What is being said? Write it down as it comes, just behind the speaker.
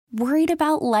Worried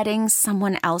about letting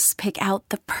someone else pick out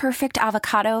the perfect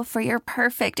avocado for your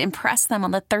perfect impress them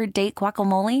on the third date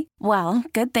guacamole? Well,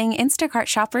 good thing Instacart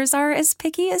shoppers are as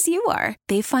picky as you are.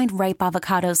 They find ripe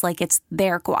avocados like it's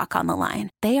their guac on the line.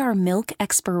 They are milk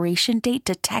expiration date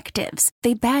detectives.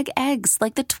 They bag eggs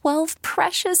like the 12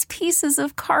 precious pieces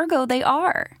of cargo they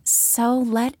are. So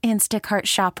let Instacart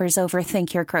shoppers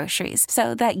overthink your groceries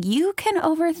so that you can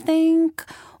overthink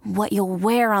what you'll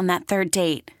wear on that third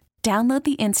date. Download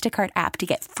the Instacart app to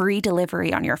get free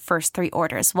delivery on your first 3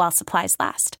 orders while supplies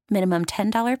last. Minimum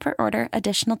 $10 per order.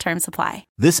 Additional terms apply.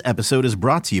 This episode is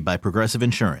brought to you by Progressive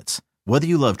Insurance. Whether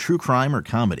you love true crime or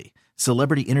comedy,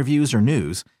 celebrity interviews or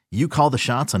news, you call the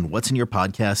shots on what's in your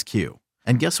podcast queue.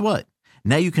 And guess what?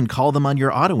 Now you can call them on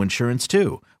your auto insurance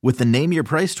too with the Name Your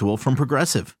Price tool from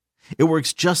Progressive. It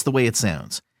works just the way it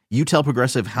sounds. You tell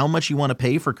Progressive how much you want to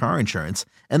pay for car insurance,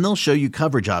 and they'll show you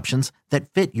coverage options that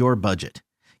fit your budget.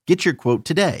 Get your quote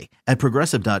today at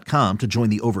Progressive.com to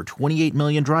join the over 28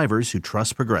 million drivers who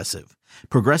trust Progressive.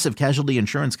 Progressive Casualty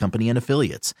Insurance Company and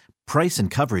Affiliates. Price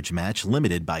and coverage match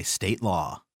limited by state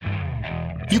law.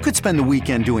 You could spend the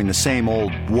weekend doing the same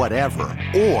old whatever,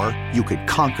 or you could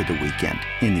conquer the weekend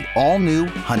in the all-new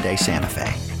Hyundai Santa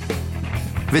Fe.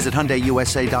 Visit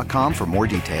HyundaiUSA.com for more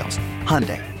details.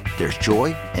 Hyundai, there's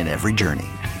joy in every journey.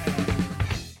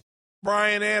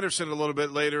 Brian Anderson a little bit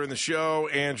later in the show.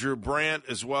 Andrew Brandt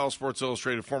as well, Sports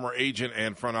Illustrated, former agent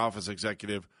and front office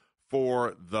executive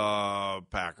for the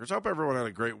Packers. I hope everyone had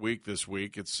a great week this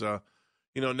week. It's,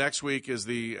 next week is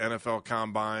the NFL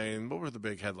Combine. What were the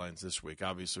big headlines this week?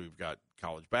 Obviously, we've got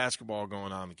college basketball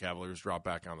going on. The Cavaliers dropped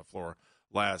back on the floor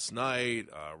last night.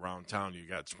 Around town, you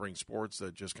got spring sports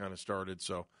that just kind of started.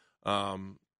 So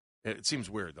it seems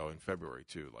weird, though, in February,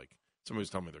 too. Like, somebody's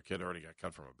telling me their kid already got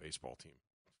cut from a baseball team.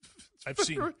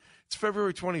 It's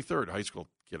February 23rd. High school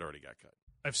kid already got cut.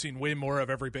 I've seen way more of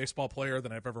every baseball player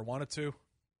than I've ever wanted to.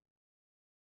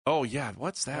 Oh, yeah.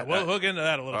 What's that? We'll get into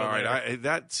that a little bit later. All right.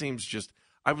 That seems just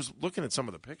 – I was looking at some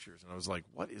of the pictures, and I was like,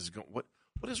 what is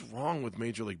wrong with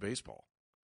Major League Baseball?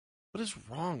 What is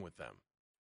wrong with them?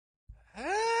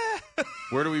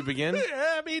 Where do we begin?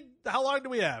 I mean, how long do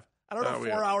we have? I don't know.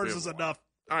 4 hours is enough.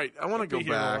 All right. I want to go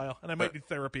back. A while, and I might need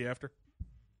therapy after.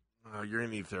 You're going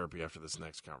to need therapy after this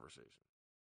next conversation.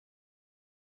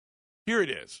 Here it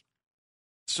is.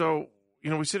 So,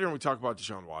 we sit here and we talk about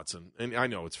Deshaun Watson, and I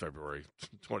know it's February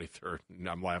 23rd, and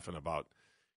I'm laughing about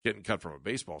getting cut from a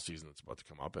baseball season that's about to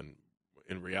come up, and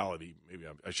in reality, maybe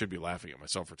I should be laughing at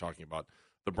myself for talking about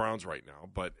the Browns right now,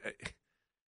 but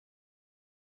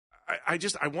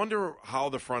I wonder how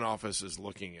the front office is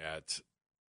looking at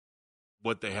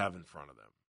what they have in front of them.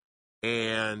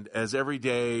 And as every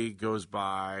day goes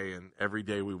by and every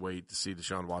day we wait to see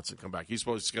Deshaun Watson come back, he's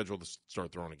supposed to schedule to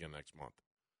start throwing again next month.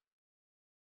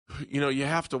 You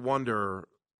have to wonder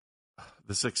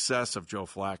the success of Joe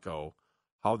Flacco,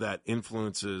 how that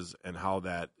influences and how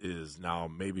that is now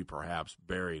maybe perhaps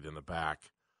buried in the back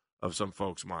of some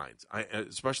folks' minds,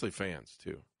 especially fans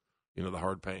too. The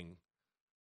hard-paying,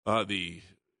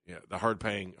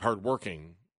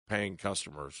 hard-working, paying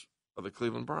customers of the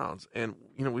Cleveland Browns. And,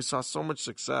 we saw so much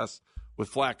success with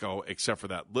Flacco, except for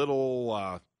that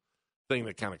little thing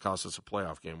that kind of cost us a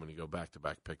playoff game when you go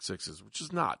back-to-back pick sixes, which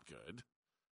is not good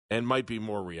and might be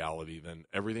more reality than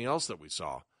everything else that we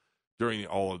saw during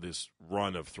all of this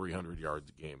run of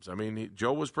 300-yard games. I mean,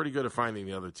 Joe was pretty good at finding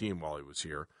the other team while he was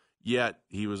here, yet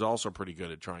he was also pretty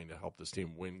good at trying to help this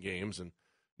team win games and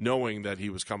knowing that he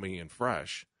was coming in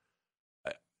fresh.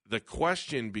 The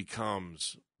question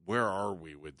becomes, where are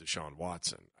we with Deshaun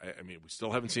Watson? I mean, we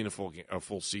still haven't seen a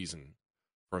full season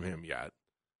from him yet.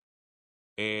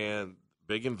 And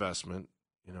big investment,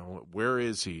 where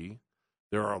is he?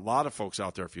 There are a lot of folks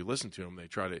out there, if you listen to him,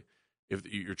 if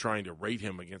you're trying to rate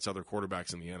him against other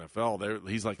quarterbacks in the NFL,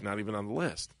 he's like not even on the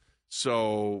list.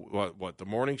 So the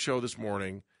morning show this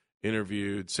morning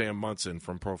interviewed Sam Munson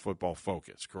from Pro Football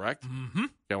Focus, correct? Mm-hmm.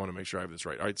 Okay, I want to make sure I have this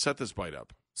right. All right, set this bite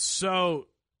up. So,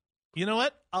 you know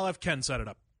what? I'll have Ken set it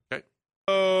up. Okay.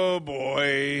 Oh,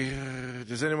 boy.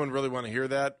 Does anyone really want to hear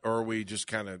that, or are we just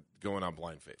kind of going on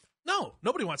blind faith? No,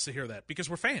 nobody wants to hear that because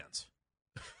we're fans.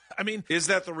 I mean, is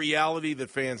that the reality that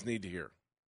fans need to hear?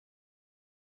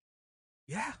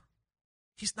 Yeah.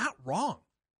 He's not wrong.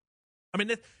 I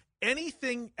mean,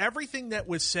 everything that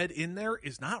was said in there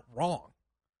is not wrong.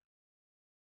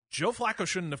 Joe Flacco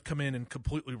shouldn't have come in and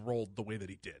completely rolled the way that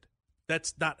he did.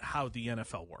 That's not how the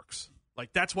NFL works.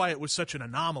 Like, that's why it was such an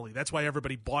anomaly. That's why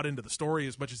everybody bought into the story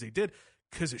as much as they did,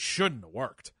 because it shouldn't have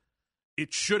worked.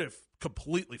 It should have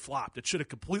completely flopped. It should have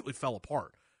completely fell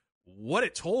apart. What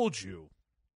it told you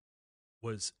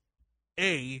was,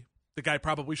 A, the guy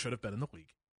probably should have been in the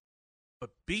league. but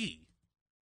B,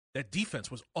 that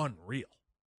defense was unreal.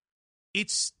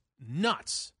 It's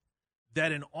nuts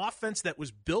that an offense that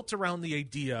was built around the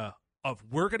idea of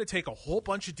we're going to take a whole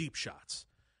bunch of deep shots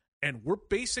and we're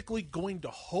basically going to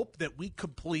hope that we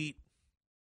complete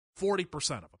 40%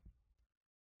 of them.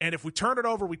 And if we turn it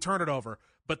over, we turn it over.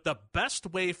 But the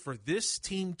best way for this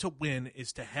team to win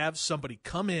is to have somebody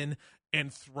come in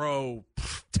and throw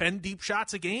 10 deep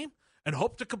shots a game and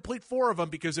hope to complete 4 of them,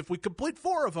 because if we complete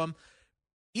 4 of them,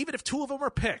 even if 2 of them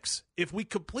are picks, if we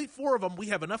complete 4 of them, we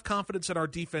have enough confidence in our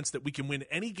defense that we can win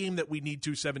any game that we need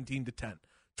to, 17-10,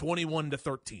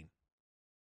 21-13.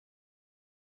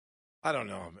 I don't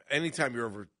know. Anytime you're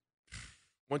over,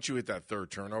 once you hit that third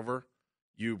turnover,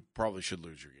 you probably should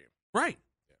lose your game. Right.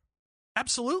 Yeah.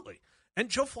 Absolutely. And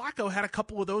Joe Flacco had a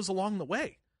couple of those along the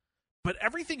way. But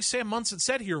everything Sam Munson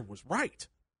said here was right.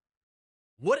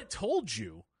 What it told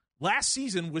you last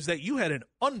season was that you had an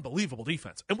unbelievable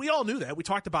defense. And we all knew that. We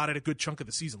talked about it a good chunk of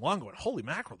the season long ago. And holy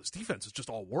mackerel, this defense is just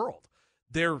all world.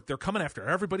 They're coming after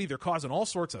everybody. They're causing all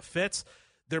sorts of fits.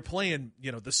 They're playing,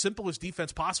 the simplest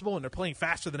defense possible, and they're playing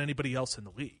faster than anybody else in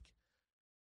the league.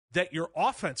 That your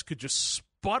offense could just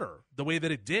sputter the way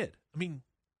that it did. I mean,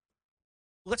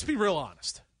 let's be real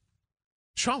honest.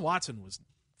 Sean Watson was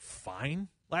fine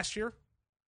last year.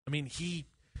 I mean, he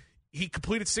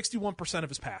completed 61% of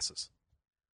his passes.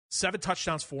 7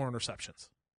 touchdowns, 4 interceptions.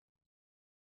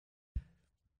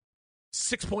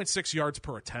 6.6 yards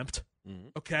per attempt. Mm-hmm.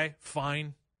 Okay,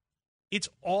 fine. It's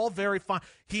all very fine.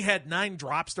 He had 9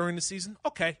 drops during the season.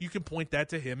 Okay, you can point that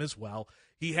to him as well.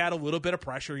 He had a little bit of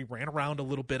pressure. He ran around a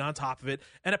little bit on top of it.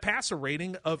 And a passer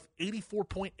rating of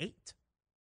 84.8.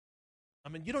 I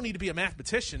mean, you don't need to be a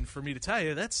mathematician for me to tell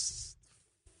you that's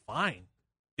fine,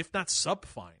 if not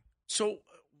sub-fine. So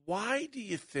why do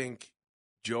you think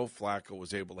Joe Flacco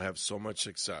was able to have so much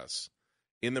success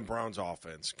in the Browns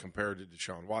offense compared to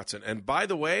Deshaun Watson? And by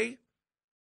the way,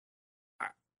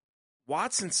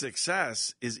 Watson's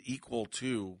success is equal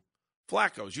to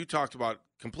Flacco's. You talked about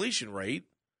completion rate,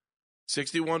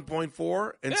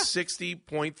 61.4 and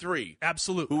 60.3.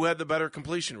 Absolutely. Who had the better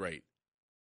completion rate?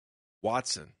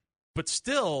 Watson. But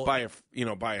still, by a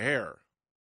hair.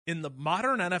 In the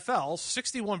modern NFL,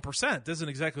 61% doesn't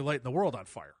exactly light the world on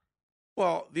fire.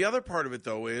 Well, the other part of it,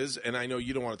 though, is, and I know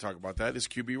you don't want to talk about that, is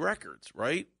QB records,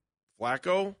 right?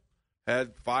 Flacco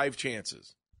had 5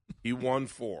 chances. He won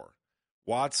 4.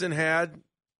 Watson had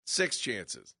 6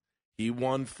 chances. He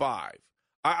won 5.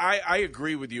 I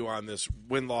agree with you on this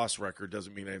win-loss record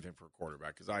doesn't mean anything for a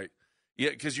quarterback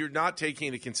because you're not taking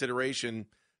into consideration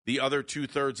the other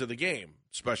 2/3 of the game,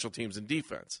 special teams and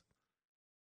defense.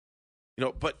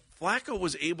 But Flacco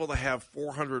was able to have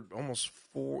 500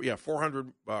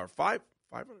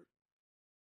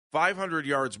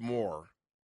 yards more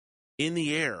in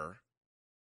the air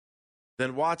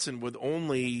than Watson with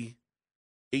only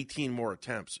 18 more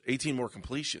attempts, 18 more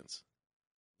completions.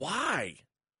 Why?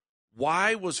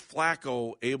 Why was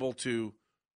Flacco able to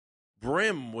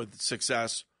brim with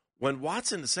success when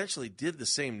Watson essentially did the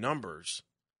same numbers,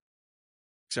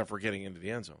 except for getting into the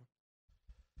end zone,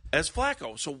 as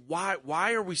Flacco? So why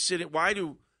are we sitting? Why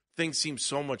do things seem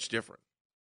so much different?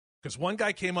 Because one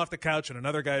guy came off the couch and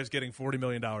another guy is getting $40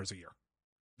 million a year.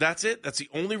 That's it? That's the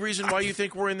only reason why you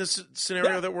think we're in this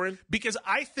scenario that we're in? Because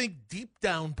I think deep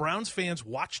down, Browns fans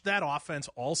watched that offense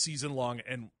all season long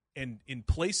and in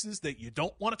places that you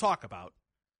don't want to talk about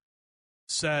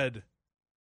said,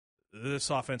 this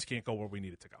offense can't go where we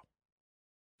need it to go.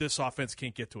 This offense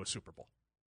can't get to a Super Bowl.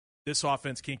 This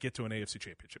offense can't get to an AFC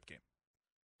Championship game.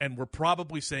 And we're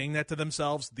probably saying that to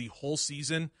themselves the whole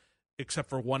season, except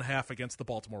for one half against the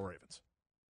Baltimore Ravens,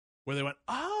 where they went,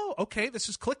 oh, okay, this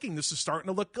is clicking. This is starting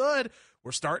to look good.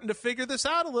 We're starting to figure this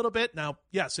out a little bit. Now,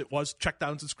 yes, it was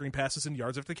checkdowns and screen passes and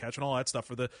yards after the catch and all that stuff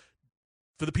for the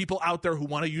people out there who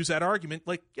want to use that argument.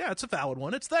 Like, yeah, it's a valid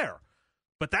one. It's there.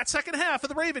 But that second half of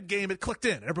the Raven game, it clicked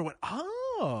in. Everyone went,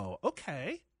 oh,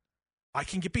 okay. I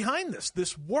can get behind this.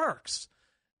 This works.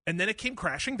 And then it came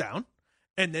crashing down.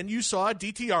 And then you saw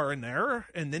DTR in there.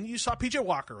 And then you saw PJ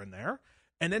Walker in there.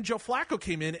 And then Joe Flacco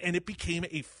came in, and it became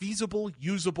a feasible,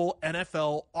 usable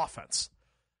NFL offense.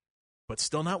 But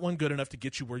still not one good enough to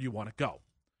get you where you want to go.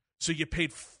 So you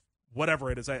paid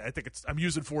whatever it is. I think I'm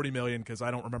using $40 million because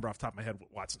I don't remember off the top of my head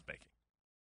what Watson's making.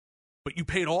 But you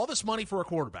paid all this money for a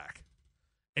quarterback,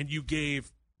 and you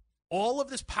gave all of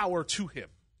this power to him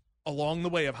along the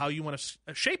way of how you want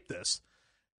to shape this.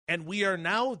 And we are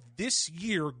now this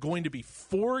year going to be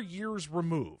 4 years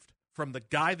removed from the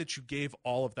guy that you gave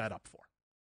all of that up for.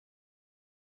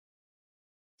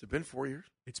 Has it been 4 years?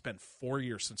 It's been 4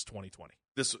 years since 2020.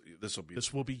 This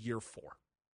will be year 4.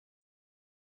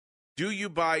 Do you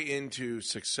buy into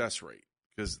success rate?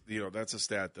 Because, that's a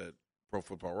stat that Pro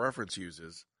Football Reference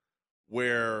uses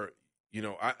where,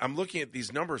 I'm looking at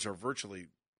these numbers are virtually,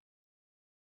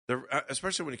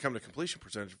 especially when you come to completion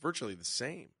percentage, virtually the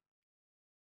same.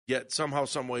 Yet somehow,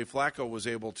 some way, Flacco was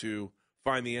able to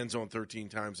find the end zone 13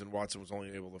 times and Watson was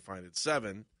only able to find it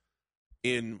 7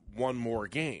 in one more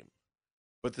game.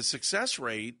 But the success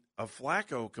rate of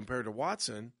Flacco compared to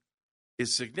Watson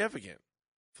is significant.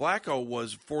 Flacco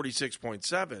was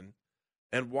 46.7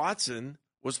 and Watson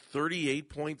was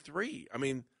 38.3. I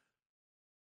mean,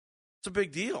 it's a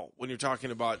big deal when you're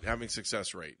talking about having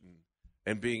success rate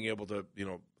and being able to,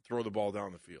 throw the ball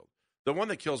down the field. The one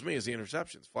that kills me is the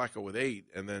interceptions. Flacco with 8,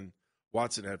 and then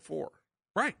Watson had 4.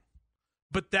 Right.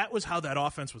 But that was how that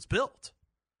offense was built.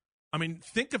 I mean,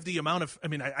 think of the amount of,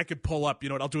 I could pull up,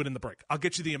 I'll do it in the break. I'll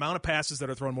get you the amount of passes that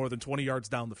are thrown more than 20 yards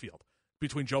down the field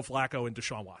between Joe Flacco and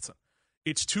Deshaun Watson.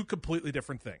 It's two completely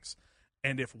different things.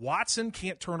 And if Watson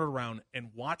can't turn it around and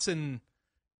Watson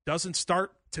doesn't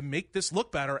start to make this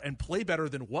look better and play better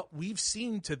than what we've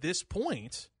seen to this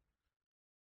point,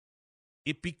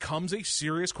 it becomes a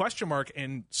serious question mark.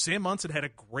 And Sam Munson had a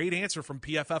great answer from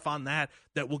PFF on that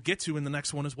we'll get to in the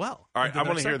next one as well. All right, I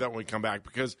want to hear that when we come back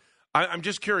because I'm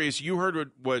just curious. You heard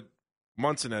what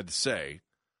Munson had to say.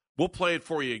 We'll play it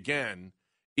for you again.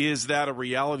 Is that a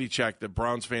reality check that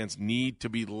Browns fans need to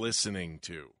be listening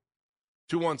to?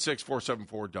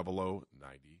 216-474-0092.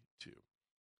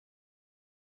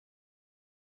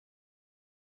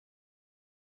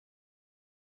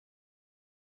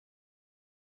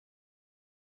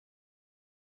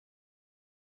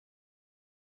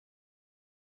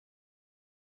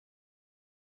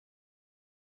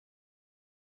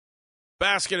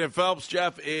 Baskin Phelps.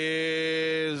 Jeff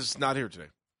is not here today.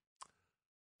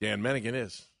 Dan Mennigan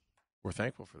is. We're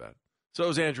thankful for that. So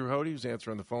is Andrew Hody, who's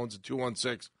answering the phones at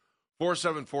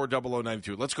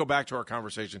 216-474-0092. Let's go back to our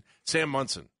conversation. Sam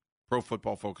Munson, Pro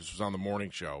Football Focus, was on the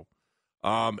morning show.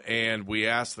 And we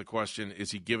asked the question, is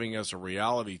he giving us a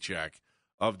reality check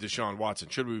of Deshaun Watson?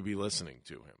 Should we be listening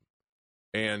to him?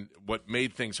 And what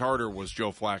made things harder was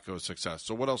Joe Flacco's success.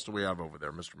 So what else do we have over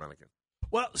there, Mr. Mennigan?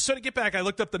 Well, so to get back, I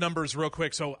looked up the numbers real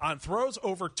quick. So on throws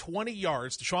over 20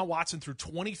 yards, Deshaun Watson threw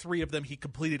 23 of them. He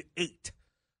completed 8,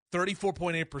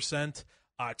 34.8%,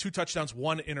 2 touchdowns,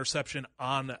 1 interception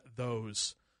on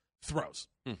those throws.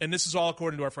 And this is all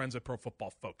according to our friends at Pro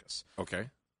Football Focus. Okay.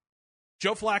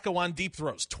 Joe Flacco on deep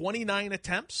throws, 29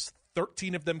 attempts,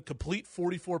 13 of them complete,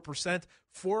 44%,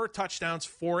 4 touchdowns,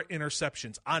 4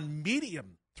 interceptions. On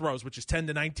medium throws, which is 10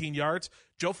 to 19 yards,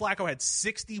 Joe Flacco had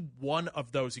 61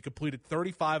 of those. He completed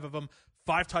 35 of them,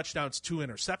 5 touchdowns, 2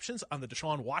 interceptions. On the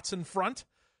Deshaun Watson front,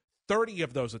 30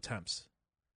 of those attempts,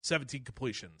 17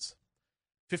 completions,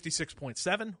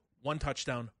 56.7, 1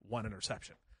 touchdown, 1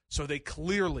 interception. So they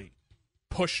clearly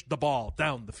pushed the ball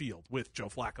down the field with Joe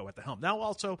Flacco at the helm. Now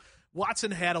also,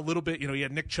 Watson had a little bit, he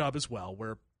had Nick Chubb as well,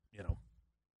 where,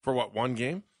 For what, one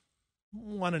game?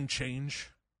 1 and change.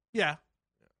 Yeah.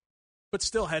 But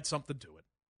still had something to it.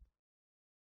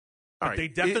 But right. They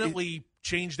definitely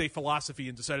changed their philosophy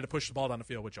and decided to push the ball down the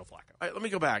field with Joe Flacco. All right, let me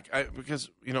go back because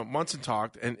Munson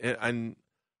talked, and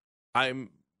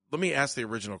let me ask the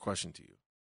original question to you: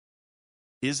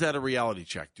 is that a reality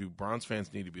check? Do Browns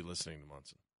fans need to be listening to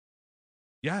Munson?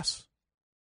 Yes.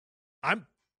 I'm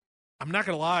not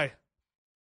gonna lie.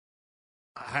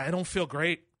 I don't feel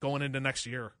great going into next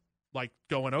year. Like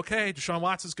going, okay, Deshaun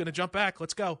Watson's going to jump back.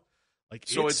 Let's go.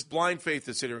 So it's blind faith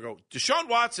to sit here and go, Deshaun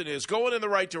Watson is going in the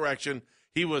right direction.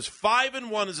 He was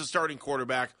 5-1 as a starting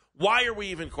quarterback. Why are we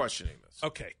even questioning this?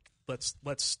 Okay, let's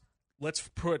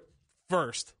put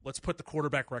the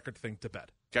quarterback record thing to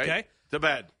bed. Okay? To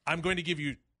bed. I'm going to give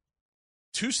you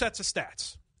 2 sets of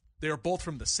stats. They are both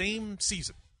from the same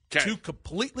season. Okay. 2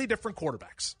 completely different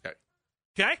quarterbacks. Okay.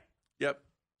 Okay? Yep.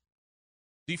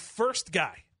 The first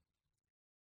guy,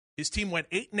 his team went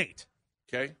 8-8.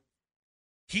 Okay.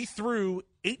 He threw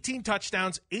 18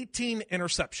 touchdowns, 18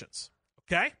 interceptions.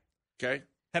 Okay? Okay.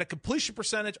 Had a completion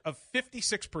percentage of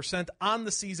 56% on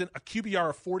the season, a QBR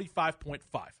of 45.5.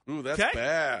 Ooh, that's okay?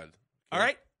 bad. Okay. All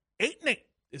right? 8-8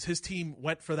 is his team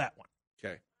went for that one.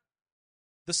 Okay.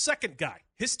 The second guy,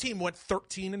 his team went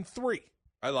 13-3.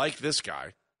 I like this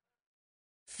guy.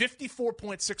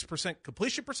 54.6%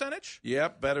 completion percentage.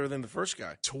 Yep, better than the first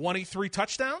guy. 23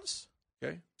 touchdowns.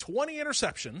 Okay. 20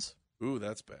 interceptions. Ooh,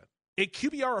 that's bad. A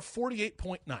QBR of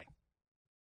 48.9.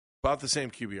 About the same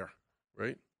QBR,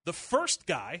 right? The first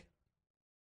guy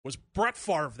was Brett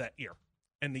Favre that year,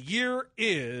 and the year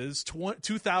is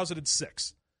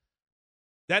 2006.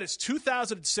 That is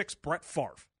 2006 Brett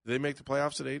Favre. Did they make the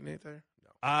playoffs at 8-8 there? No.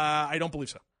 I don't believe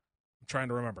so. I'm trying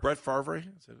to remember. Brett Favre?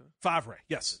 Favre,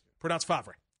 yes. Pronounced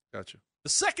Favre. Gotcha. The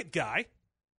second guy,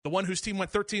 the one whose team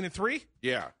went 13-3?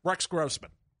 Yeah. Rex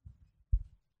Grossman.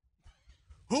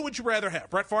 Who would you rather have,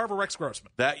 Brett Favre or Rex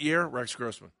Grossman? That year, Rex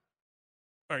Grossman.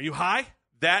 Are you high?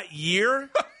 That year?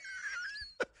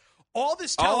 All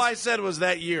I said was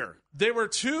that year. There were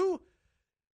two.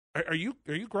 Are you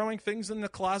growing things in the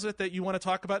closet that you want to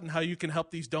talk about and how you can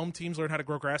help these dome teams learn how to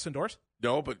grow grass indoors?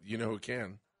 No, but you know who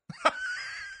can.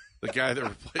 The guy that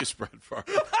replaced Brett Favre.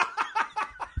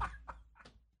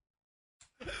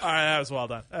 All right, that was well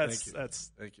done. Thank you.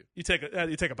 Thank you. You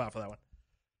take a bow for that one.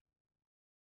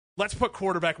 Let's put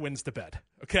quarterback wins to bed,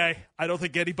 okay? I don't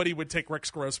think anybody would take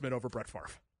Rex Grossman over Brett Favre.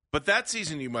 But that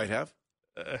season you might have,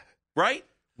 right?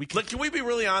 Can we be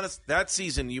really honest? That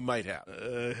season you might have.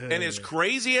 And as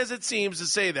crazy as it seems to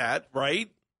say that, right?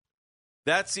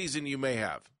 That season you may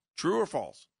have. True or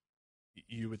false?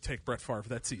 You would take Brett Favre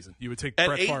that season. You would take at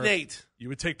Brett 8-8. You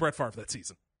would take Brett Favre that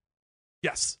season.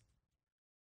 Yes.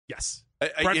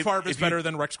 Brett Favre is better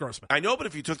than Rex Grossman. I know, but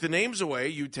if you took the names away,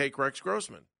 you'd take Rex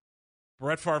Grossman.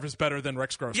 Brett Favre is better than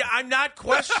Rex Grossman. Yeah, I'm not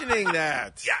questioning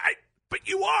that. Yeah, but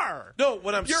you are. No,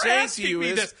 what I'm saying to you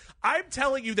is this. I'm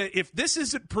telling you that if this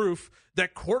isn't proof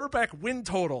that quarterback win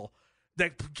total,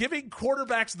 that giving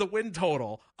quarterbacks the win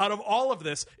total out of all of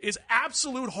this is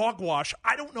absolute hogwash,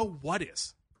 I don't know what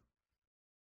is.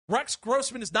 Rex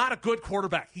Grossman is not a good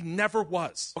quarterback. He never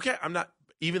was. Okay, I'm not.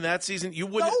 Even that season, you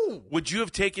wouldn't. No. Would you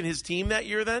have taken his team that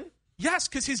year then? Yes,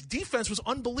 because his defense was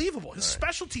unbelievable. His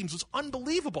special teams was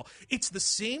unbelievable. It's the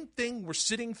same thing we're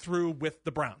sitting through with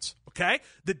the Browns, okay?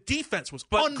 The defense was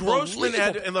unbelievable. Grossman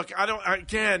had, and look, I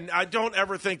don't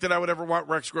ever think that I would ever want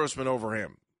Rex Grossman over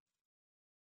him.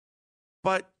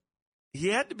 But he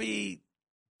had to be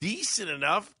decent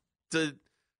enough to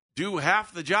do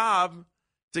half the job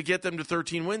to get them to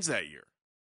 13 wins that year.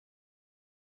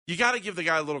 You got to give the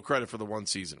guy a little credit for the one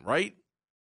season, right?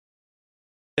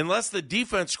 Unless the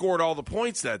defense scored all the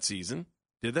points that season.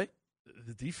 Did they?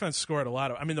 The defense scored a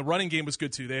lot of. I mean, the running game was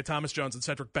good, too. They had Thomas Jones and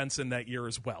Cedric Benson that year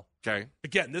as well. Okay.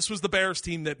 Again, this was the Bears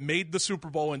team that made the Super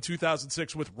Bowl in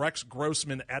 2006 with Rex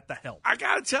Grossman at the helm. I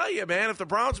got to tell you, man, if the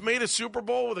Browns made a Super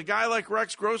Bowl with a guy like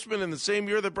Rex Grossman in the same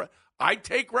year, I'd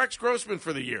take Rex Grossman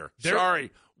for the year.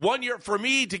 Sorry. 1 year, for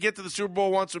me to get to the Super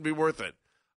Bowl once would be worth it.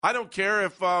 I don't care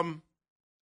if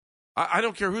I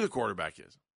don't care who the quarterback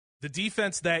is. The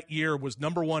defense that year was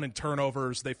number one in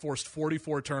turnovers. They forced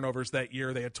 44 turnovers that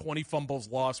year. They had 20 fumbles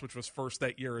lost, which was first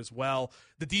that year as well.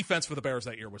 The defense for the Bears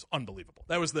that year was unbelievable.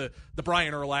 That was the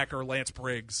Brian Urlacher, Lance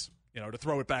Briggs, to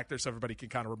throw it back there so everybody can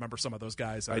kind of remember some of those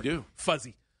guys. I do.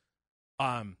 Fuzzy.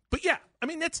 But yeah, I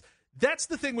mean, that's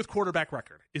the thing with quarterback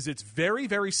record is it's very,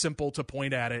 very simple to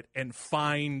point at it and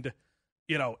find –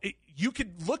 you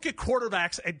could look at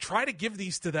quarterbacks and try to give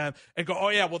these to them and go, oh,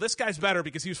 yeah, well, this guy's better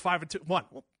because he was 5-2.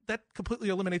 Well, that completely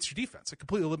eliminates your defense. It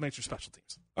completely eliminates your special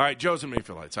teams. All right, Joe's in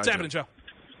Mayfield Heights. What's happening, Joe?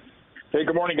 Hey,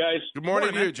 good morning, guys. Good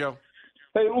morning to you, Joe.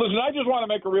 Hey, listen, I just want to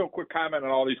make a real quick comment on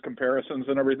all these comparisons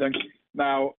and everything.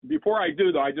 Now, before I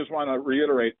do, though, I just want to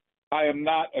reiterate, I am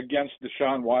not against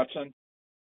Deshaun Watson.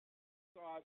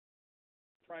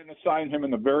 Trying to sign him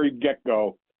in the very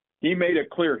get-go, he made it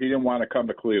clear he didn't want to come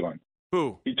to Cleveland.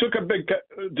 Who? He took a big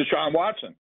Deshaun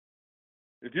Watson.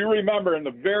 If you remember,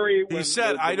 he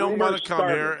said, "I don't want to come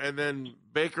here," and then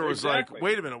Baker was like,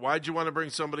 "Wait a minute, why'd you want to bring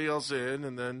somebody else in?"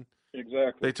 And then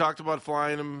they talked about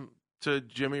flying him to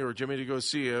Jimmy to go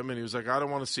see him, and he was like, "I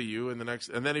don't want to see you." And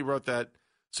then he wrote that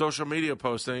social media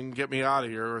posting, "Get me out of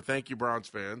here," or "Thank you, Browns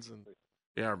fans." And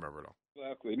yeah, I remember it all.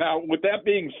 Exactly. Now, with that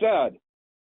being said,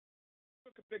 he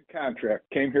took a big contract,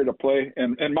 came here to play,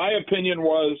 and my opinion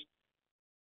was,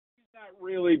 not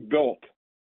really built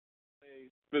a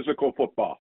physical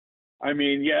football. I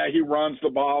mean, yeah, he runs the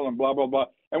ball and blah, blah, blah.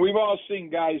 And we've all seen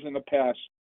guys in the past,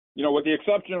 with the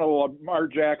exception of Lamar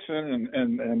Jackson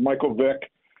and Michael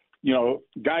Vick,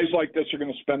 guys like this are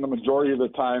going to spend the majority of the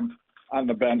time on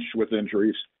the bench with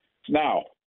injuries. Now,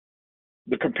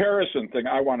 the comparison thing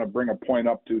I want to bring a point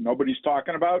up to, nobody's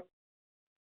talking about,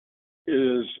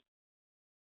 is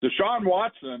Deshaun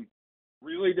Watson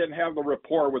really didn't have the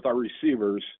rapport with our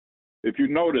receivers. If you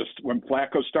noticed, when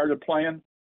Flacco started playing,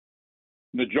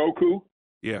 Njoku,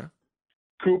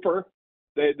 Cooper,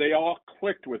 they all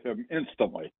clicked with him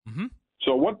instantly. Mm-hmm.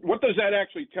 So what does that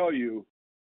actually tell you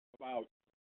about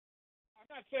 – I'm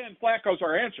not saying Flacco's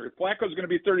our answer. Flacco's going to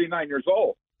be 39 years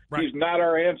old. Right. He's not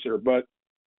our answer. But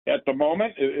at the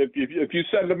moment, if you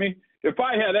said to me – if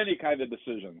I had any kind of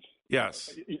decisions,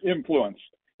 influence,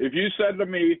 if you said to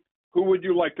me, who would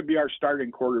you like to be our starting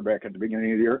quarterback at the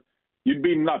beginning of the year, you'd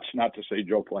be nuts not to say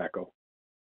Joe Flacco.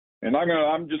 And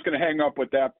I'm just gonna hang up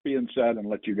with that being said and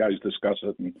let you guys discuss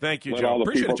it. And thank you, Joe.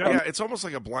 Appreciate it, Joe. Yeah, it's almost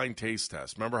like a blind taste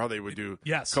test. Remember how they would do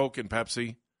Coke and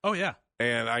Pepsi? Oh yeah.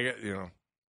 And I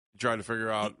trying to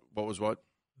figure out what was what.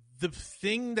 The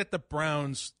thing that the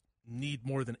Browns need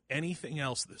more than anything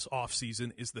else this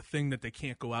offseason is the thing that they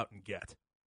can't go out and get.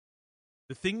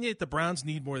 The thing that the Browns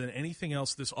need more than anything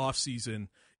else this offseason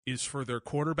is for their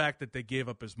quarterback that they gave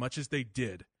up as much as they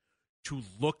did to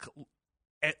look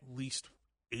at least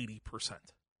 80%,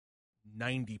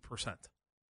 90%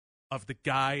 of the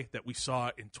guy that we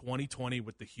saw in 2020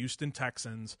 with the Houston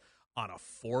Texans on a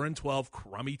 4-12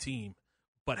 crummy team,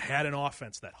 but had an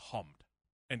offense that hummed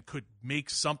and could make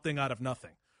something out of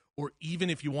nothing. Or even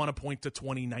if you want to point to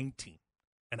 2019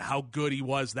 and how good he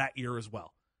was that year as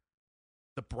well.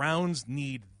 The Browns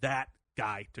need that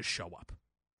guy to show up.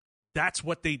 That's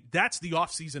the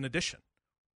offseason edition.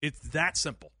 It's that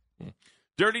simple.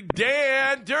 Dirty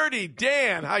Dan,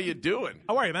 how you doing?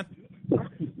 How are you, man?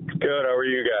 Good. How are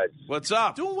you guys? What's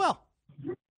up? Doing well.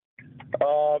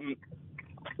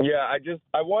 Yeah,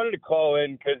 I wanted to call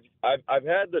in because I've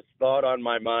had this thought on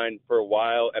my mind for a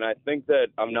while, and I think that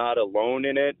I'm not alone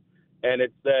in it. And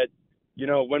it's that,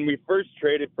 when we first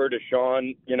traded for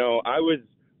Deshaun, I was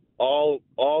all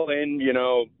in,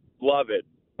 love it.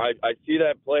 I see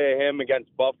that play of him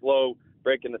against Buffalo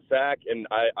breaking the sack, and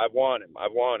I want him.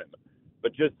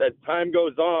 But just as time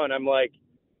goes on, I'm like,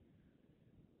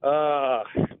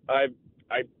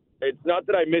 it's not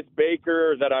that I miss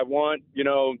Baker or that I want,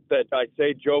 that I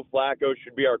say Joe Flacco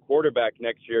should be our quarterback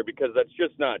next year, because that's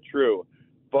just not true.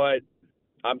 But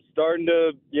I'm starting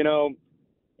to,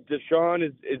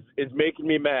 Deshaun is making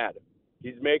me mad.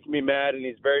 He's making me mad, and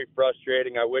he's very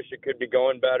frustrating. I wish it could be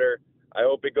going better. I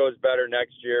hope it goes better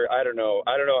next year. I don't know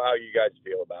how you guys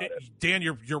feel about it. Dan,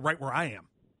 you're right where I am.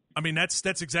 I mean, that's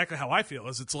exactly how I feel.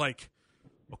 It's like,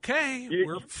 okay,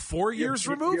 we're 4 years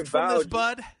removed from this,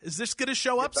 bud. Is this going to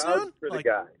show up soon? For the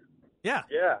guy. Yeah.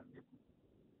 Yeah.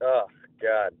 Oh,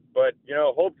 God. But,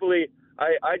 hopefully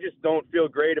I just don't feel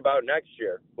great about next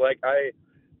year. Like, I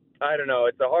don't know.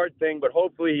 It's a hard thing, but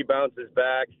hopefully he bounces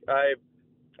back. I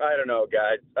don't know,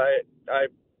 guys.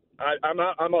 I'm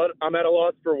at a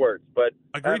loss for words, but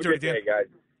agreed, Dirty Dan. Day, guys.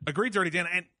 Agreed, Dirty Dan.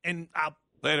 And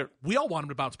later. We all want him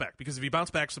to bounce back, because if he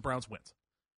bounces back, the Browns wins.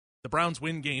 The Browns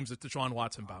win games if Deshaun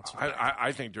Watson bounces back.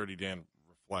 I think Dirty Dan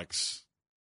reflects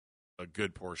a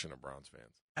good portion of Browns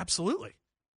fans. Absolutely.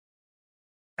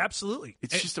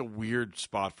 It's just a weird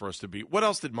spot for us to be. What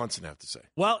else did Munson have to say?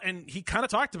 Well, and he kind of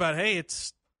talked about, hey,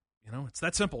 it's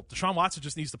that simple. Deshaun Watson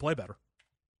just needs to play better.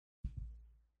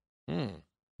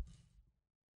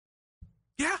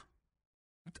 Yeah.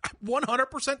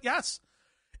 100% yes.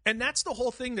 And that's the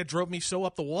whole thing that drove me so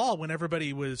up the wall when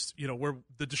everybody was,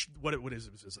 what it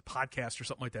was a podcast or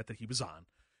something like that he was on.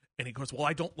 And he goes, well,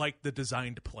 I don't like the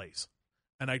designed plays.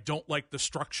 And I don't like the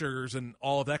structures and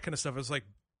all of that kind of stuff. I was like,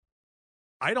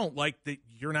 I don't like that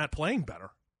you're not playing better.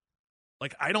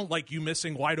 Like, I don't like you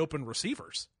missing wide open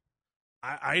receivers.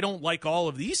 I don't like all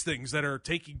of these things that are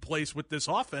taking place with this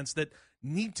offense that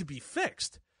need to be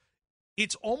fixed.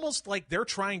 It's almost like they're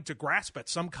trying to grasp at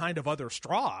some kind of other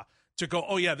straw to go,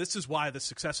 oh, yeah, this is why the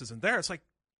success isn't there. It's like,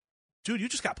 dude, you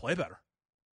just got to play better.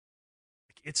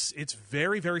 It's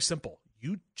very, very simple.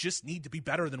 You just need to be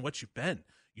better than what you've been.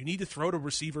 You need to throw to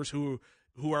receivers who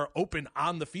are open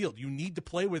on the field. You need to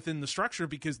play within the structure,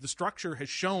 because the structure has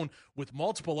shown with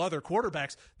multiple other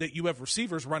quarterbacks that you have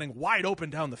receivers running wide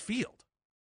open down the field.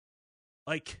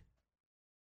 Like,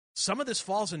 some of this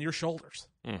falls on your shoulders.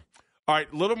 All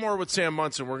right, a little more with Sam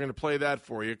Munson. We're going to play that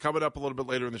for you. Coming up a little bit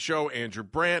later in the show, Andrew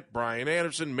Brandt, Brian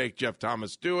Anderson, make Jeff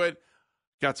Thomas do it.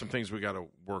 Got some things we got to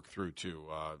work through, too.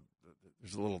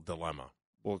 There's a little dilemma.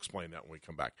 We'll explain that when we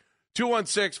come back.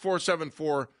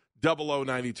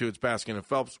 216-474-0092. It's Baskin and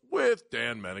Phelps with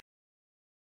Dan Menning.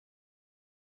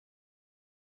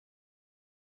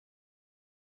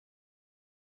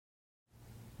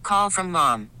 Call from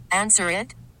mom. Answer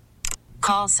it.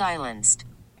 Call silenced.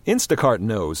 Instacart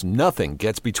knows nothing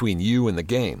gets between you and the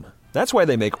game. That's why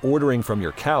they make ordering from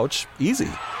your couch easy.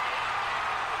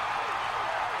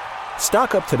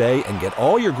 Stock up today and get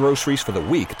all your groceries for the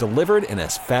week delivered in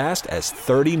as fast as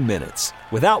 30 minutes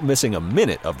without missing a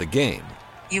minute of the game.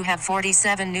 You have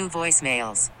 47 new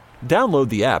voicemails. Download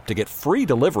the app to get free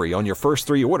delivery on your first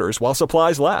 3 orders while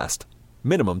supplies last.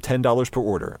 Minimum $10 per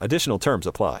order. Additional terms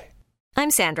apply. I'm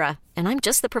Sandra, and I'm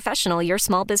just the professional your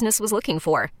small business was looking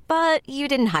for. But you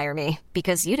didn't hire me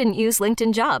because you didn't use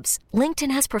LinkedIn Jobs.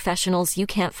 LinkedIn has professionals you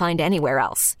can't find anywhere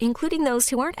else, including those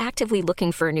who aren't actively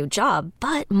looking for a new job,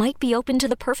 but might be open to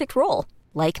the perfect role,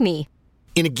 like me.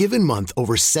 In a given month,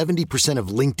 over 70% of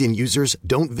LinkedIn users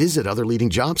don't visit other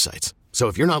leading job sites. So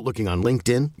if you're not looking on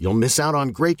LinkedIn, you'll miss out on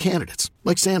great candidates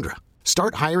like Sandra.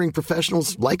 Start hiring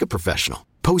professionals like a professional.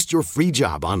 Post your free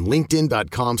job on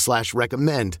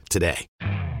linkedin.com/recommend today.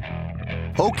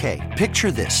 Okay,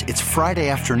 picture this. It's Friday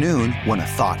afternoon when a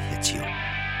thought hits you.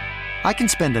 I can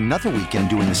spend another weekend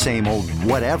doing the same old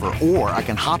whatever, or I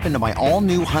can hop into my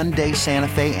all-new Hyundai Santa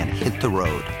Fe and hit the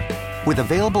road. With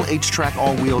available H-Track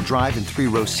all-wheel drive and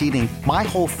 3-row seating, my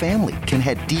whole family can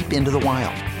head deep into the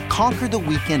wild. Conquer the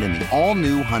weekend in the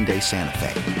all-new Hyundai Santa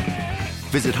Fe.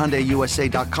 Visit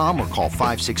HyundaiUSA.com or call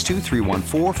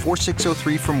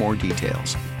 562-314-4603 for more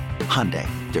details. Hyundai,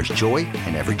 there's joy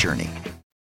in every journey.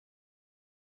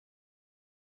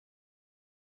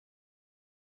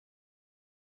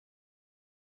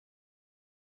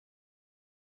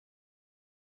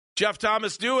 Jeff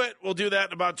Thomas, do it. We'll do that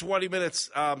in about 20 minutes.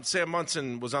 Sam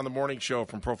Munson was on the morning show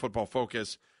from Pro Football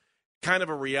Focus. Kind of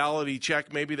a reality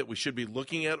check maybe that we should be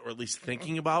looking at or at least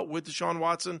thinking about with Deshaun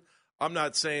Watson. I'm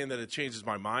not saying that it changes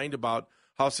my mind about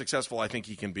how successful I think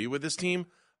he can be with this team,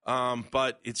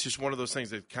 but it's just one of those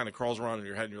things that kind of crawls around in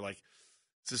your head and you're like,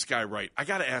 is this guy right? I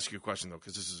got to ask you a question, though,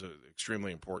 because this is an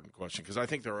extremely important question because I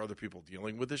think there are other people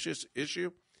dealing with this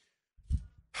issue.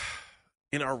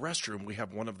 In our restroom, we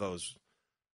have one of those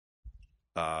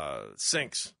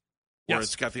sinks where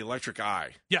It's got the electric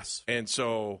eye. Yes. And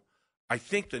so I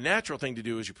think the natural thing to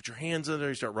do is you put your hands in there,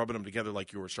 you start rubbing them together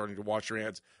like you were starting to wash your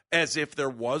hands as if there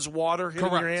was water hitting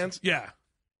your hands. Yeah.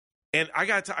 And I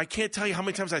can't tell you how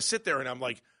many times I sit there and I'm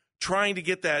like trying to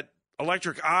get that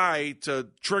electric eye to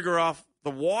trigger off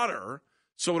the water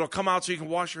so it'll come out so you can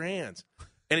wash your hands.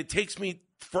 And it takes me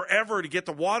forever to get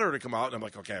the water to come out. And I'm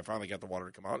like, okay, I finally got the water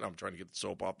to come out. And I'm trying to get the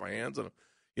soap off my hands. And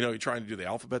you're trying to do the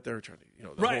alphabet there,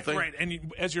 the whole thing. Right.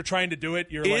 And as you're trying to do it,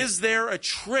 is there a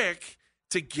trick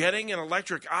to getting an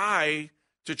electric eye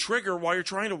to trigger while you're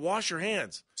trying to wash your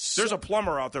hands? There's a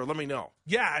plumber out there. Let me know.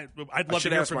 Yeah, I'd love to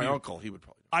hear from my you. uncle. He would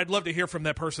probably. I'd love to hear from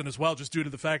that person as well, just due to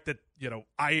the fact that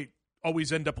I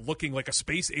always end up looking like a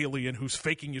space alien who's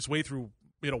faking his way through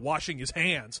washing his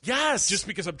hands. Yes. Just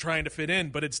because I'm trying to fit in.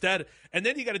 But instead, and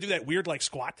then you got to do that weird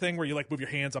squat thing where you move your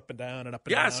hands up and down and up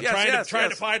and down.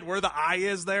 Trying to find where the eye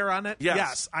is there on it.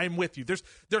 Yes, I'm with you.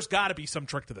 There's got to be some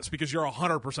trick to this because you're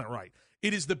 100% right.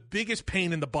 It is the biggest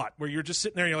pain in the butt where you're just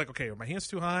sitting there and you're like, okay, are my hands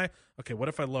too high? Okay, what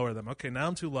if I lower them? Okay, now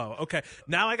I'm too low. Okay,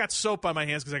 now I got soap on my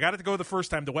hands because I got it to go the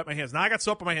first time to wet my hands. Now I got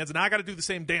soap on my hands and now I got to do the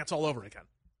same dance all over again.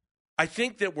 I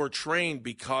think that we're trained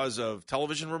because of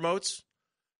television remotes.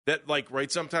 That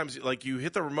sometimes you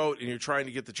hit the remote and you're trying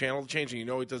to get the channel to change and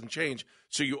it doesn't change.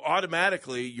 So you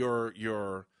automatically,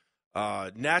 your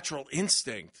natural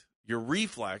instinct, your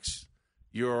reflex,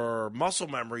 your muscle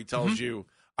memory tells you,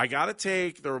 I got to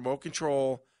take the remote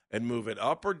control and move it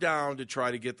up or down to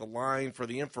try to get the line for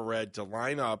the infrared to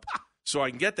line up so I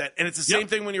can get that. And it's the same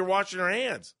thing when you're washing your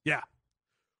hands. Yeah.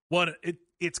 Well,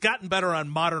 it's gotten better on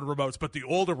modern remotes, but the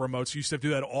older remotes used to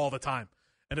do that all the time.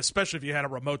 And especially if you had a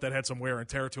remote that had some wear and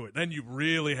tear to it. Then you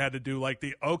really had to do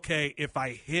if I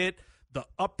hit the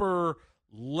upper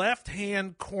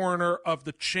left-hand corner of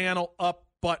the channel up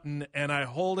button and I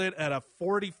hold it at a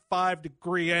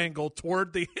 45-degree angle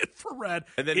toward the infrared.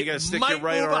 And then you got to stick your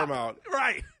right arm out.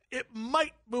 Right. It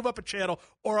might move up a channel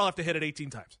or I'll have to hit it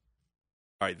 18 times.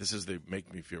 All right, this is the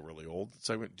make me feel really old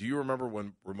segment. Do you remember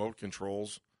when remote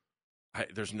controls...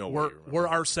 there's no way. We're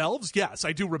ourselves? Yes,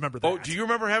 I do remember that. Oh, do you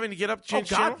remember having to get up to change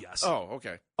channel? Yes. Oh,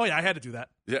 okay. Oh, yeah, I had to do that.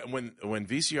 Yeah, when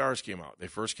VCRs came out, they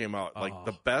first came out,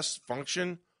 the best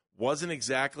function wasn't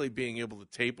exactly being able to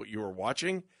tape what you were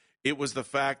watching. It was the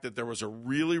fact that there was a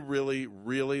really, really,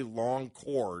 really long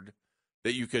cord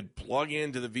that you could plug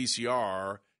into the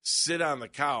VCR, sit on the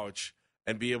couch,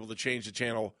 and be able to change the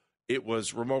channel. It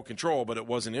was remote control, but it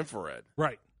wasn't infrared.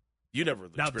 Right. You never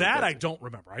now that I don't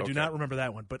remember. I do not remember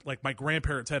that one. But my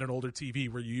grandparents had an older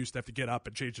TV where you used to have to get up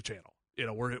and change the channel.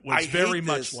 Where it was very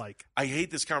much like. I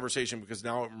hate this conversation because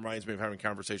now it reminds me of having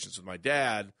conversations with my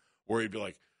dad where he'd be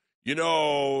like,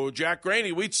 Jack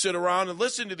Graney, we'd sit around and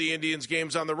listen to the Indians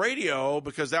games on the radio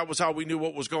because that was how we knew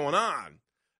what was going on.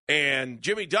 And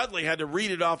Jimmy Dudley had to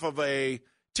read it off of a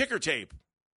ticker tape.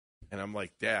 And I'm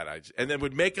like, Dad, and then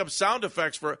would make up sound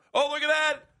effects for, oh, look at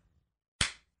that.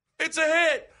 It's a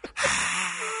hit.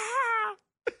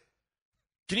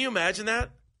 Can you imagine that?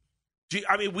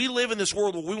 I mean, we live in this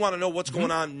world where we want to know what's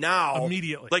going on now.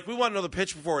 Immediately. Like, we want to know the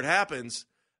pitch before it happens,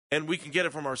 and we can get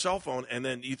it from our cell phone. And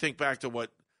then you think back to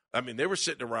they were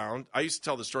sitting around. I used to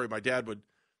tell the story. My dad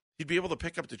he'd be able to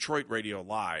pick up Detroit radio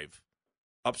live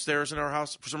upstairs in our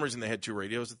house. For some reason, they had two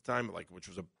radios at the time, which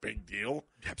was a big deal.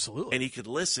 Absolutely. And he could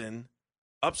listen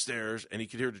upstairs, and he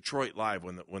could hear Detroit live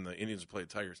when the Indians would play the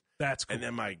Tigers. That's cool. And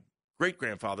then my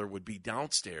great-grandfather would be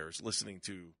downstairs listening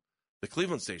to the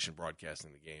Cleveland station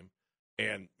broadcasting the game,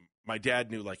 and my dad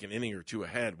knew like an inning or two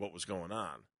ahead what was going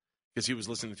on because he was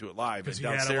listening to it live. Because he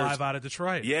downstairs, had it live out of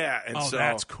Detroit. Yeah. And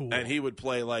that's cool. And he would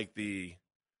play like I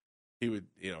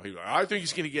think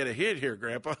he's going to get a hit here,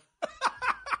 Grandpa.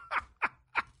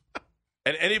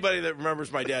 And anybody that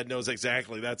remembers my dad knows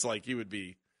exactly. That's like he would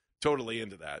be totally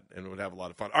into that and would have a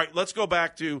lot of fun. All right, let's go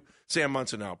back to Sam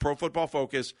Munson now. Pro Football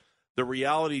Focus, the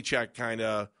reality check kind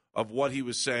of what he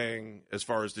was saying as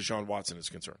far as Deshaun Watson is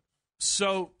concerned.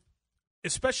 So,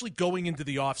 especially going into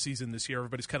the offseason this year,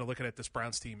 everybody's kind of looking at this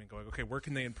Browns team and going, okay, where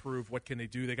can they improve? What can they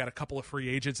do? They got a couple of free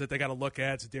agents that they got to look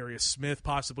at. Darius Smith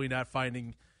possibly not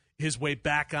finding his way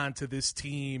back onto this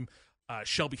team.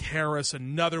 Shelby Harris,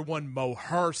 another one. Mo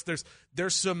Hurst.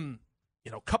 There's some,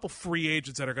 couple free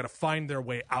agents that are going to find their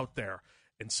way out there.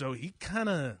 And so he kind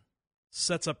of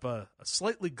sets up a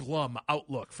slightly glum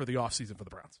outlook for the offseason for the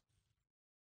Browns.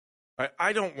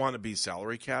 I don't want to be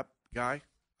salary cap guy.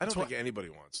 I don't think anybody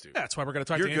wants to. Yeah, that's why we're going to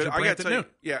talk to You're Andrew good. Brandt at noon.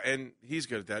 Yeah, and he's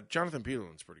good at that. Jonathan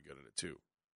Peterlin's pretty good at it too.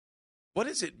 What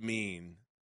does it mean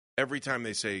every time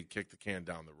they say kick the can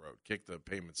down the road, kick the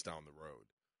payments down the road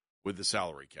with the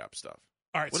salary cap stuff?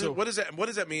 All right, what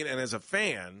does that mean? And as a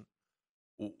fan,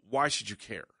 why should you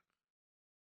care?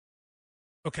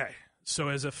 Okay, so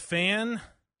as a fan,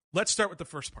 let's start with the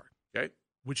first part. Okay.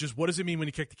 Which is, what does it mean when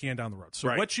you kick the can down the road?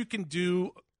 So what you can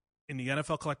do in the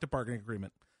NFL collective bargaining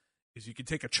agreement is you can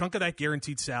take a chunk of that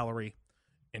guaranteed salary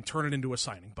and turn it into a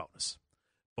signing bonus.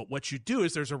 But what you do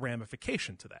is there's a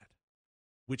ramification to that,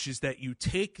 which is that you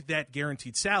take that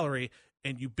guaranteed salary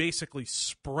and you basically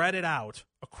spread it out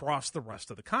across the rest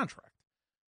of the contract.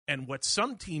 And what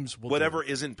some teams will Whatever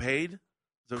isn't paid?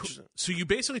 So you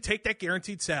basically take that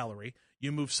guaranteed salary,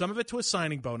 you move some of it to a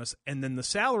signing bonus, and then the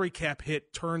salary cap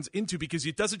hit turns into, because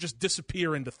it doesn't just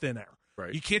disappear into thin air.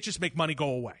 Right. You can't just make money go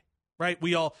away. Right?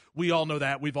 We all know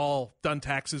that. We've all done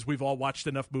taxes. We've all watched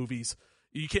enough movies.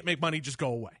 You can't make money just go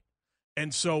away.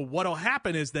 And so what'll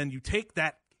happen is then you take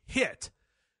that hit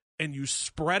and you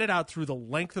spread it out through the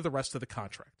length of the rest of the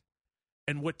contract.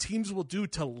 And what teams will do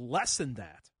to lessen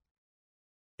that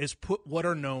is put what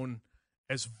are known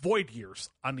as void years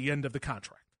on the end of the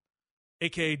contract,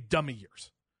 a.k.a. dummy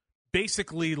years.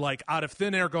 Basically, like out of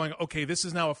thin air going, okay, this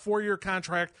is now a 4-year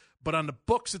contract, but on the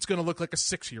books it's going to look like a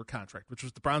 6-year contract, which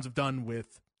was the Browns have done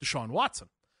with Deshaun Watson,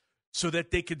 so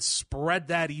that they could spread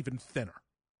that even thinner.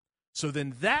 So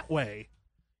then that way,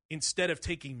 instead of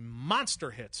taking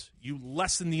monster hits, you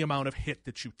lessen the amount of hit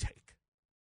that you take.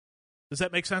 Does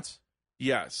that make sense?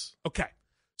 Yes. Okay.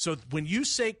 So when you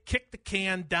say kick the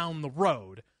can down the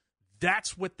road,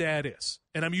 that's what that is.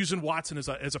 And I'm using Watson as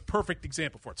a perfect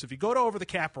example for it. So if you go to over the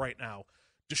cap right now,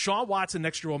 Deshaun Watson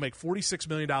next year will make $46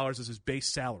 million as his base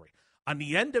salary. On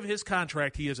the end of his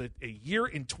contract, he has a year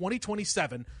in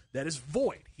 2027 that is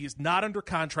void. He is not under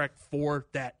contract for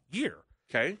that year.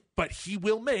 Okay. But he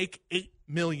will make $8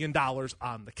 million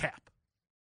on the cap.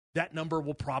 That number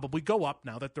will probably go up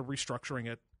now that they're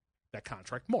restructuring that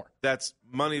contract more. That's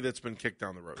money that's been kicked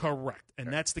down the road. Correct.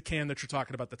 And that's the can that you're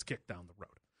talking about that's kicked down the road.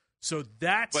 So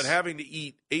that's... But having to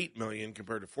eat $8 million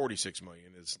compared to $46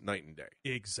 million is night and day.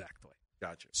 Exactly.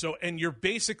 Gotcha. So, and you're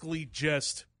basically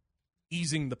just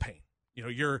easing the pain.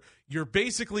 You're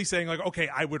basically saying, like, okay,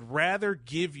 I would rather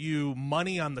give you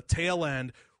money on the tail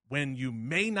end when you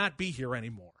may not be here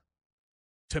anymore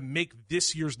to make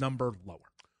this year's number lower.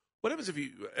 What happens if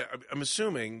I'm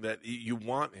assuming that you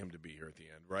want him to be here at the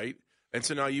end, right? And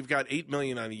so now you've got $8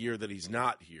 million on a year that he's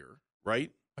not here,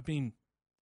 right? I mean,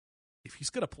 if he's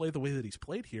going to play the way that he's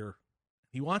played here,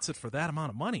 he wants it for that amount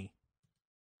of money.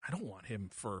 I don't want him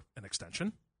for an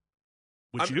extension.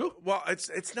 Would you? Well,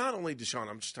 it's not only Deshaun.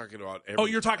 I'm just talking about every. Oh,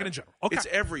 you're talking in general. Okay. It's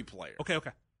every player.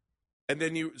 Okay. And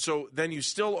then you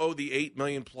still owe the $8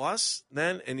 million plus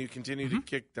then, and you continue to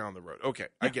kick down the road. Okay,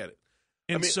 yeah. I get it.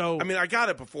 And I got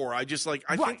it before. I just I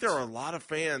think there are a lot of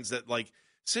fans that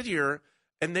sit here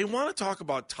and they want to talk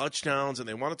about touchdowns and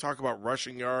they want to talk about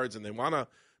rushing yards and they want to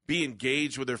be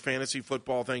engaged with their fantasy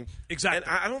football thing. Exactly. And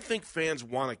I don't think fans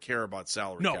want to care about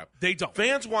salary cap. No, they don't.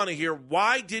 Fans want to hear,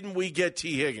 why didn't we get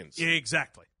T. Higgins?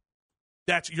 Exactly.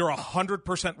 You're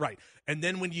 100% right. And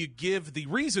then when you give the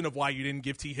reason of why you didn't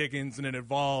give T. Higgins, and it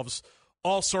involves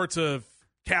all sorts of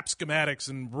cap schematics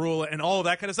and rule and all of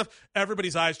that kind of stuff,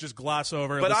 everybody's eyes just gloss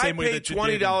over. But the same I way paid that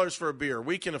 $20 for a beer.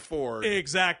 We can afford.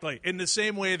 Exactly. In the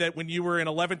same way that when you were in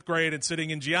 11th grade and sitting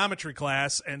in geometry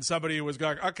class and somebody was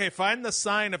going, okay, find the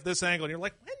sine of this angle. And you're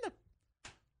like,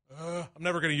 I'm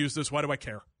never going to use this. Why do I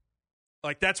care?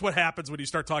 Like, that's what happens when you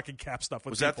start talking cap stuff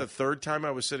with Was people. that the third time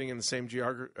I was sitting in the same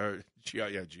geometry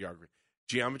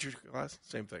class?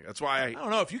 Same thing. That's why I don't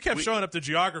know. If you kept showing up to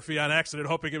geography on accident,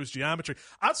 hoping it was geometry,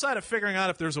 outside of figuring out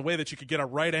if there's a way that you could get a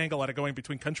right angle out of going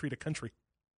between country to country.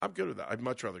 I'm good with that. I'd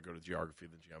much rather go to geography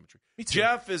than geometry. Me too.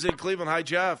 Jeff is in Cleveland. Hi,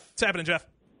 Jeff. What's happening, Jeff?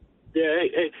 Yeah,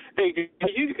 hey,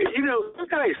 you know, you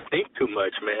guys think too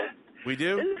much, man. We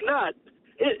do? It's not.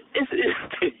 Yeah,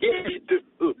 you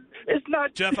do. It's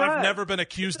not. Jeff, I've never been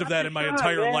accused of that in my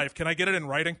entire life. Can I get it in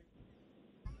writing?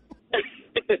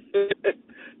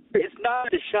 It's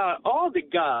not the shot. All the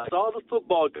guys, all the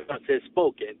football guys have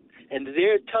spoken, and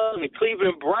they're telling the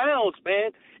Cleveland Browns,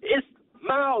 man, it's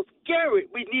Myles Garrett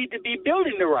we need to be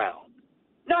building around.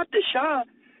 Not Deshaun.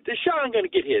 Deshaun going to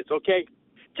get his, okay?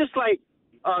 Just like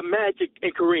Magic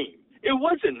and Kareem. It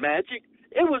wasn't Magic.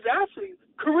 It was actually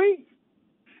Kareem.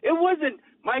 It wasn't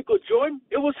Michael Jordan.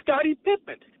 It was Scottie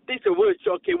Pippen. They said, well,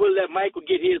 okay, we'll let Michael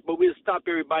get his, but we'll stop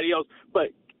everybody else. But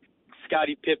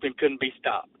Scottie Pippen couldn't be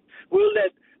stopped. We'll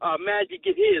let Magic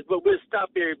get his, but we'll stop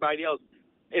everybody else.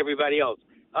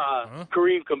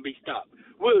 Kareem couldn't be stopped.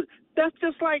 Well, that's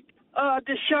just like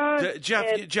Deshaun.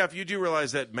 Jeff, you do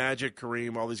realize that Magic,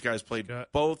 Kareem, all these guys played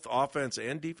both offense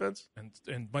and defense?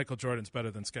 And Michael Jordan's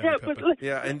better than Scottie Pippen.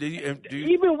 And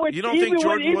you don't think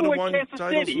Jordan would have won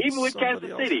titles? Even with Kansas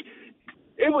City.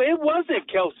 It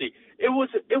wasn't Kelsey. It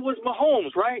was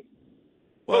Mahomes, right?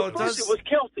 Well, first it was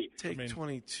Kelsey. Take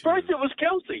 22. First it was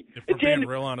Kelsey. If we're being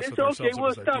real honest with ourselves,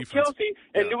 we'll stop Kelsey,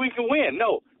 and then we can win.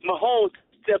 No, Mahomes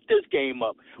stepped this game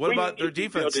up. What about their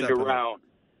defense stepping up?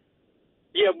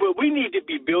 Yeah, but we need to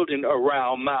be building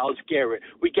around Myles Garrett.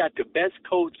 We got the best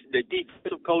coach, the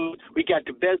defensive coach. We got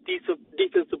the best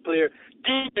defensive player.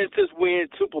 Defenses win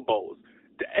Super Bowls.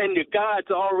 And the guys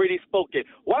already spoken.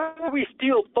 Why are we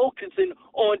still focusing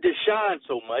on Deshaun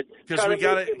so much? Because we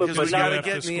got to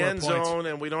get in the end zone,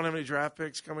 and we don't have any draft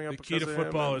picks coming up. The key to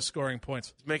football is scoring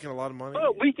points. He's making a lot of money.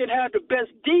 Well, we can have the best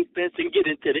defense and get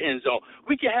into the end zone.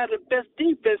 We can have the best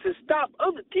defense and stop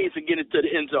other teams from getting into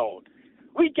the end zone.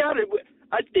 We got it.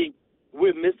 I think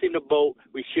we're missing the boat.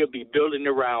 We should be building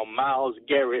around Myles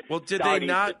Garrett. Well, did they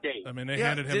not? Today. I mean, they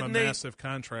handed him a massive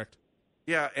contract.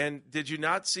 Yeah, and did you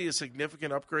not see a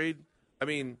significant upgrade? I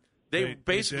mean, they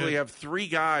basically have three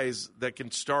guys that can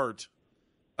start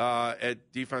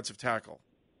at defensive tackle.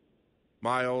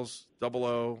 Miles,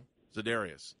 O,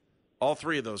 Za'Darius. All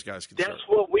three of those guys can start. That's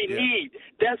what we need.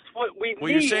 That's what we need.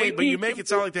 Well, you're saying, but you make it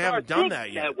sound like they haven't done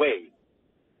that yet. That way.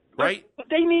 Right? But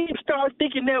they need to start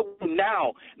thinking that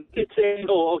now. It's saying,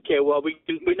 oh, okay, well,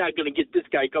 we're not going to get this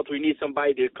guy because we need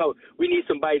somebody to cover. We need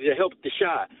somebody to help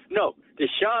Deshaun. No,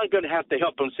 Deshaun's going to have to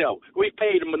help himself. We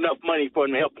paid him enough money for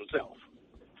him to help himself.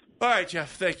 All right,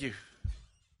 Jeff, thank you.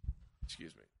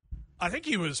 Excuse me. I think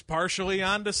he was partially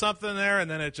onto something there,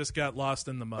 and then it just got lost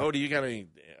in the mud. Oh, do you got any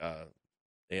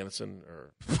Anderson?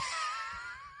 Or?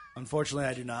 Unfortunately,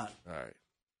 I do not. All right.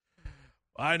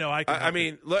 I know. I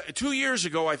mean, 2 years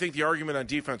ago, I think the argument on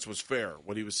defense was fair,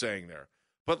 what he was saying there.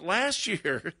 But last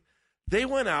year, they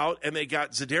went out and they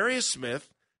got Za'Darius Smith,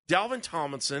 Dalvin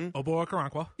Tomlinson. Obo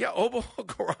Okoronkwo. Yeah, Obo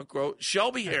Okoronkwo,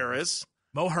 Shelby Harris.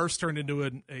 Mo Hurst turned into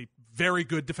a very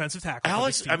good defensive tackle.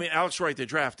 Alex Wright they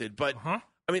drafted. But, I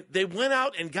mean, they went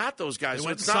out and got those guys. They so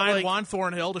went it's and not signed like Juan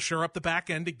Thornhill to shore up the back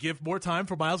end to give more time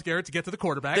for Myles Garrett to get to the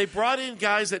quarterback. They brought in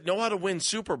guys that know how to win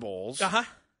Super Bowls.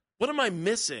 What am I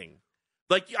missing?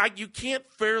 Like, you can't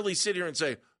fairly sit here and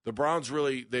say the Browns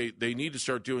really they need to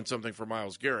start doing something for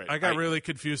Myles Garrett. I got really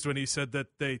confused when he said that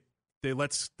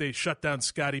they shut down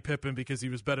Scottie Pippen because he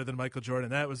was better than Michael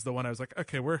Jordan. That was the one I was like,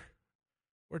 okay, we're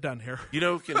done here. You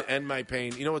know who can end my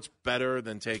pain? You know what's better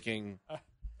than taking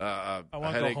a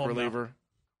headache reliever? Now.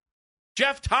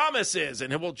 Jeff Thomas is,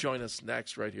 and he will join us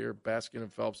next right here. Baskin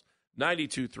and Phelps,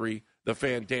 92.3. The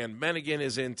Fan. Dan Mennigan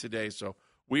is in today, so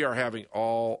we are having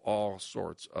all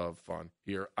sorts of fun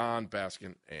here on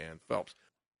Baskin and Phelps.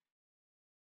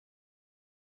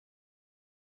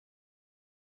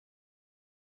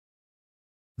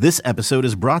 This episode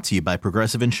is brought to you by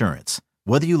Progressive Insurance.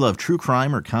 Whether you love true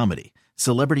crime or comedy,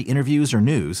 celebrity interviews or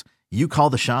news, you call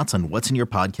the shots on what's in your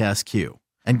podcast queue.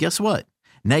 And guess what?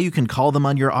 Now you can call them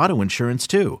on your auto insurance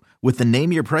too with the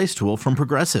Name Your Price tool from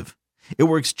Progressive. It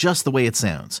works just the way it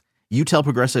sounds. You tell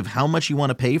Progressive how much you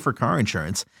want to pay for car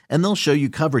insurance, and they'll show you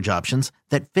coverage options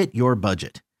that fit your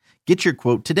budget. Get your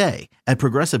quote today at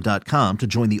Progressive.com to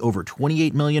join the over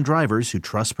 28 million drivers who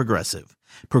trust Progressive.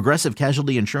 Progressive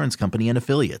Casualty Insurance Company and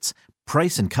Affiliates.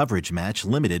 Price and coverage match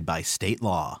limited by state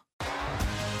law.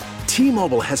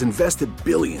 T-Mobile has invested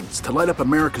billions to light up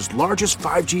America's largest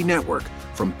 5G network,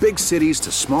 from big cities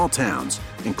to small towns,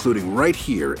 including right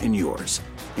here in yours.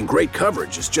 And great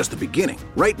coverage is just the beginning.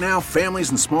 Right now,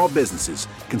 families and small businesses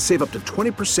can save up to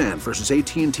 20% versus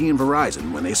AT&T and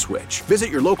Verizon when they switch. Visit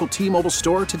your local T-Mobile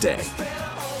store today.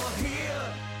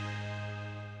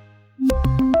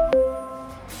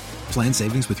 Plan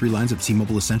savings with 3 lines of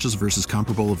T-Mobile Essentials versus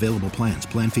comparable available plans.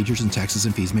 Plan features and taxes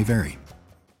and fees may vary.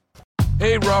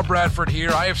 Hey, Rob Bradford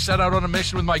here. I have set out on a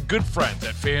mission with my good friends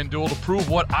at FanDuel to prove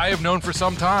what I have known for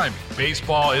some time.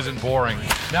 Baseball isn't boring.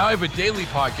 Now I have a daily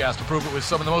podcast to prove it with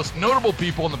some of the most notable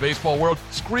people in the baseball world,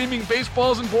 screaming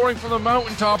baseball isn't boring from the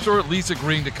mountaintops, or at least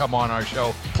agreeing to come on our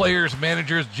show. Players,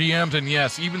 managers, GMs, and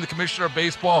yes, even the commissioner of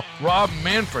baseball, Rob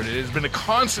Manfred. It has been a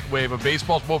constant wave of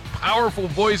baseball's most powerful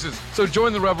voices. So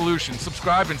join the revolution.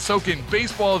 Subscribe and soak in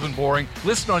Baseball Isn't Boring.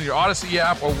 Listen on your Odyssey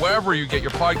app or wherever you get your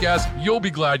podcasts. You'll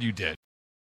be glad you did.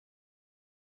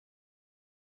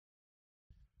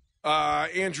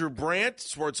 Andrew Brandt,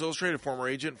 Sports Illustrated, former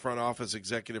agent, front office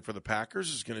executive for the Packers,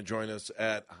 is going to join us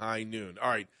at high noon. All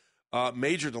right,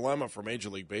 major dilemma for Major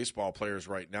League Baseball players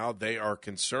right now. They are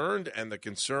concerned, and the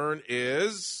concern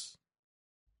is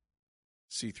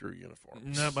see-through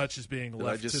uniforms. Not much is being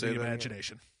left to the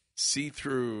imagination.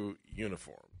 See-through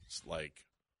uniforms. Like,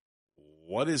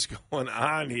 what is going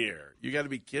on here? You got to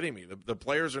be kidding me. The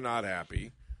players are not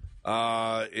happy.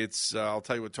 I'll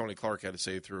tell you what Tony Clark had to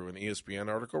say through an ESPN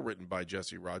article written by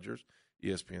Jesse Rogers,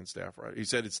 ESPN staff writer. He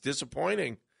said, it's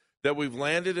disappointing that we've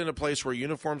landed in a place where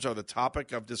uniforms are the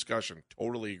topic of discussion.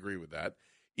 Totally agree with that.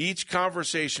 Each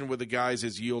conversation with the guys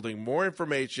is yielding more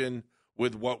information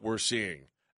with what we're seeing,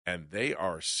 and they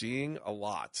are seeing a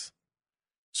lot.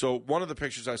 So one of the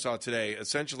pictures I saw today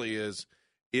essentially is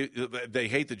they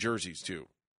hate the jerseys too.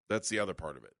 That's the other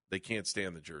part of it. They can't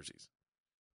stand the jerseys.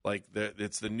 Like,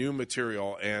 it's the new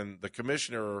material, and the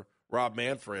commissioner, Rob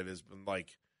Manfred, has been,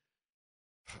 like,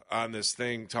 on this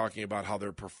thing talking about how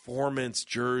their performance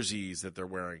jerseys that they're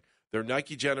wearing, they're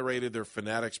Nike-generated, they're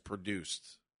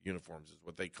Fanatics-produced uniforms is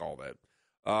what they call that.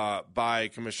 By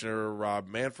Commissioner Rob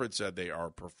Manfred said they are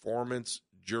performance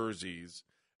jerseys,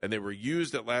 and they were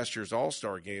used at last year's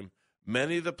All-Star game.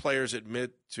 Many of the players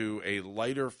admit to a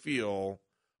lighter feel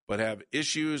but have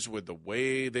issues with the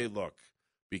way they look.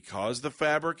 Because the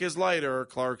fabric is lighter,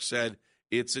 Clark said,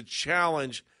 it's a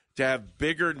challenge to have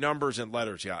bigger numbers and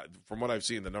letters. Yeah, from what I've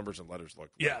seen, the numbers and letters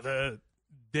look. Yeah,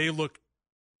 they look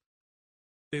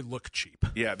cheap.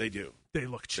 Yeah, they do. They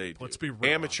look cheap. Let's be real.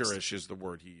 Amateurish is the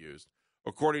word he used.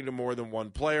 According to more than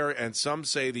one player, and some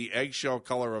say the eggshell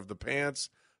color of the pants,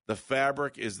 the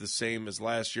fabric is the same as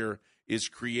last year, is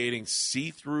creating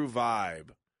see-through vibe.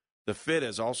 The fit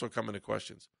has also come into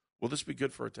questions. Will this be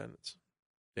good for attendance?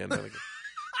 Dan Bennigan.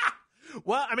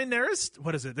 Well, I mean, there's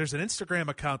an Instagram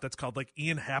account that's called like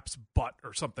Ian Happ's Butt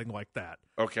or something like that.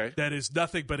 Okay. That is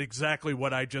nothing but exactly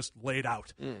what I just laid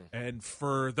out. And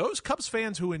for those Cubs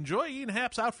fans who enjoy Ian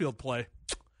Happ's outfield play,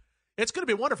 it's going to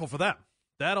be wonderful for them.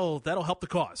 That'll help the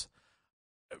cause.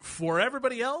 For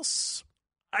everybody else,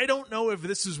 I don't know if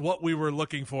this is what we were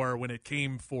looking for when it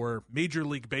came for Major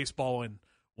League Baseball and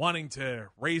wanting to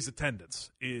raise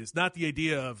attendance. Is not the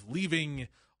idea of leaving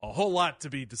a whole lot to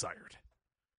be desired.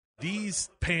 These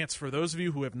pants, for those of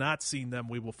you who have not seen them,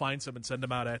 we will find some and send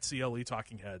them out at CLE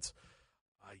Talking Heads.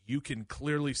 You can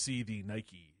clearly see the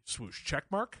Nike swoosh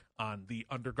checkmark on the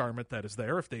undergarment that is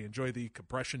there if they enjoy the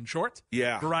compression short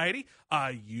variety.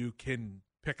 You can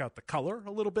pick out the color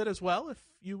a little bit as well if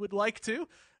you would like to.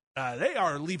 They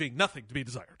are leaving nothing to be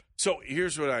desired. So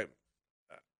here's what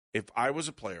if I was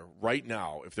a player right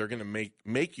now, if they're going to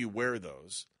make you wear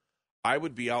those, I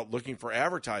would be out looking for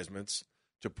advertisements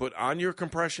to put on your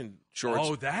compression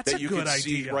shorts that you can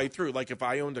see right through. Like if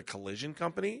I owned a collision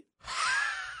company,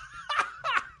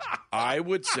 I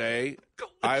would say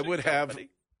I would have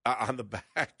on the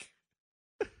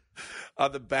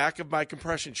back of my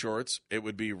compression shorts, it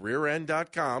would be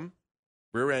rearend.com,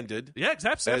 rear-ended. Yeah,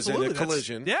 exactly. As in a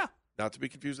collision. Yeah. Not to be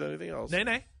confused with anything else.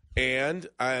 Nay. And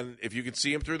if you can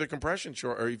see them through the compression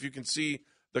short, or if you can see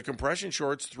the compression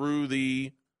shorts through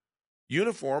the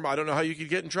uniform, I don't know how you could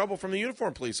get in trouble from the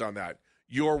uniform police on that.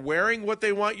 You're wearing what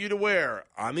they want you to wear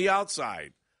on the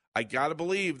outside. I got to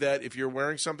believe that if you're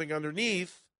wearing something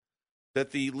underneath,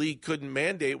 that the league couldn't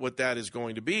mandate what that is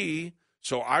going to be.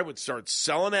 So I would start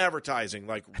selling advertising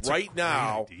right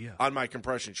now on my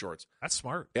compression shorts. That's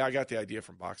smart. Yeah, I got the idea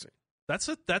from boxing. That's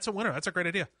a winner. That's a great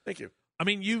idea. Thank you. I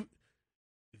mean,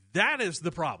 that is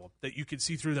the problem, that you can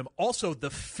see through them. Also, the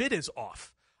fit is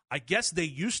off. I guess they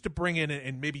used to bring in,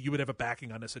 and maybe you would have a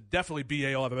backing on this, and definitely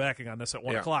BA will have a backing on this at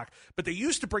 1 o'clock, but they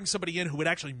used to bring somebody in who would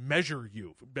actually measure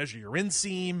your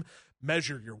inseam,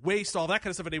 measure your waist, all that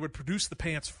kind of stuff, and they would produce the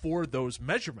pants for those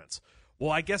measurements.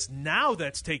 Well, I guess now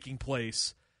that's taking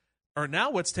place. Or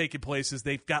now what's taking place is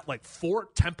they've got like 4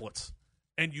 templates,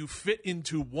 and you fit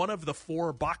into one of the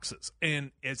 4 boxes.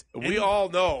 And we all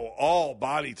know all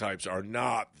body types are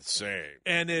not the same.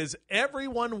 And as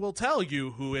everyone will tell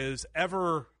you who has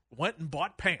ever went and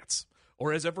bought pants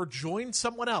or has ever joined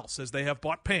someone else as they have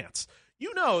bought pants,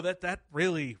 you know that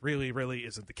really, really, really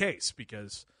isn't the case,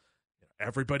 because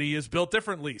everybody is built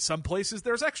differently. Some places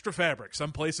there's extra fabric.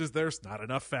 Some places there's not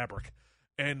enough fabric.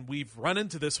 And we've run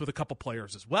into this with a couple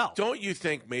players as well. Don't you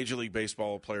think Major League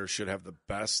Baseball players should have the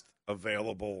best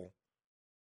available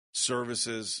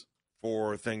services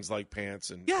for things like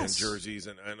pants and jerseys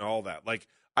and all that? Like,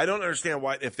 I don't understand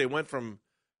why, if they went from,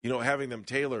 having them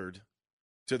tailored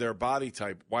to their body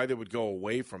type, why they would go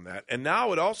away from that. And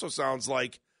now it also sounds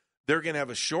like they're going to have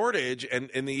a shortage.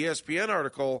 And in the ESPN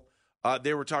article,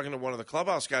 they were talking to one of the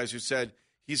clubhouse guys who said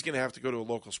he's going to have to go to a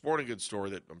local sporting goods store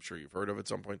that I'm sure you've heard of at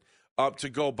some point, to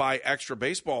go buy extra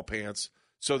baseball pants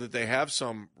so that they have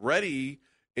some ready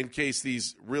in case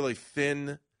these really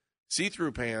thin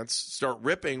see-through pants start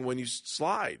ripping when you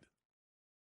slide.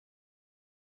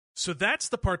 So that's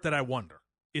the part that I wonder.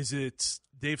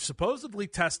 They've supposedly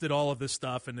tested all of this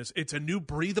stuff, and it's a new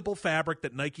breathable fabric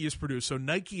that Nike has produced. So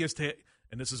Nike is,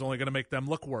 and this is only going to make them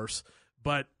look worse,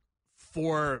 but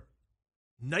for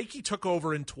Nike took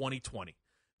over in 2020.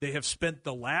 They have spent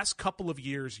the last couple of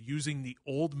years using the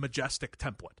old Majestic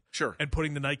template. Sure. And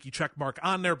putting the Nike check mark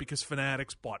on there because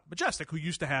Fanatics bought Majestic, who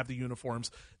used to have the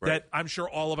uniforms that I'm sure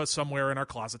all of us somewhere in our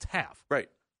closets have. Right.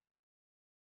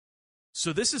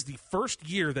 So this is the first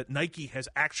year that Nike has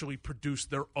actually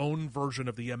produced their own version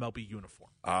of the MLB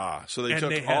uniform. So they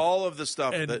took all of the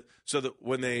stuff so that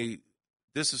when they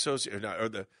disassociated, or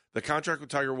the contract with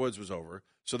Tiger Woods was over,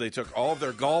 so they took all of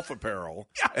their golf apparel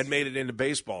and made it into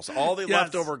baseball. So all the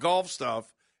leftover golf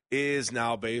stuff is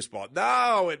now baseball.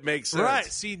 Now it makes sense. Right.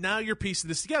 See, now you're piecing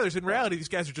this together. In reality, these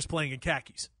guys are just playing in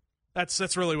khakis.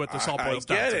 That's really what this all boils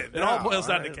down to. It all boils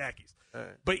down to khakis. Right.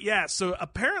 But so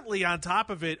apparently on top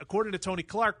of it, according to Tony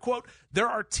Clark, quote, there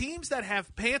are teams that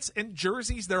have pants and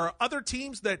jerseys. There are other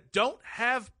teams that don't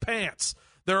have pants.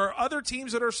 There are other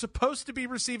teams that are supposed to be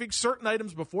receiving certain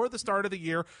items before the start of the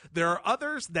year. There are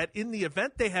others that in the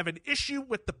event they have an issue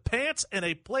with the pants and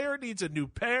a player needs a new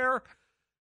pair,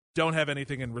 don't have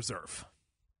anything in reserve.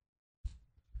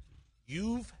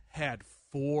 You've had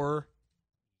 4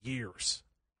 years.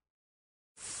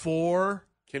 4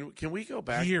 Can we go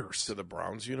back to the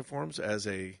Browns uniforms as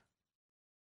a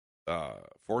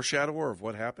foreshadower of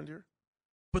what happened here?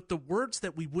 But the words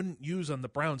that we wouldn't use on the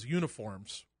Browns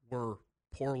uniforms were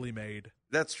poorly made.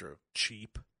 That's true.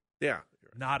 Cheap. Yeah.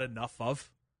 Not enough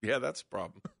of. Yeah, that's a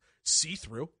problem.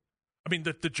 See-through. I mean,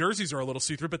 the jerseys are a little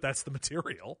see-through, but that's the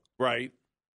material. Right.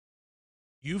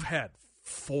 You've had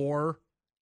 4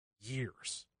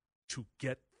 years to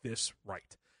get this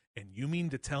right. And you mean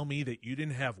to tell me that you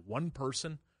didn't have one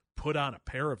person put on a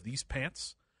pair of these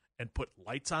pants and put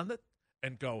lights on it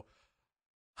and go,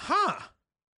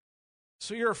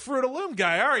 so you're a Fruit of Loom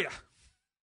guy, are you?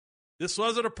 This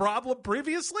wasn't a problem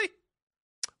previously?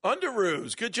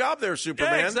 Underoos. Good job there,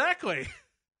 Superman. Yeah, exactly.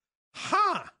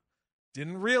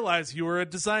 Didn't realize you were a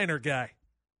designer guy.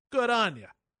 Good on you.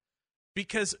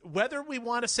 Because whether we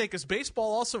want to say, because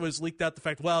baseball also has leaked out the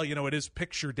fact, it is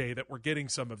picture day that we're getting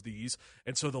some of these,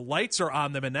 and so the lights are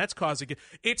on them, and that's causing it.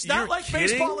 It's not like kidding?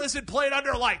 Baseball isn't played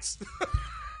under lights.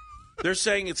 They're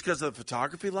saying it's because of the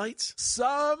photography lights?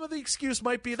 Some of the excuse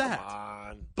might be that. Come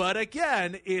on. But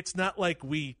again, it's not like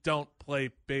we don't play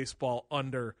baseball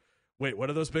under, wait, what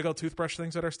are those big old toothbrush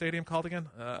things at our stadium called again?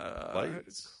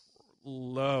 Lights.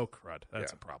 Low crud.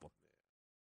 That's a problem.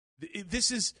 This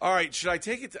is all right. Should I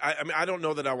take it? I mean, I don't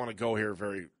know that I want to go here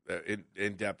very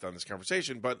in depth on this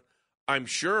conversation, but I'm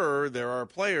sure there are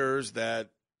players that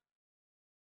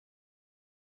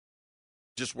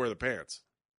just wear the pants.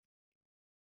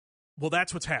 Well,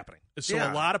 that's what's happening. So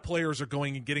a lot of players are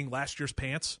going and getting last year's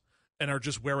pants and are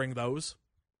just wearing those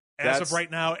as of right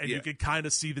now, and you can kind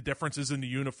of see the differences in the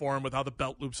uniform with how the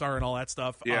belt loops are and all that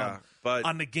stuff. Yeah, but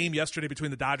on the game yesterday between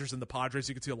the Dodgers and the Padres,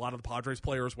 you could see a lot of the Padres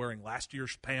players wearing last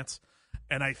year's pants,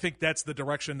 and I think that's the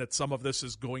direction that some of this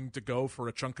is going to go for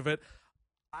a chunk of it.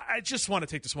 I just want to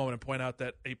take this moment and point out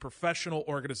that a professional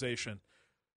organization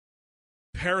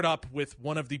paired up with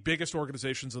one of the biggest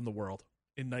organizations in the world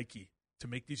in Nike to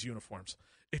make these uniforms.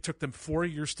 It took them 4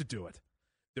 years to do it.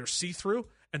 They're see-through,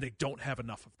 and they don't have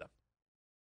enough of them.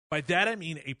 By that, I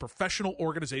mean a professional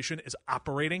organization is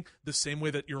operating the same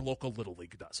way that your local Little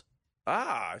League does.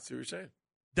 I see what you're saying.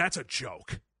 That's a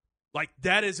joke. Like,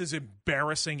 that is as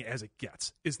embarrassing as it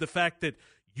gets, is the fact that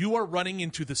you are running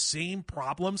into the same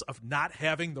problems of not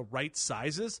having the right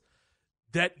sizes.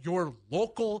 that your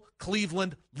local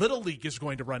Cleveland Little League is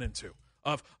going to run into.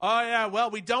 Of, oh, yeah,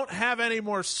 well, we don't have any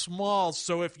more smalls,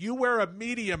 so if you wear a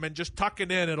medium and just tuck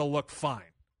it in, it'll look fine.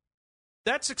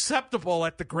 That's acceptable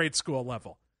at the grade school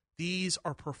level. These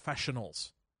are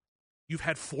professionals. You've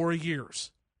had 4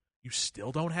 years. You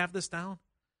still don't have this down?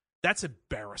 That's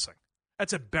embarrassing.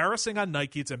 That's embarrassing on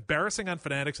Nike. It's embarrassing on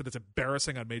Fanatics, and it's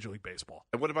embarrassing on Major League Baseball.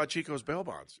 And what about Chico's bail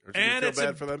bonds? Or do you feel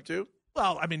bad for them too?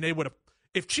 Well, I mean, they would have.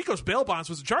 If Chico's bail bonds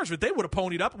was in charge of it, they would have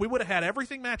ponied up. We would have had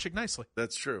everything matching nicely.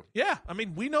 That's true. Yeah, I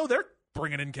mean, we know they're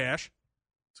bringing in cash.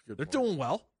 That's a good. They're point. doing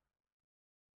well.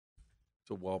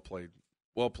 It's a well played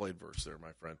verse there,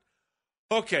 my friend.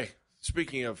 Okay,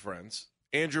 speaking of friends,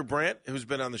 Andrew Brandt, who's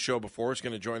been on the show before, is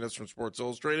going to join us from Sports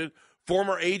Illustrated.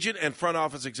 Former agent and front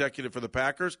office executive for the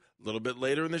Packers. A little bit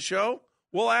later in the show,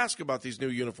 we'll ask about these new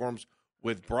uniforms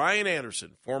with Brian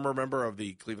Anderson, former member of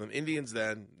the Cleveland Indians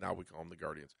then. Now we call them the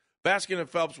Guardians. Baskin and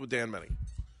Phelps with Dan Menning.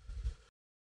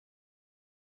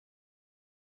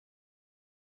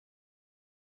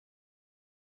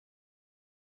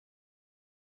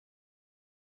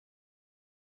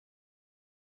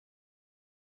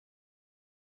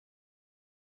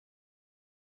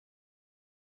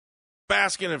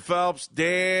 Baskin and Phelps,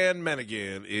 Dan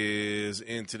Mennigan is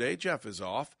in today. Jeff is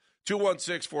off.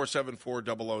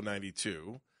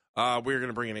 216-474-0092. We're going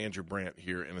to bring in Andrew Brandt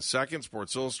here in a second.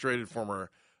 Sports Illustrated,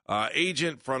 former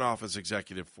agent, front office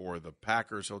executive for the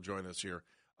Packers. He'll join us here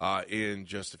in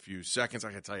just a few seconds.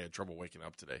 I can tell you I had trouble waking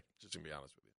up today, just to be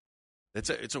honest with you.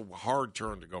 It's a hard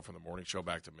turn to go from the morning show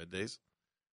back to middays.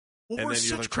 Well, and we're then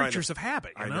such creatures of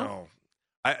habit, you know?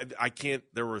 I can't.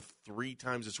 There were 3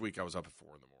 times this week I was up at 4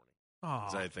 in the morning.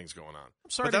 Because I had things going on. I'm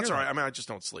sorry, but that's all right. I mean, I just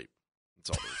don't sleep. That's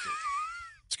all there is.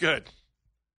 It's good.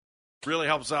 Really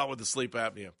helps out with the sleep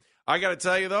apnea. I got to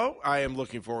tell you, though, I am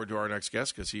looking forward to our next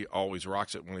guest because he always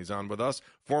rocks it when he's on with us.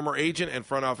 Former agent and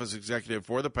front office executive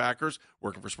for the Packers,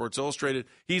 working for Sports Illustrated.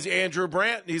 He's Andrew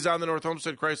Brandt. He's on the North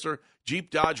Homestead Chrysler Jeep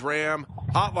Dodge Ram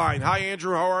hotline. Hi,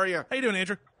 Andrew. How are you? How you doing,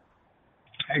 Andrew?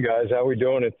 Hey, guys. How we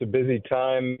doing? It's a busy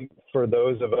time for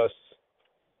those of us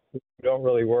who don't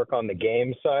really work on the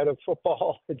game side of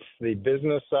football. It's the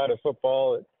business side of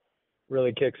football. It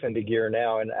really kicks into gear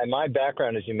now. And my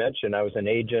background, as you mentioned, I was an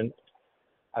agent.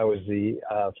 I was the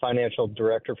financial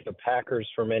director for the Packers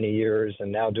for many years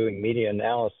and now doing media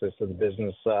analysis of the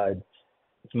business side.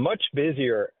 It's much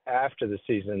busier after the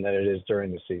season than it is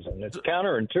during the season. It's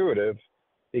counterintuitive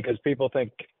because people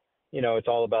think, you know, it's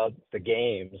all about the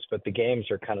games, but the games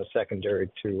are kind of secondary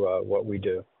to what we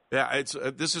do. Yeah,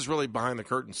 this is really behind the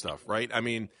curtain stuff, right? I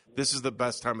mean, this is the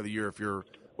best time of the year if you're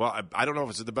 – well, I don't know if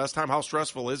it's the best time. How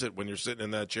stressful is it when you're sitting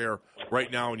in that chair right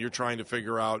now and you're trying to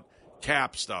figure out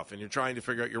cap stuff and you're trying to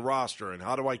figure out your roster and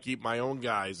how do I keep my own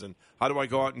guys and how do I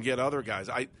go out and get other guys?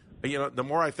 The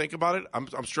more I think about it,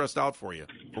 I'm stressed out for you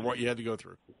for what you had to go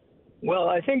through. Well,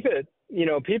 I think that, you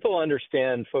know, people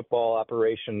understand football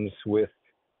operations with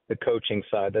the coaching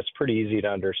side. That's pretty easy to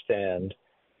understand.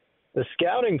 The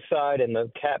scouting side and the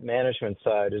cap management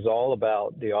side is all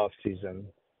about the off season.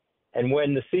 And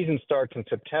when the season starts in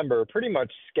September, pretty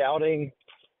much scouting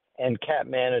and cap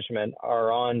management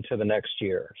are on to the next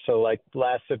year. So like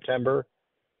last September,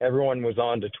 everyone was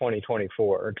on to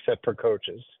 2024 except for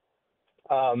coaches.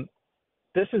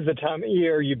 This is the time of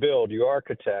year you build, you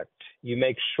architect, you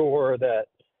make sure that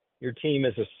your team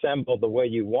is assembled the way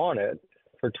you want it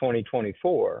for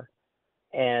 2024.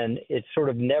 And it sort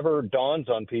of never dawns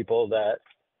on people that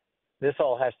this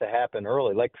all has to happen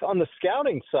early. Like on the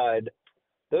scouting side,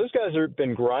 those guys have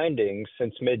been grinding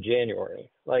since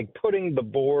mid-January, like putting the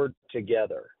board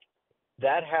together.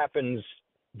 That happens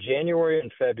January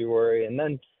and February. And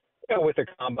then, you know, with the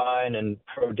combine and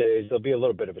pro days, there'll be a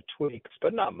little bit of a tweaks,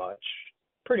 but not much.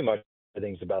 Pretty much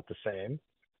everything's about the same.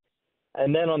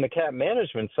 And then on the cap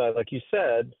management side, like you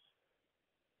said,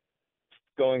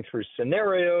 going through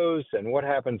scenarios and what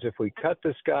happens if we cut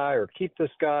this guy or keep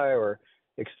this guy or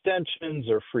extensions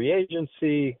or free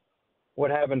agency. What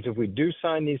happens if we do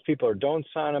sign these people or don't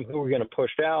sign them? Who are we going to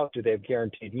push out? Do they have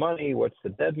guaranteed money? What's the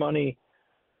dead money?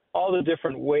 All the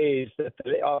different ways that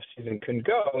the offseason can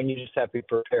go, and you just have to be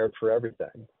prepared for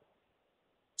everything.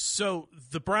 So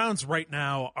the Browns right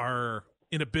now are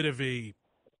in a bit of a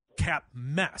cap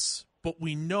mess, but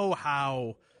we know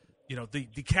how – you know, the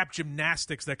cap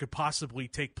gymnastics that could possibly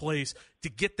take place to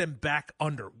get them back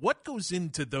under. What goes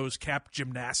into those cap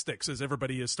gymnastics, as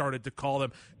everybody has started to call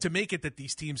them, to make it that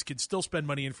these teams can still spend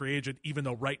money in free agent, even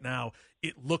though right now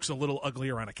it looks a little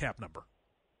uglier on a cap number?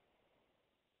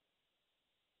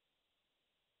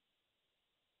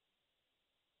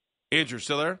 Andrew,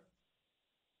 still there?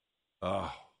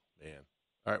 Oh, man.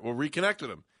 All right, we'll reconnect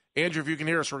with him. Andrew, if you can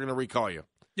hear us, we're going to recall you.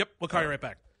 Yep, we'll call you right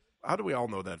back. How do we all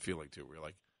know that feeling, too? We're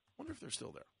like, I wonder if they're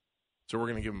still there. So we're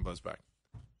going to give them a buzz back.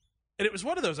 And it was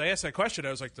one of those, I asked that question.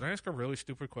 I was like, did I ask a really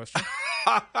stupid question?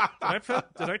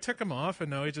 Did I tick him off, and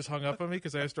now he just hung up on me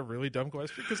because I asked a really dumb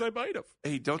question? Because I might have.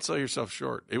 Hey, don't sell yourself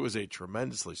short. It was a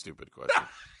tremendously stupid question.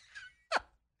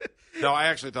 No, I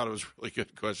actually thought it was a really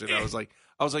good question. I was like,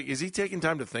 is he taking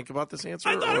time to think about this answer,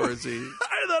 or is he?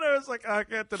 I thought I was like, oh,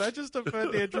 God, did I just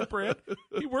offend Andrew Brandt?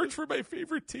 He works for my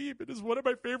favorite team and is one of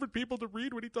my favorite people to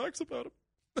read when he talks about him.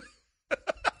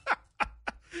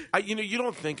 You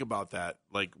don't think about that,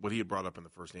 like what he had brought up in the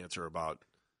first answer about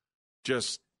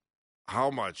just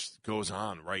how much goes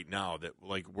on right now that,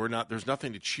 like, there's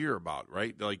nothing to cheer about,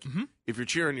 right? Like, if you're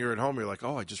cheering, you're at home, you're like,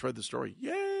 oh, I just read the story.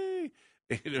 Yay!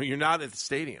 You're not at the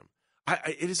stadium.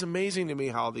 It is amazing to me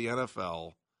how the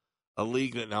NFL, a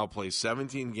league that now plays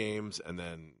 17 games and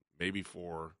then maybe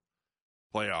 4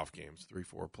 playoff games,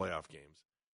 3-4 playoff games,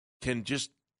 can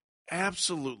just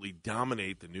absolutely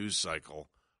dominate the news cycle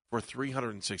for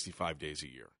 365 days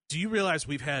a year. Do you realize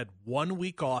we've had 1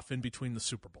 week off in between the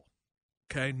Super Bowl?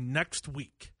 Okay, next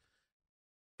week,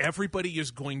 everybody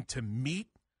is going to meet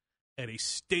at a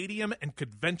stadium and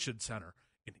convention center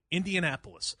in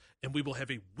Indianapolis, and we will have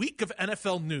a week of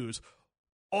NFL news,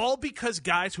 all because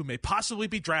guys who may possibly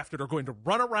be drafted are going to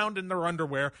run around in their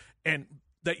underwear and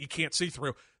that you can't see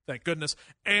through, thank goodness,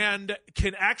 and are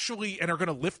going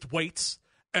to lift weights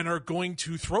and are going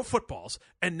to throw footballs,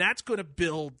 and that's going to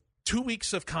build 2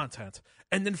 weeks of content.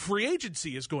 And then free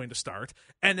agency is going to start,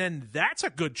 and then that's a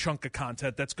good chunk of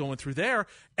content that's going through there.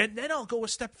 And then I'll go a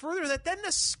step further, that then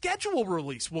the schedule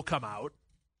release will come out.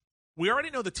 We already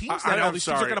know the teams that all these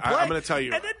teams are going to play. I'm going to tell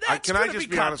you. And then that's can I just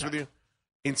be content. honest with you?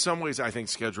 In some ways, I think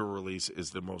schedule release is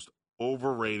the most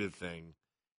overrated thing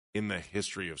in the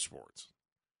history of sports.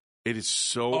 It is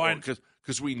so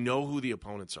because we know who the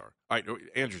opponents are. All right,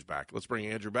 Andrew's back. Let's bring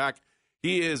Andrew back.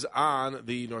 He is on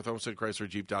the North Homestead Chrysler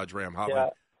Jeep Dodge Ram hotline. Yeah.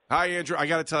 Hi, Andrew. I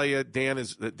got to tell you, Dan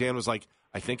was like,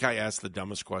 I think I asked the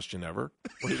dumbest question ever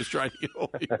when he was trying to get hold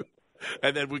of you.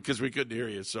 And then because we couldn't hear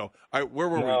you. So, all right, where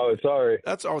were we? No, sorry.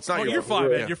 It's not you're fine,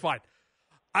 man. You're fine.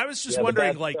 I was just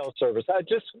wondering, the cell service.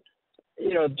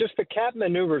 just the cap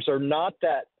maneuvers are not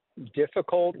that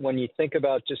difficult when you think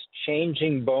about just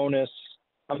changing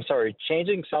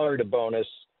salary to bonus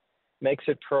makes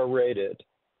it prorated.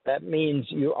 That means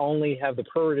you only have the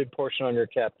prorated portion on your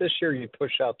cap. This year you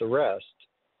push out the rest.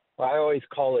 I always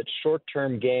call it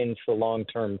short-term gain for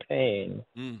long-term pain.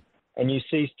 And you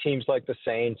see teams like the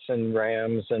Saints and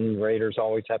Rams and Raiders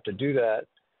always have to do that.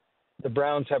 The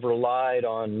Browns have relied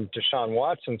on Deshaun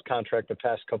Watson's contract the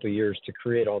past couple of years to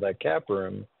create all that cap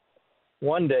room.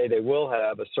 One day they will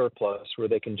have a surplus where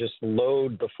they can just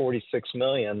load the $46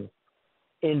 million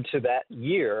into that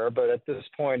year, but at this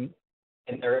point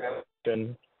in their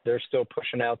action, they're still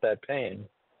pushing out that pain.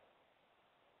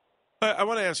 I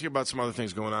want to ask you about some other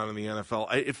things going on in the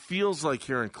NFL. It feels like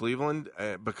here in Cleveland,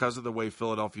 because of the way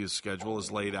Philadelphia's schedule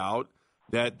is laid out,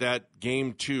 that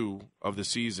game 2 of the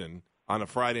season on a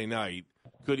Friday night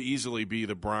could easily be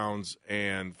the Browns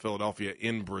and Philadelphia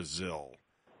in Brazil.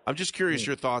 I'm just curious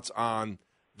your thoughts on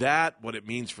that, what it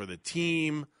means for the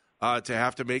team to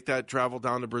have to make that travel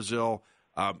down to Brazil.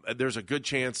 There's a good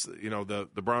chance,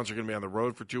 the Browns are going to be on the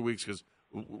road for 2 weeks because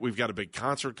we've got a big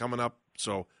concert coming up,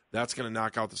 so that's going to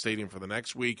knock out the stadium for the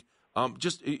next week.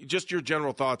 Just your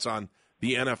general thoughts on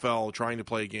the NFL trying to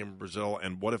play a game in Brazil,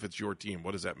 and what if it's your team?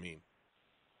 What does that mean?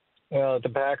 Well, at the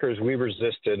Packers, we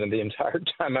resisted, and the entire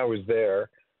time I was there,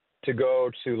 to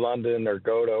go to London or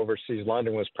go to overseas.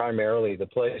 London was primarily the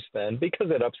place then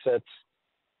because it upsets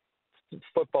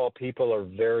football. People are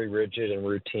very rigid and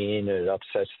routine, and it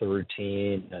upsets the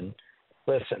routine. And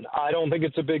listen, I don't think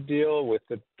it's a big deal with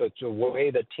the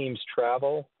way that teams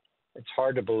travel. It's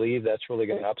hard to believe that's really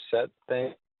going to upset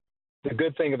things. The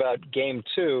good thing about game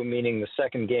 2, meaning the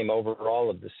second game overall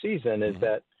of the season, is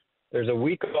that there's a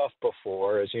week off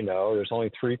before. As you know, there's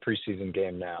only 3 preseason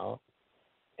games now.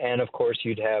 And, of course,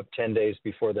 you'd have 10 days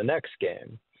before the next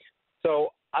game.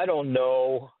 So I don't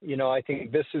know. I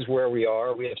think this is where we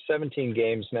are. We have 17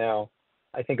 games now.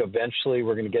 I think eventually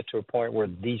we're going to get to a point where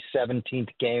the 17th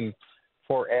game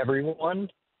for everyone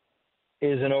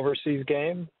is an overseas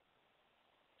game.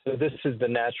 So this is the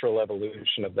natural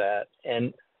evolution of that.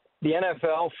 And the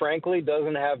NFL, frankly,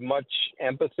 doesn't have much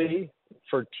empathy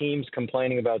for teams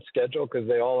complaining about schedule because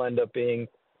they all end up being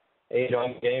 8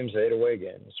 home games, 8 away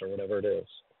games, or whatever it is.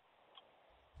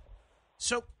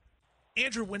 So,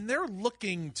 Andrew, when they're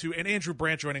looking to, and Andrew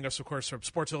Brandt joining us, of course, from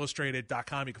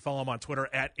SportsIllustrated.com. You can follow him on Twitter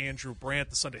at Andrew Brandt.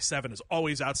 The Sunday 7 is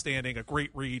always outstanding, a great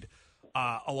read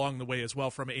along the way as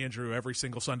well from Andrew every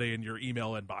single Sunday in your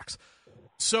email inbox.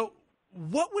 So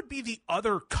what would be the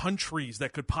other countries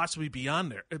that could possibly be on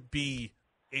there, be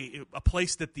a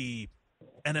place that the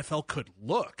NFL could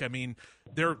look? I mean,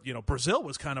 Brazil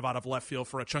was kind of out of left field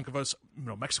for a chunk of us.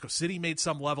 Mexico City made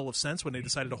some level of sense when they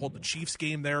decided to hold the Chiefs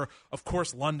game there. Of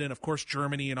course, London, of course,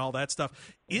 Germany, and all that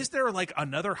stuff. Is there like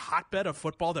another hotbed of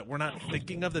football that we're not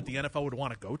thinking of that the NFL would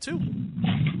want to go to?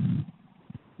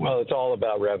 Well, it's all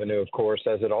about revenue, of course,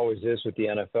 as it always is with the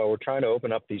NFL. We're trying to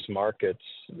open up these markets.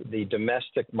 The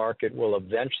domestic market will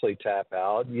eventually tap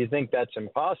out. You think that's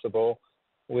impossible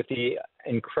with the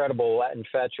incredible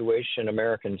infatuation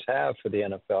Americans have for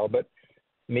the NFL, but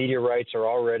media rights are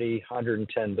already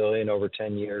 $110 billion over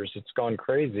 10 years. It's gone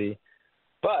crazy,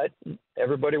 but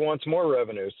everybody wants more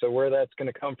revenue. So where that's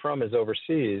going to come from is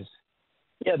overseas.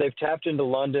 Yeah, they've tapped into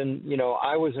London.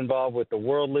 I was involved with the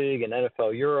World League and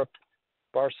NFL Europe.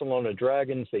 Barcelona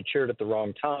Dragons, they cheered at the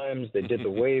wrong times. They did the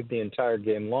wave the entire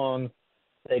game long.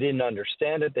 They didn't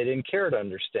understand it. They didn't care to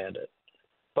understand it.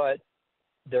 But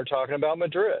they're talking about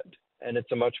Madrid, and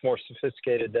it's a much more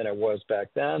sophisticated than it was back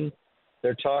then.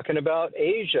 They're talking about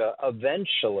Asia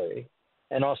eventually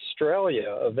and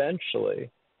Australia eventually.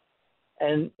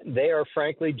 And they are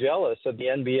frankly jealous of the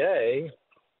NBA,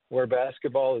 where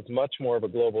basketball is much more of a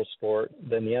global sport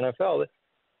than the NFL.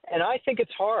 And I think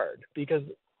it's hard because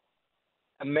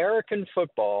American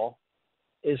football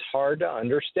is hard to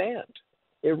understand.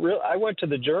 I went to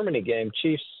the Germany game,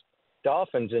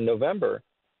 Chiefs-Dolphins, in November,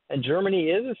 and Germany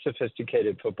is a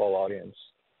sophisticated football audience.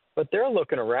 But they're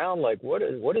looking around like, what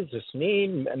does this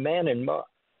mean? A man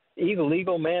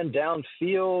illegal man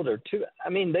downfield or two? I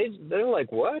mean, they're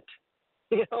like, what?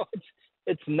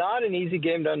 It's not an easy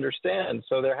game to understand.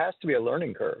 So there has to be a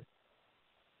learning curve.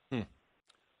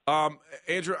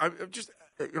 Andrew, I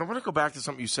want to go back to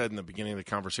something you said in the beginning of the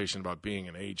conversation about being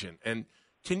an agent. And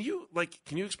can you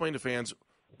explain to fans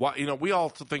why? We all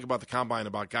think about the combine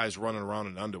about guys running around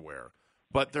in underwear,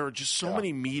 but there are just so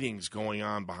many meetings going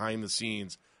on behind the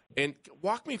scenes. And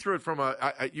walk me through it from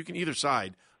you can either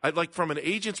side. I'd like from an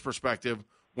agent's perspective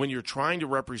when you're trying to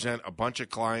represent a bunch of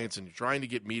clients and you're trying to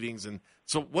get meetings. And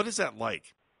so what is that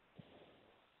like?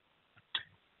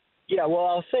 Yeah, well,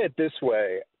 I'll say it this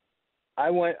way.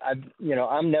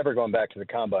 I'm never going back to the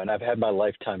combine. I've had my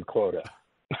lifetime quota.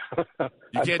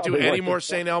 You can't do any more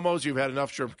St. Elmo's. You've had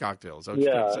enough shrimp cocktails.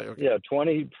 Yeah,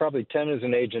 20, probably 10 as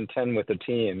an agent, 10 with the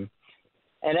team.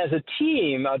 And as a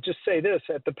team, I'll just say this.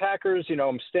 At the Packers,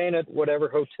 I'm staying at whatever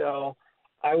hotel.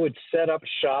 I would set up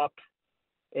shop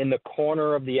in the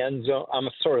corner of the end zone. I'm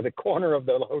sort of the corner of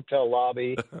the hotel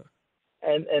lobby.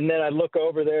 And then I look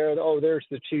over there, there's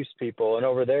the Chiefs people. And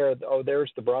over there,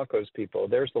 there's the Broncos people.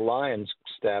 There's the Lions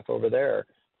staff over there,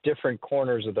 different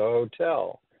corners of the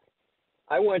hotel.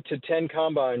 I went to 10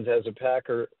 combines as a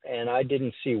Packer, and I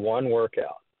didn't see one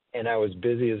workout, and I was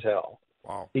busy as hell.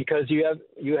 Wow. Because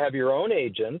you have your own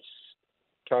agents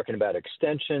talking about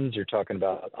extensions. You're talking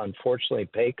about, unfortunately,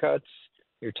 pay cuts.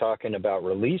 You're talking about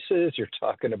releases. You're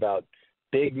talking about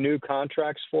big new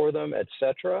contracts for them, et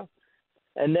cetera.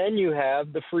 And then you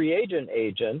have the free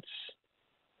agents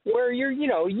where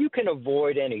you can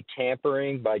avoid any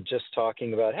tampering by just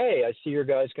talking about, hey, I see your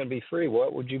guy's going to be free.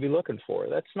 What would you be looking for?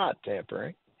 That's not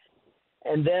tampering.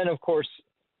 And then, of course,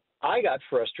 I got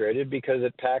frustrated because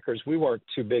at Packers we weren't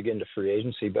too big into free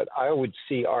agency, but I would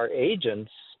see our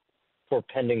agents for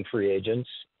pending free agents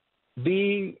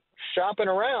be shopping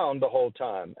around the whole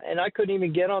time. And I couldn't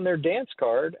even get on their dance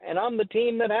card, and I'm the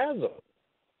team that has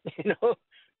them.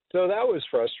 So that was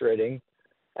frustrating.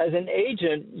 As an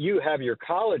agent, you have your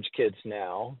college kids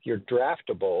now, your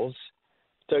draftables,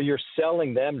 so you're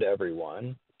selling them to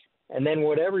everyone. And then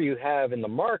whatever you have in the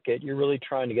market, you're really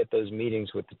trying to get those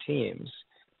meetings with the teams.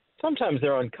 Sometimes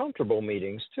they're uncomfortable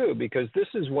meetings, too, because this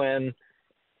is when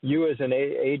you as an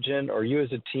agent or you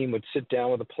as a team would sit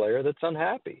down with a player that's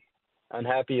unhappy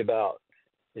about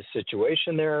his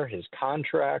situation there, his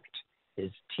contract,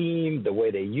 his team, the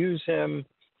way they use him.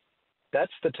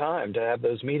 That's the time to have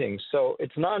those meetings. So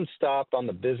it's nonstop on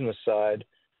the business side.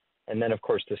 And then, of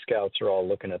course, the scouts are all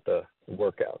looking at the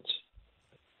workouts.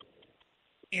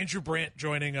 Andrew Brandt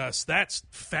joining us. That's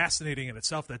fascinating in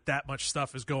itself that much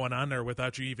stuff is going on there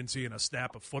without you even seeing a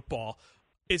snap of football.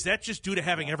 Is that just due to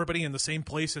having everybody in the same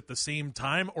place at the same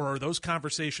time, or are those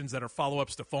conversations that are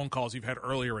follow-ups to phone calls you've had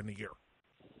earlier in the year?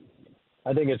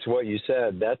 I think it's what you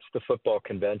said. That's the football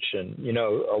convention.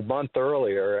 A month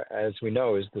earlier, as we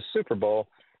know, is the Super Bowl.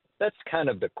 That's kind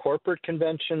of the corporate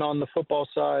convention on the football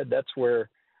side. That's where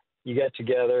you get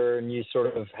together and you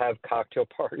sort of have cocktail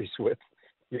parties with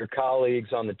your colleagues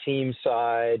on the team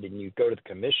side, and you go to the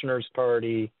commissioner's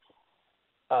party.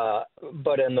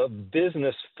 But in the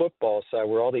business football side,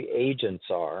 where all the agents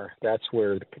are, that's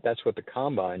what the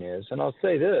combine is. And I'll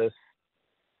say this,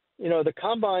 the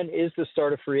combine is the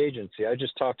start of free agency. I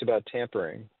just talked about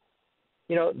tampering.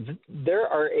 There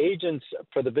are agents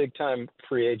for the big time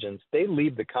free agents. They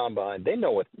leave the combine. They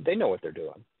know what they're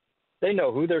doing. They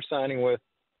know who they're signing with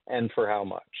and for how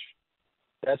much.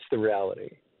 That's the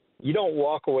reality. You don't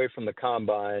walk away from the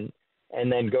combine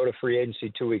and then go to free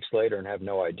agency 2 weeks later and have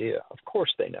no idea. Of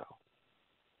course they know.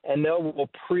 And they will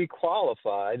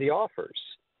pre-qualify the offers.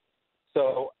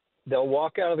 So they'll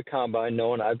walk out of the combine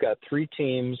knowing I've got 3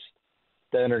 teams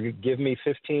that are going to give me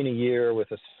 $15 a year with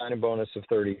a signing bonus of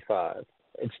 $35.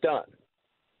 It's done.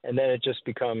 And then it just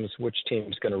becomes which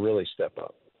team's going to really step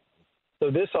up. So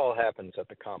this all happens at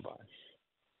the combine.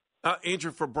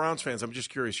 Andrew, for Browns fans, I'm just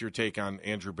curious your take on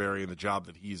Andrew Berry and the job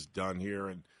that he's done here.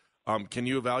 And can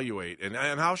you evaluate? And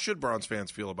how should Browns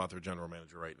fans feel about their general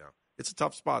manager right now? It's a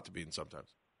tough spot to be in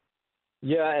sometimes.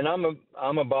 Yeah, and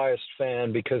I'm a biased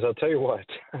fan because I'll tell you what,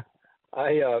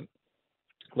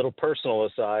 little personal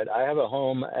aside, I have a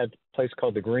home at a place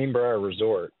called the Greenbrier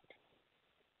Resort,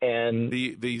 and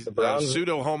the Browns,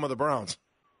 pseudo home of the Browns,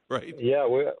 right? Yeah,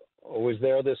 I was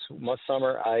there this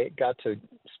summer. I got to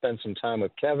spend some time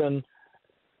with Kevin,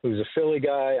 who's a Philly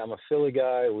guy. I'm a Philly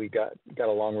guy. We got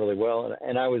along really well,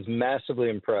 and I was massively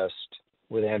impressed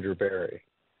with Andrew Berry.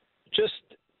 Just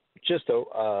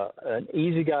an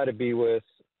easy guy to be with,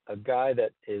 a guy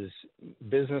that is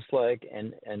businesslike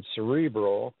and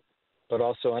cerebral, but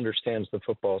also understands the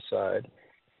football side.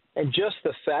 And just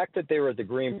the fact that they were at the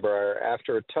Greenbrier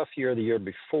after a tough year the year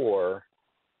before,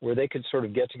 where they could sort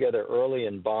of get together early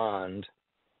and bond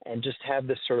and just have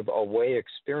this sort of away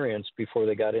experience before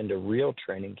they got into real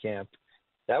training camp,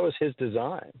 that was his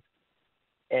design.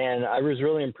 And I was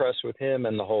really impressed with him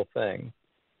and the whole thing.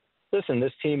 Listen,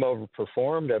 this team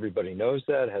overperformed. Everybody knows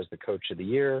that, has the coach of the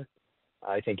year.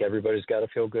 I think everybody's got to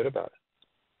feel good about it.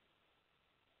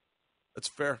 That's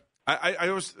fair. I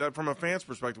always, from a fan's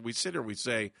perspective, we sit here, we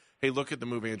say, hey, look at the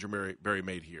move Andrew Berry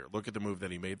made here. Look at the move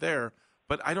that he made there.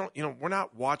 But we're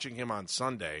not watching him on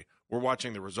Sunday. We're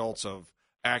watching the results of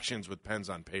actions with pens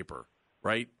on paper,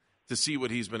 right? To see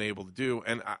what he's been able to do.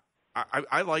 And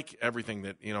I like everything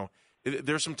that,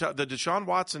 there's some, the Deshaun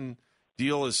Watson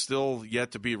deal is still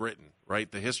yet to be written, right?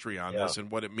 The history on this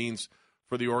and what it means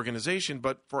for the organization.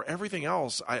 But for everything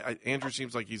else, Andrew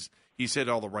seems like he's hit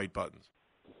all the right buttons.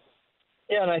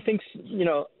 Yeah, and I think,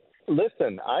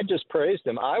 listen, I just praised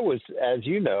him. I was, as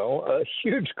you know, a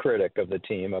huge critic of the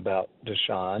team about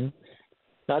Deshaun.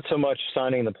 Not so much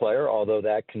signing the player, although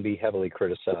that can be heavily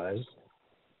criticized,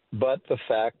 but the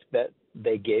fact that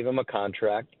they gave him a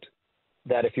contract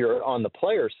that if you're on the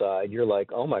player side, you're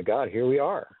like, oh, my God, here we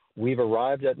are. We've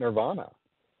arrived at nirvana.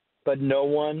 But no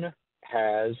one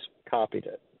has copied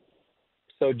it.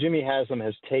 So Jimmy Haslam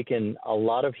has taken a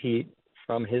lot of heat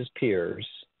from his peers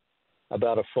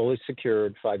about a fully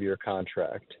secured 5-year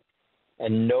contract,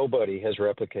 and nobody has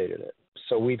replicated it.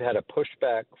 So we've had a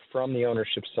pushback from the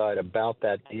ownership side about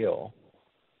that deal.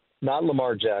 Not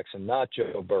Lamar Jackson, not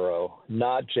Joe Burrow,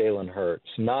 not Jalen Hurts,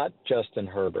 not Justin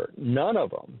Herbert. None of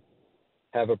them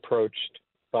have approached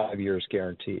 5 years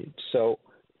guaranteed. So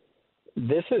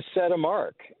this has set a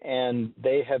mark, and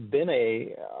they have been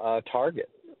a target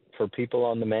for people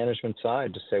on the management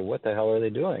side to say, what the hell are they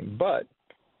doing? But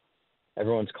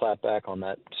everyone's clapped back on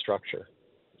that structure.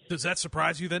 Does that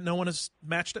surprise you that no one has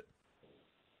matched it?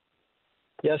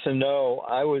 Yes and no.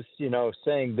 I was,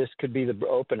 saying this could be the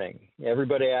opening.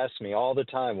 Everybody asks me all the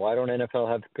time, why don't NFL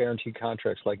have guaranteed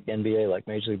contracts like NBA, like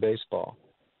Major League Baseball?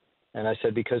 And I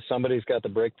said, because somebody's got to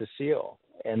break the seal.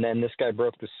 And then this guy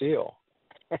broke the seal.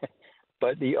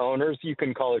 But the owners, you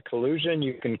can call it collusion,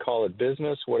 you can call it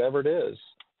business, whatever it is.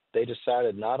 They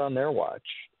decided not on their watch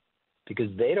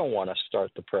because they don't want to start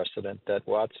the precedent that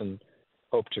Watson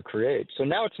hoped to create. So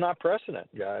now it's not precedent,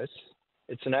 guys.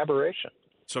 It's an aberration.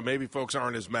 So maybe folks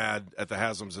aren't as mad at the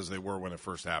Haslams as they were when it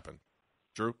first happened.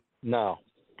 Drew? No,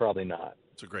 probably not.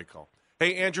 It's a great call.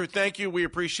 Hey, Andrew, thank you. We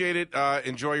appreciate it.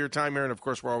 Enjoy your time here. And, of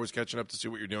course, we're always catching up to see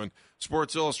what you're doing.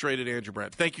 Sports Illustrated, Andrew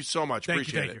Brandt. Thank you so much.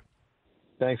 Appreciate it.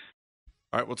 Thanks.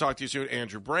 All right, we'll talk to you soon.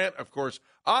 Andrew Brandt, of course,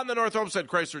 on the North Homestead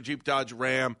Chrysler Jeep Dodge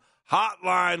Ram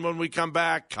hotline when we come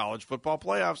back. College football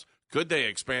playoffs. Could they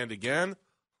expand again?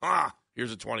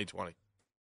 Here's a 2020.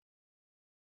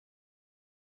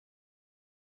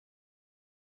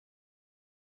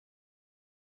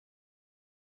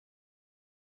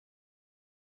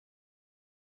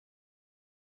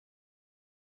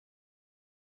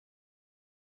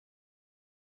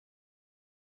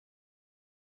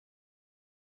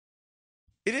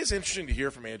 It is interesting to hear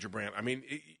from Andrew Brandt. I mean,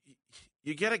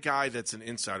 you get a guy that's an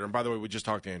insider. And by the way, we just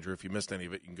talked to Andrew. If you missed any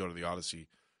of it, you can go to the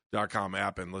Odyssey.com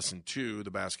app and listen to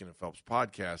the Baskin and Phelps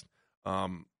podcast.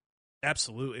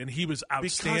 Absolutely. And he was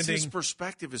outstanding. Because his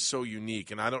perspective is so unique,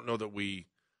 and I don't know that we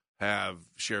have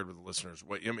shared with the listeners.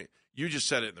 What I mean, you just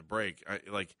said it in the break.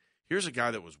 Here's a guy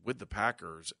that was with the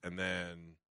Packers, and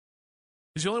then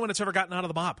he's the only one that's ever gotten out of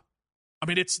the mob. I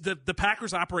mean, it's the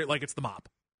Packers operate like it's the mob.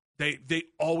 They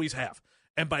always have.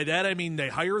 And by that, I mean they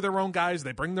hire their own guys.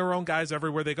 They bring their own guys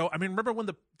everywhere they go. I mean, remember when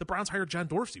the Browns hired John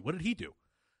Dorsey? What did he do?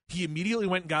 He immediately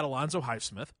went and got Alonzo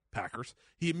Highsmith, Packers.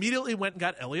 He immediately went and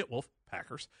got Elliott Wolf,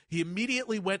 Packers. He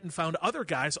immediately went and found other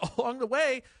guys along the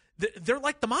way. They're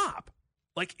like the mob.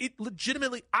 Like, it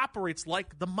legitimately operates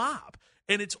like the mob.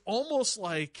 And it's almost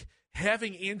like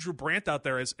having Andrew Brandt out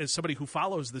there as somebody who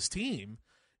follows this team.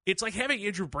 It's like having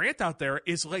Andrew Brandt out there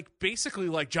is like basically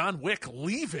like John Wick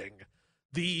leaving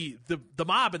the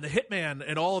mob and the hitman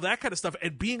and all of that kind of stuff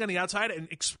and being on the outside and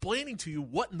explaining to you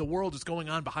what in the world is going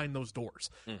on behind those doors.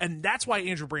 And that's why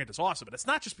Andrew Brandt is awesome. And it's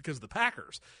not just because of the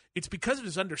Packers. It's because of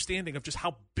his understanding of just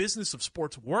how business of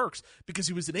sports works, because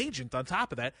he was an agent on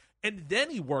top of that. And then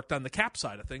he worked on the cap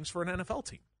side of things for an NFL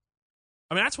team.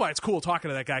 I mean, that's why it's cool talking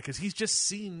to that guy, because he's just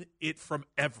seen it from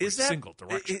every single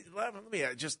direction. Let me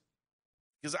just,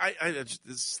 because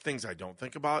there's things I don't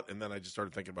think about, and then I just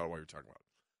started thinking about what you're talking about.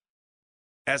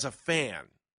 As a fan,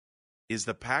 is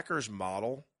the Packers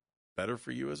model better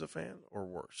for you as a fan or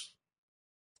worse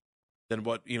than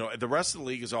what, the rest of the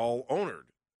league is all ownered?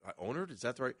 Ownered? Is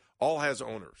that the right? All has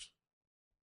owners.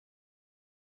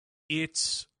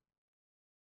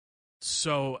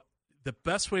 So the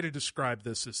best way to describe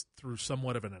this is through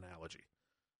somewhat of an analogy.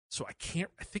 So I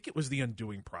think it was The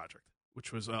Undoing Project,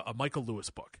 which was a Michael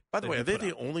Lewis book. By the way, are they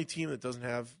the only team that doesn't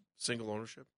have single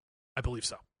ownership? I believe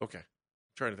so. Okay.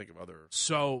 Trying to think of other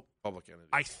public entities.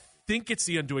 I think it's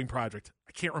The Undoing Project.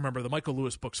 I can't remember. The Michael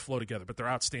Lewis books flow together, but they're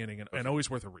outstanding and always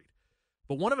worth a read.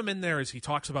 But one of them in there is he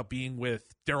talks about being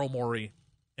with Daryl Morey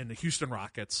and the Houston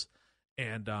Rockets,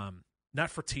 and not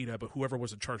Fertitta, but whoever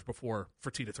was in charge before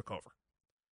Fertitta took over.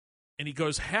 And he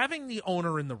goes, having the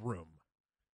owner in the room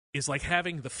is like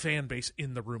having the fan base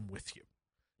in the room with you,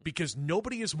 because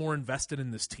nobody is more invested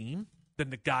in this team than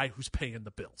the guy who's paying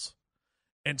the bills.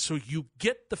 And so you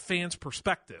get the fans'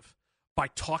 perspective by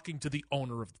talking to the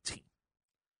owner of the team.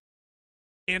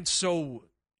 And so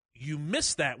you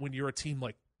miss that when you're a team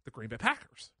like the Green Bay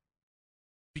Packers,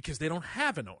 because they don't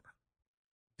have an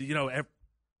owner.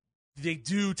 They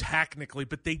do technically,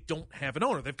 but they don't have an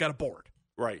owner. They've got a board.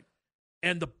 Right.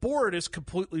 And the board is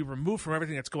completely removed from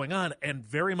everything that's going on and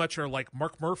very much are like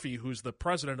Mark Murphy, who's the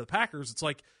president of the Packers. It's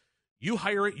like, you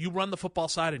hire it, you run the football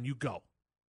side, and you go.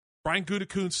 Brian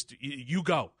Gutekunst, you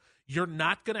go. You're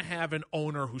not going to have an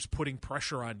owner who's putting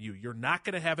pressure on you. You're not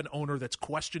going to have an owner that's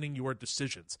questioning your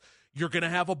decisions. You're going to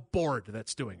have a board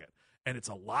that's doing it. And it's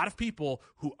a lot of people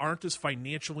who aren't as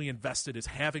financially invested as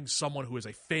having someone who is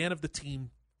a fan of the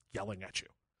team yelling at you.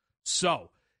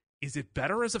 So, is it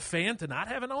better as a fan to not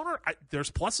have an owner? There's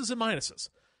pluses and minuses.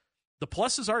 The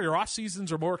pluses are your off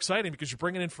seasons are more exciting because you're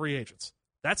bringing in free agents.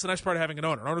 That's the nice part of having an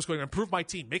owner. An owner's going to improve my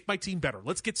team, make my team better.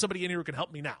 Let's get somebody in here who can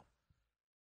help me now.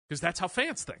 Because that's how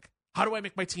fans think. How do I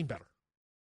make my team better?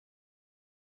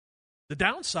 The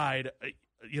downside,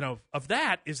 of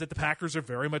that is that the Packers are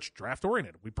very much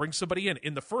draft-oriented. We bring somebody in.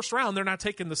 In the first round, they're not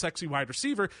taking the sexy wide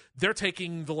receiver. They're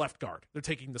taking the left guard. They're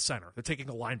taking the center. They're taking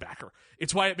a linebacker.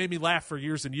 It's why it made me laugh for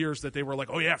years and years that they were like,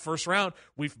 oh, yeah, first round,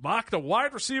 we've mocked a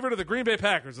wide receiver to the Green Bay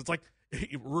Packers. It's like,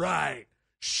 right,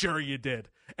 sure you did.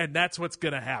 And that's what's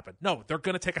going to happen. No, they're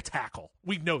going to take a tackle.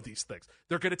 We know these things.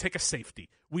 They're going to take a safety.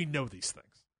 We know these things.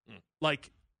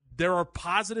 Like, there are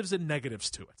positives and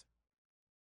negatives to it.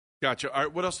 Gotcha. All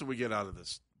right, what else did we get out of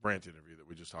this Brandt interview that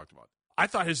we just talked about? I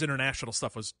thought his international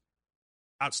stuff was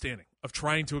outstanding, of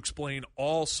trying to explain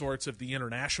all sorts of the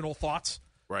international thoughts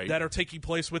that are taking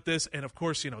place with this. And, of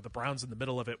course, the Browns in the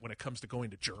middle of it when it comes to going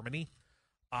to Germany.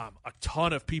 A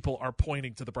ton of people are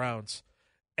pointing to the Browns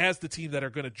as the team that are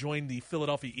going to join the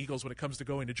Philadelphia Eagles when it comes to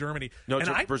going to Germany. No,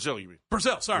 Brazil, you mean.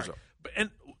 Brazil, sorry. Brazil.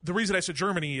 And the reason I said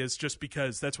Germany is just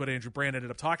because that's what Andrew Brandt ended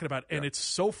up talking about. And it's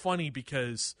so funny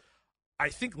because I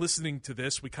think listening to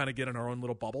this, we kind of get in our own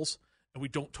little bubbles, and we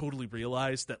don't totally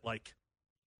realize that, like,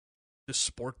 the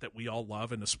sport that we all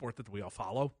love and the sport that we all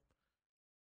follow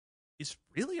is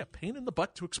really a pain in the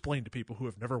butt to explain to people who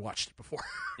have never watched it before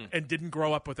and didn't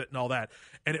grow up with it and all that.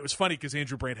 And it was funny because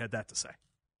Andrew Brandt had that to say.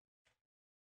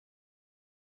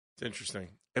 It's interesting.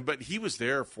 But he was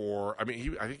there I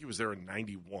think he was there in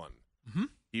 91. Mm-hmm.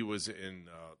 He was in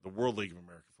the World League of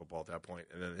American Football at that point,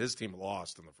 and then his team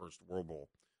lost in the first World Bowl.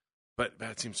 But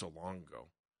that seems so long ago.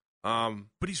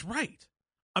 But he's right.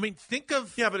 I mean, think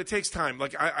of... Yeah, but it takes time.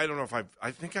 Like, I don't know if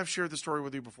I think I've shared the story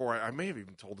with you before. I may have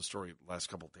even told the story the last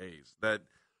couple of days, that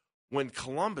when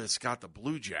Columbus got the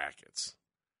Blue Jackets,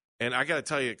 and I got to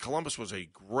tell you, Columbus was a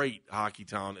great hockey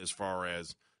town as far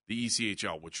as the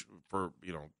ECHL, which for,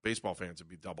 baseball fans would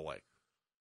be AA.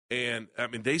 And, I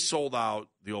mean, they sold out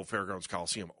the old Fairgrounds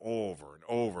Coliseum over and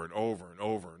over and over and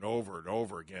over and over and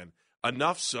over again,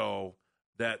 enough so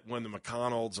that when the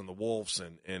McConnells and the Wolves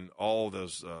and all of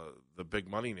those the big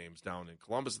money names down in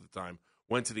Columbus at the time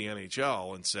went to the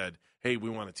NHL and said, hey, we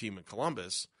want a team in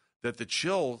Columbus, that the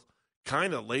Chill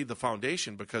kind of laid the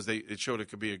foundation because it showed it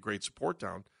could be a great support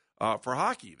town for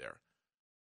hockey there.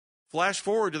 Flash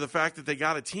forward to the fact that they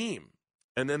got a team,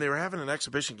 and then they were having an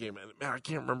exhibition game. And, man, I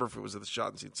can't remember if it was at the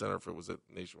Schottenstein Center, if it was at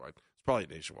Nationwide. It's probably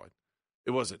at Nationwide.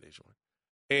 It was at Nationwide.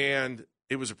 And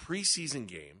it was a preseason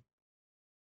game.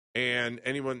 And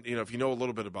anyone, if you know a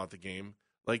little bit about the game,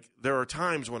 like there are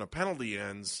times when a penalty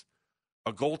ends,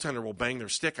 a goaltender will bang their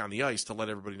stick on the ice to let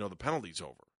everybody know the penalty's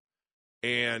over.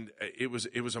 And it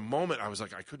was a moment I was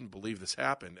like, I couldn't believe this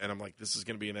happened. And I'm like, this is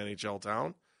going to be an NHL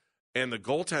town. And the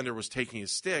goaltender was taking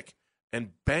his stick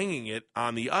and banging it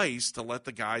on the ice to let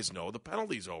the guys know the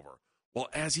penalty's over. Well,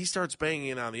 as he starts banging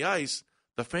it on the ice,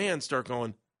 the fans start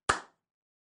going,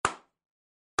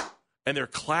 and they're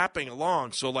clapping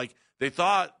along. So, like, they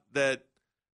thought that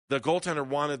the goaltender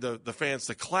wanted the fans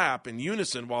to clap in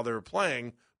unison while they were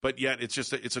playing, but yet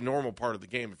it's a normal part of the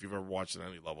game. If you've ever watched at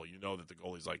any level, you know that the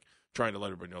goalie's like trying to let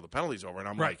everybody know the penalty's over. And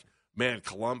I'm like, man,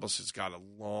 Columbus has got a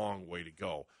long way to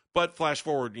go. But flash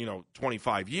forward,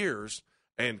 25 years,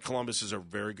 and Columbus is a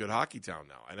very good hockey town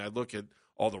now. And I look at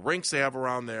all the rinks they have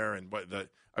around there, and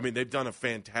they've done a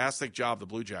fantastic job, the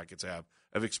Blue Jackets have,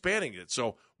 of expanding it.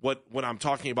 So what I'm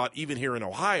talking about, even here in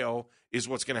Ohio, is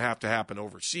what's going to happen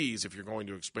overseas if you're going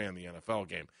to expand the NFL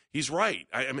game. He's right.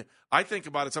 I think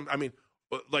about it.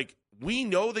 Like, we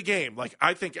know the game. Like,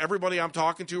 I think everybody I'm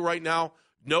talking to right now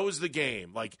knows the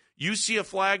game. Like, you see a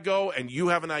flag go and you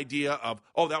have an idea of,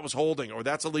 oh, that was holding, or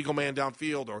that's a legal man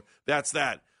downfield, or that's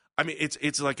that. I mean,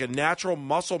 it's like a natural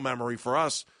muscle memory for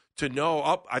us to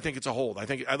know, I think it's a hold.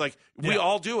 We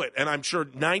all do it. And I'm sure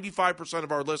 95%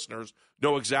 of our listeners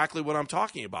know exactly what I'm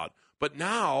talking about. But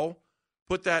now,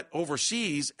 put that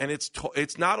overseas, and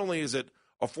it's not only is it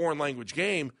a foreign language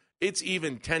game, it's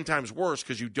even 10 times worse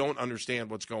because you don't understand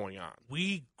what's going on.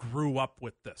 We grew up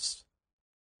with this.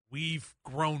 We've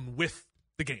grown with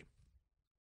the game.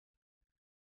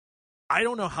 I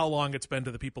don't know how long it's been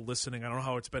to the people listening. I don't know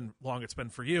how long it's been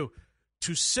for you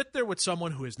to sit there with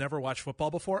someone who has never watched football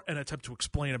before and attempt to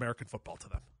explain American football to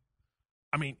them.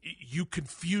 I mean, you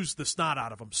confuse the snot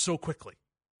out of them so quickly.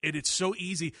 It's so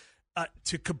easy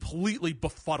to completely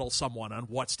befuddle someone on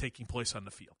what's taking place on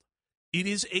the field. It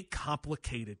is a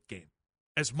complicated game.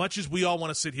 As much as we all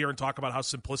want to sit here and talk about how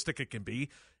simplistic it can be,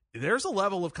 there's a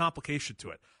level of complication to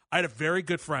it. I had a very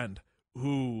good friend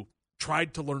who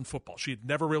tried to learn football. She had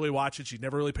never really watched it. She'd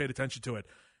never really paid attention to it.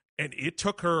 And it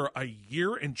took her a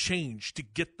year and change to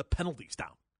get the penalties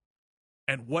down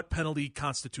and what penalty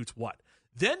constitutes what.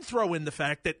 Then throw in the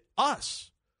fact that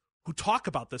us, who talk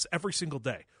about this every single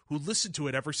day, who listen to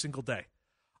it every single day,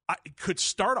 I could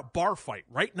start a bar fight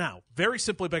right now very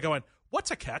simply by going,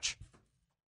 what's a catch?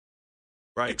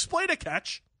 Right. Explain a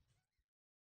catch.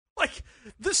 Like,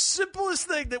 the simplest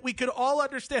thing that we could all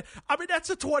understand. I mean, that's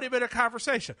a 20-minute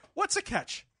conversation. What's a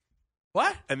catch?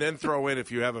 What? And then throw in,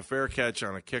 if you have a fair catch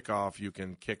on a kickoff, you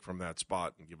can kick from that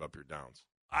spot and give up your downs.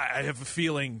 I have a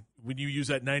feeling when you use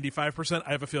that 95%,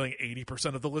 I have a feeling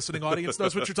 80% of the listening audience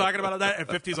knows what you're talking about on that, and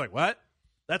 50's like, what?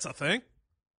 That's a thing?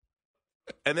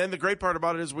 And then the great part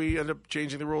about it is we end up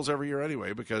changing the rules every year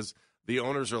anyway, because the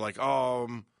owners are like,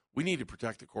 we need to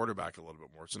protect the quarterback a little bit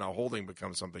more. So now holding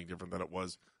becomes something different than it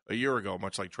was a year ago,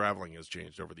 much like traveling has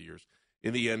changed over the years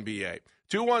in the NBA.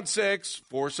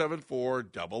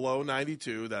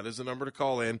 216-474-0092. That is the number to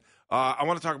call in. I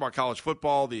want to talk about college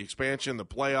football, the expansion, the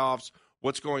playoffs,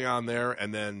 what's going on there,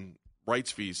 and then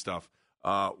rights fee stuff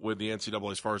with the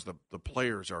NCAA as far as the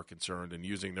players are concerned and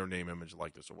using their name, image,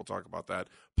 likeness. So we'll talk about that.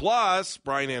 Plus,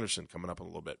 Brian Anderson coming up in a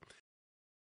little bit.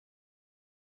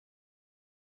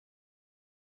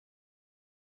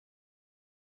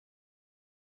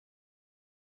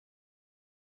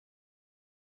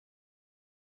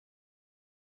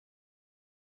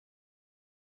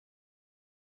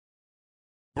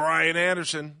 Brian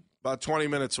Anderson, about 20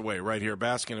 minutes away right here.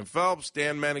 Baskin Phelps.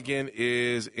 Dan Mennigan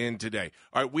is in today.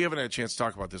 All right, we haven't had a chance to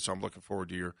talk about this, so I'm looking forward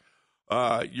to your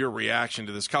reaction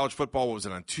to this. College football, what was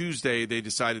it, on Tuesday? They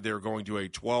decided they were going to a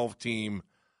 12-team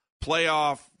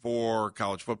playoff for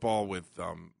college football with,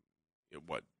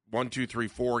 1, 2, 3,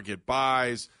 4 get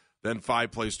buys. Then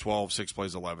 5 plays 12, 6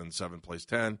 plays 11, 7 plays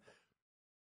 10,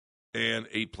 and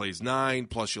 8 plays 9.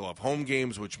 Plus, you'll have home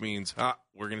games, which means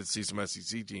we're going to see some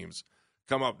SEC teams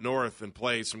come up north and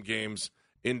play some games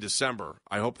in December.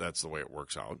 I hope that's the way it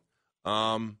works out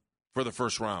for the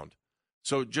first round.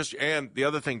 So and the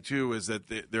other thing, too, is that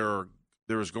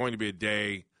there is going to be a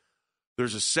day.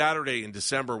 There's a Saturday in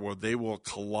December where they will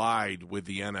collide with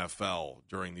the NFL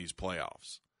during these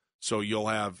playoffs. So you'll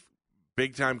have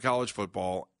big-time college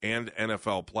football and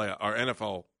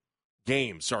NFL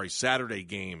games, Saturday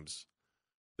games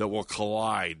that will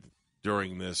collide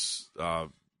during this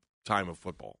time of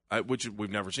football, which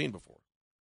we've never seen before.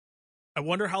 I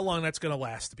wonder how long that's going to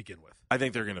last to begin with. I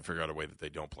think they're going to figure out a way that they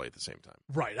don't play at the same time.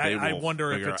 Right. I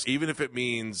wonder if it's... Even if it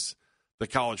means the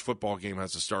college football game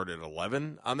has to start at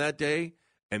 11 on that day,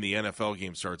 and the NFL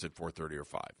game starts at 4:30 or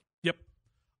 5. Yep.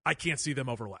 I can't see them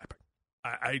overlapping.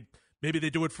 Maybe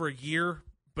they do it for a year,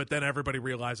 but then everybody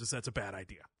realizes that's a bad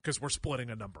idea because we're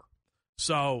splitting a number.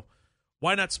 So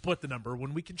why not split the number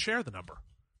when we can share the number?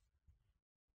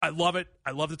 I love it.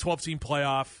 I love the 12-team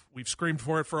playoff. We've screamed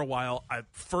for it for a while.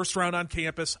 First round on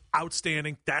campus,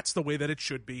 outstanding. That's the way that it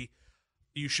should be.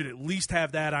 You should at least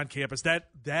have that on campus.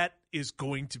 That is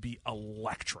going to be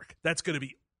electric. That's going to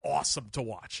be awesome to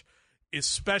watch,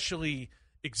 especially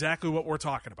exactly what we're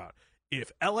talking about.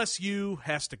 If LSU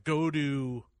has to go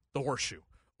to the Horseshoe,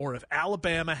 or if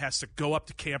Alabama has to go up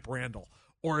to Camp Randall,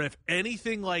 or if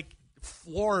anything like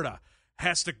Florida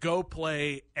has to go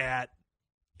play at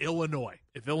Illinois,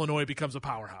 if Illinois becomes a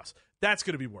powerhouse, that's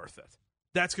going to be worth it.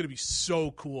 That's going to be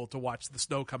so cool to watch the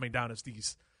snow coming down as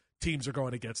these teams are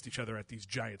going against each other at these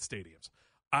giant stadiums.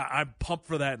 I'm pumped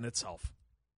for that in itself.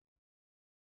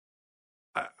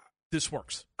 This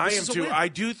works. I am too. I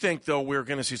do think, though, we're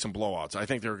going to see some blowouts. I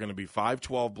think there are going to be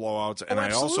 5-12 blowouts, and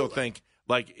I also think,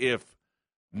 like, if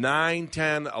 9,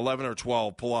 10, 11, or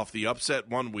 12 pull off the upset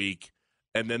one week,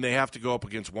 and then they have to go up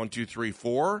against 1, 2, 3,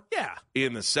 4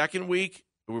 in the second week,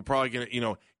 we're probably going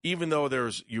to, even though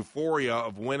there's euphoria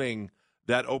of winning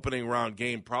that opening round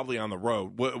game probably on the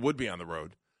road, would be on the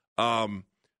road,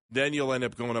 then you'll end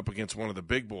up going up against one of the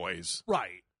big boys.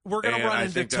 Right. We're going to run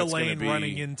into Tulane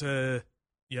running into,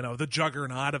 the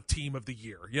juggernaut of team of the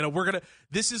year.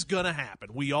 This is going to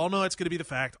happen. We all know it's going to be the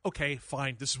fact. Okay,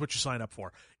 fine. This is what you sign up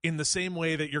for. In the same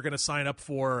way that you're going to sign up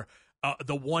for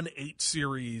the 1-8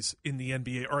 series in the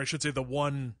NBA, or I should say the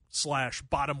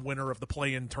 1/bottom winner of the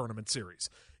play-in tournament series.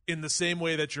 In the same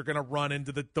way that you're going to run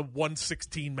into the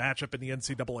 1/16 matchup in the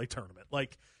NCAA tournament.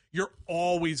 Like, you're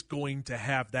always going to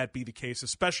have that be the case,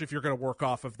 especially if you're going to work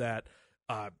off of that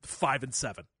 5 and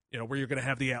 7. Where you're going to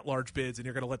have the at-large bids and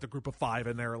you're going to let the group of 5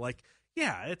 in there. Like,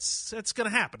 yeah, it's going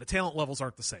to happen. The talent levels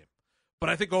aren't the same. But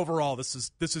I think overall, this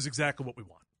is exactly what we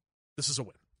want. This is a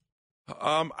win.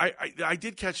 I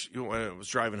did catch when I was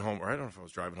driving home, or I don't know if I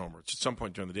was driving home, or at some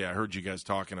point during the day, I heard you guys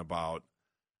talking about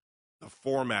the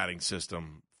formatting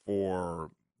system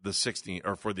for the 16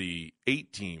 or for the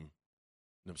 8-team.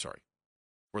 I'm sorry,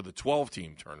 for the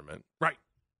 12-team tournament, right?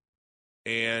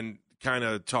 And kind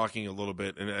of talking a little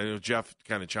bit, and I know Jeff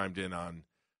kind of chimed in on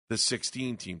the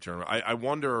 16-team tournament. I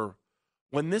wonder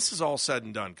when this is all said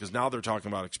and done, because now they're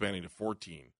talking about expanding to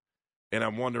 14, and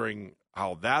I'm wondering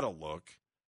how that'll look.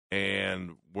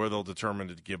 And where they'll determine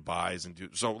to give buys and do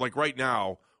so. Like right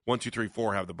now, 1, 2, 3,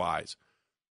 4 have the buys.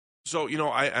 So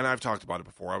I've talked about it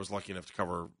before. I was lucky enough to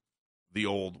cover the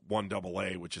old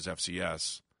 1AA, which is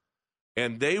FCS,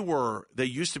 and they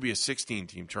used to be a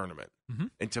 16-team tournament. Mm-hmm.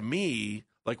 And to me,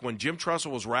 like when Jim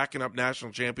Tressel was racking up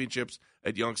national championships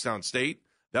at Youngstown State,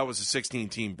 that was a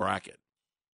 16-team bracket.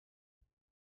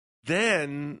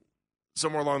 Then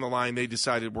somewhere along the line, they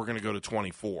decided we're going to go to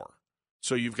 24.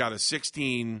 So you've got a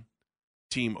 16-team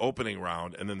opening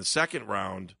round, and then the second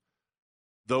round,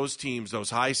 those teams,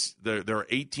 there are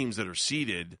 8 teams that are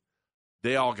seeded,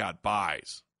 they all got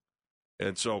buys.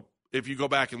 And so if you go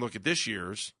back and look at this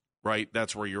year's, right,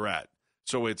 that's where you're at.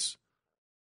 So it's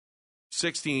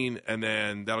 16, and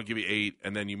then that'll give you 8,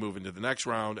 and then you move into the next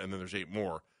round, and then there's 8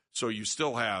 more. So you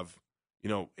still have,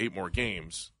 8 more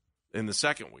games in the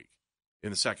second week, in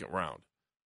the second round.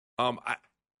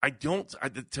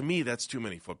 To me, that's too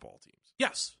many football teams.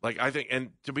 Yes. Like, I think, and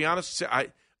to be honest,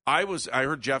 I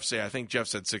heard Jeff say, I think Jeff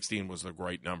said 16 was the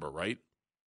right number, right?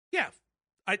 Yeah.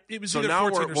 It was so either now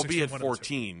 14 or 16. We'll be at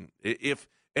 14.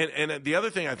 And the other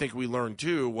thing I think we learned,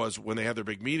 too, was when they had their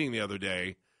big meeting the other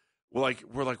day, we're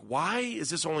like, why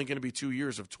is this only going to be 2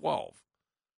 years of 12?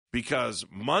 Because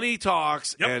money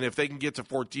talks, and if they can get to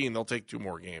 14, they'll take 2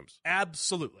 more games.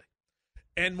 Absolutely.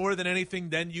 And more than anything,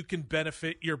 then you can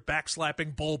benefit your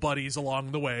backslapping bull buddies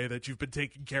along the way that you've been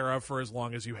taking care of for as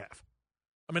long as you have.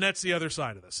 I mean, that's the other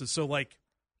side of this. So, like,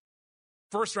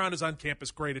 First round is on campus.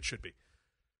 Great, it should be.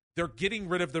 They're getting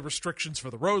rid of the restrictions for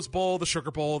the Rose Bowl, the Sugar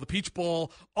Bowl, the Peach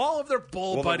Bowl, all of their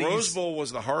bowl buddies. The Rose Bowl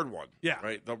was the hard one. Yeah.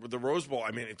 Right? The Rose Bowl,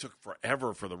 I mean, it took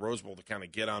forever for the Rose Bowl to kind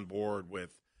of get on board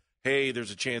with, hey,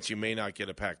 there's a chance you may not get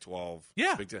a Pac-12.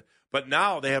 Yeah. Big Ten. But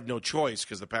now they have no choice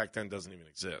because the Pac-10 doesn't even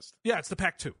exist. Yeah, it's the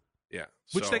Pac-2. Yeah.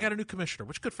 Which they got a new commissioner,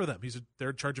 which good for them.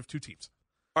 They're in charge of 2 teams.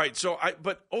 All right,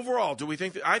 but overall, do we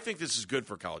think I think this is good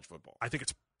for college football. I think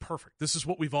it's perfect. This is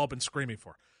what we've all been screaming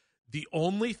for. The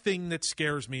only thing that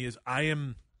scares me is I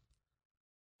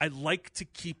like to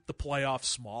keep the playoffs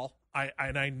small.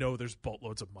 I know there's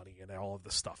boatloads of money and all of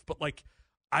this stuff, but like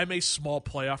I'm a small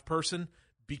playoff person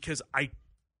because I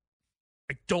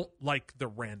don't like the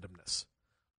randomness.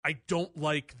 I don't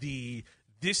like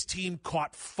this team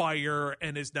caught fire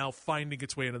and is now finding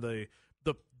its way into the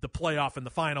playoff and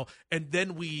the final, and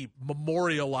then we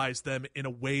memorialize them in a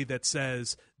way that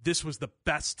says this was the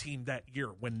best team that year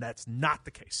when that's not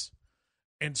the case.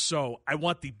 And so I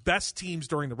want the best teams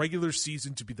during the regular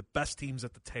season to be the best teams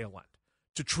at the tail end,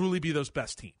 to truly be those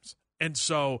best teams. And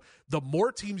so the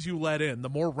more teams you let in, the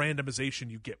more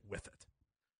randomization you get with it.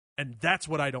 And that's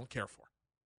what I don't care for.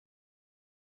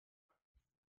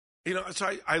 You know,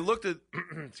 so I looked at,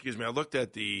 I looked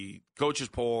at the coaches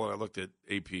poll and I looked at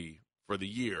AP for the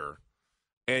year,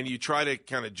 and you try to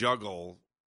kind of juggle,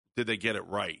 did they get it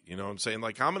right? You know what I'm saying?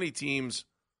 Like, how many teams,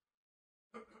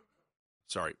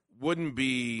 wouldn't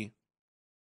be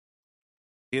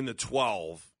in the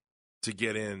 12 to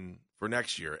get in for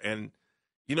next year? And,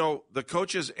 you know, the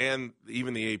coaches and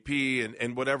even the AP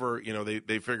and whatever, you know,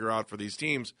 they figure out for these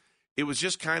teams, it was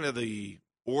just kind of the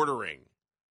ordering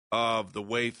of the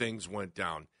way things went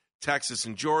down. Texas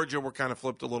and Georgia were kind of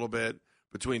flipped a little bit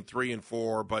between 3 and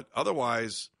 4, but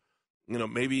otherwise, you know,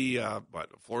 maybe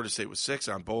Florida State was 6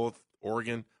 on both,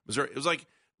 Oregon, Missouri. It was like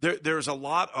there's a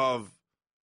lot of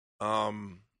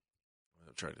I'm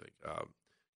trying to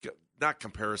think, not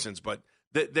comparisons, but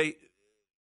they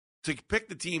to pick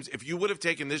the teams. If you would have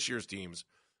taken this year's teams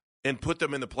and put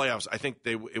them in the playoffs, I think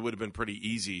it would have been pretty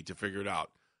easy to figure it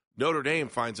out. Notre Dame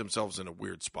finds themselves in a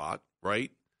weird spot,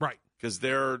 right? Right. Because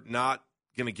they're not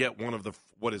going to get one of the,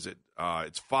 what is it?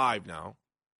 It's 5 now.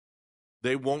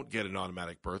 They won't get an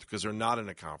automatic berth because they're not in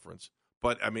a conference.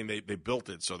 But, I mean, they built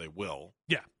it, so they will.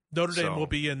 Yeah. Notre Dame will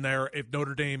be in there. If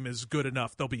Notre Dame is good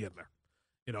enough, they'll be in there.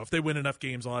 You know, if they win enough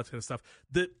games, all that kind of stuff.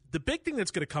 The big thing that's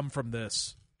going to come from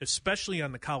this, especially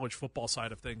on the college football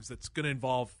side of things, that's going to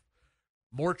involve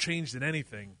more change than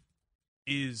anything,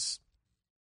 is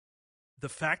the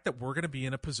fact that we're going to be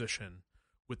in a position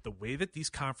with the way that these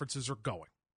conferences are going,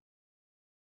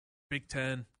 Big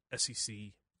Ten, SEC,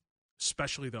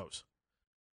 especially those,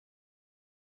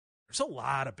 there's a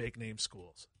lot of big-name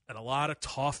schools and a lot of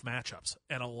tough matchups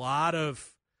and a lot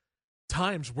of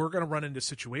times we're going to run into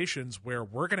situations where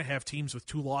we're going to have teams with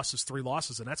 2 losses, 3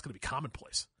 losses, and that's going to be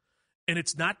commonplace. And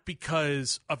it's not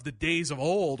because of the days of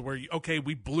old where,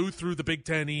 we blew through the Big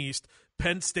Ten East,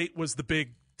 Penn State was the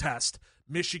big test,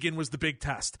 Michigan was the big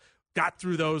test, got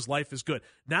through those, life is good.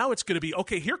 Now it's going to be,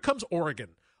 here comes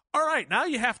Oregon. All right, now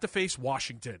you have to face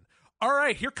Washington. All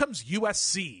right, here comes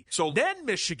USC. So then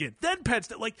Michigan, then Penn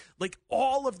State. Like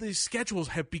all of these schedules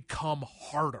have become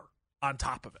harder on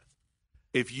top of it.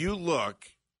 If you look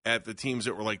at the teams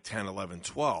that were like 10, 11,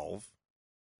 12,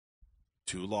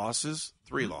 2 losses,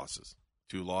 3 losses.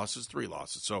 2 losses, 3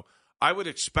 losses. So I would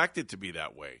expect it to be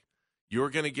that way. You're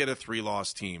going to get a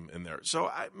 3-loss team in there. So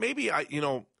maybe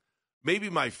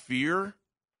my fear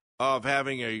of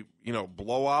having a,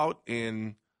 blowout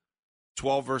in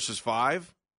 12 versus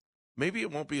 5, maybe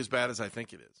it won't be as bad as I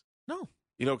think it is. No.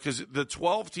 Because the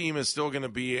 12 team is still going to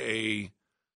be a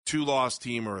 2-loss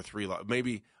team or a 3-loss.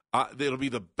 Maybe it'll be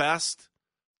the best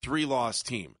 3-loss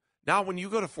team. Now, when you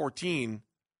go to 14,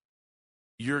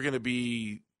 you're going to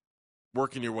be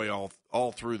working your way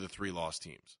all through the 3-loss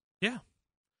teams. Yeah.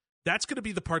 That's going to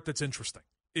be the part that's interesting,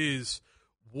 is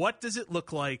what does it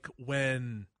look like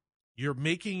when you're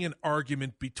making an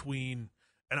argument between,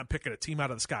 and I'm picking a team out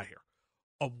of the sky here,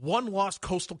 a 1-loss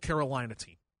Coastal Carolina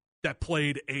team that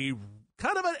played a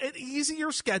kind of an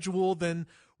easier schedule than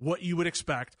what you would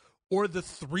expect, or the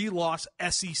 3-loss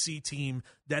SEC team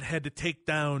that had to take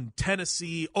down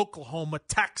Tennessee, Oklahoma,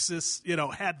 Texas,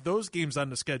 had those games on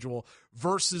the schedule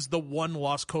versus the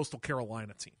 1-loss Coastal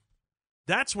Carolina team.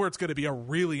 That's where it's going to be a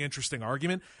really interesting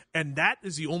argument, and that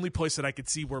is the only place that I could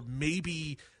see where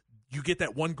maybe you get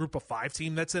that one group of 5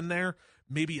 team that's in there,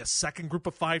 maybe a second group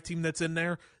of 5 team that's in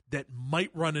there that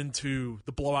might run into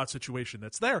the blowout situation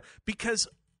that's there, because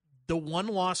the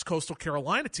 1-loss Coastal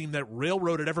Carolina team that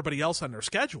railroaded everybody else on their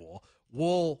schedule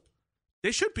will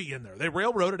They should be in there. They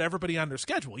railroaded everybody on their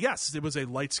schedule. Yes, it was a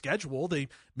light schedule. They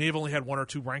may have only had one or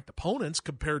two ranked opponents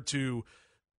compared to,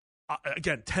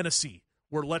 again, Tennessee,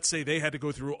 where let's say they had to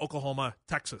go through Oklahoma,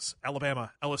 Texas,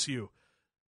 Alabama, LSU,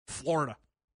 Florida,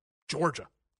 Georgia.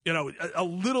 A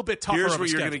little bit tougher. Here's what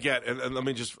you're going to get, and let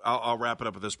me I'll wrap it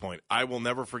up at this point. I will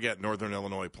never forget Northern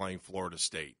Illinois playing Florida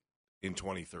State in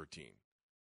 2013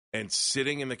 and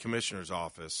sitting in the commissioner's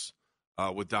office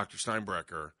with Dr.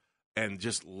 Steinbrecher and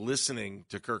just listening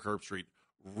to Kirk Herbstreit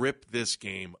rip this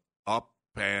game up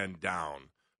and down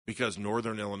because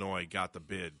Northern Illinois got the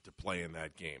bid to play in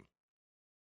that game.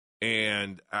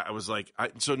 And I was like,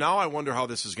 so now I wonder how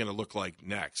this is going to look like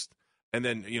next. And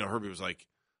then, Herbie was like,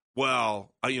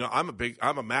 well, I'm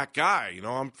a MAC guy.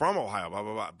 I'm from Ohio, blah,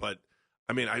 blah, blah. But,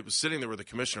 I was sitting there with the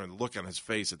commissioner and the look on his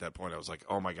face at that point, I was like,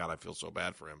 oh, my God, I feel so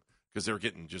bad for him because they were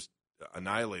getting just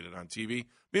annihilated on TV.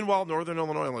 Meanwhile, Northern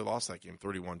Illinois only lost that game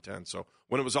 31-10. So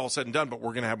when it was all said and done, but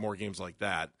we're going to have more games like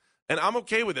that. And I'm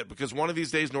okay with it because one of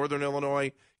these days, Northern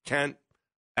Illinois, Kent,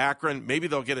 Akron, maybe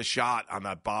they'll get a shot on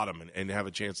that bottom and have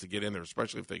a chance to get in there,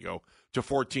 especially if they go to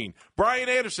 14. Brian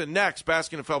Anderson next,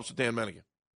 Baskin Phelps with Dan Mennigan.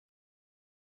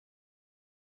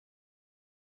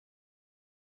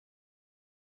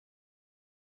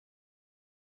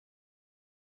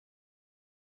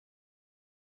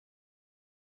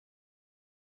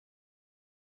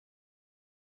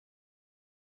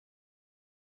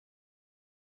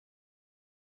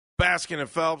 Baskin and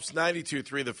Phelps,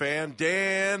 92.3 The Fan.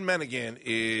 Dan Mennigan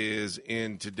is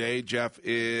in today. Jeff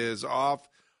is off.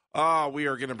 We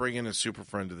are going to bring in a super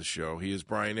friend of the show. He is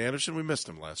Brian Anderson. We missed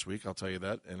him last week, I'll tell you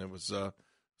that. And it was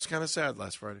kind of sad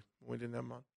last Friday. We didn't have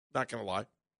him on. Not going to lie.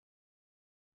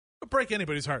 Don't break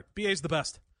anybody's heart. BA's the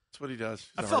best. That's what he does.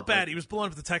 I felt bad. He was blowing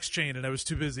up the text chain, and I was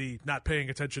too busy not paying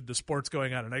attention to sports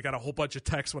going on, and I got a whole bunch of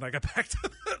texts when I got back to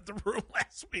the room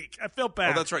last week. I felt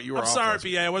bad. Oh, that's right. You were I'm off sorry, last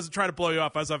BA. I wasn't trying to blow you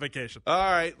off. I was on vacation. All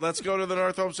right. Let's go to the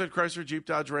North Homestead Chrysler Jeep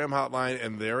Dodge Ram hotline,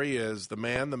 and there he is, the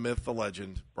man, the myth, the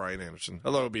legend, Brian Anderson.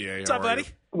 Hello, BA. What's up, buddy?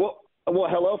 Well,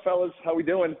 hello, fellas. How we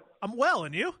doing? I'm well,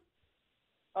 and you?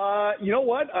 You know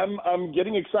what? I'm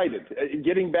getting excited,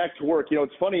 getting back to work.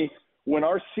 It's funny when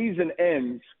our season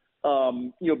ends.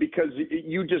 Because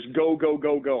you just go.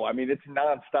 It's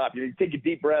nonstop. You take a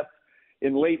deep breath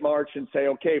in late March and say,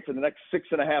 okay, for the next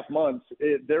 6.5 months,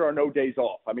 there are no days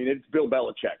off. It's Bill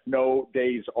Belichick, no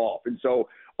days off. And so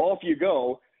off you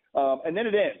go, and then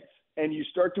it ends. And you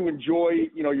start to enjoy,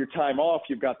 your time off.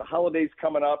 You've got the holidays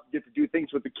coming up, you get to do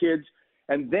things with the kids.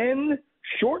 And then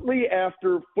shortly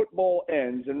after football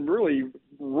ends, and really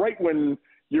right when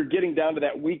you're getting down to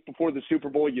that week before the Super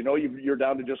Bowl, you're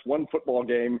down to just one football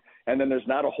game, and then there's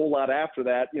not a whole lot after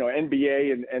that,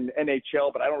 NBA and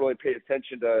NHL, but I don't really pay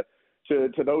attention to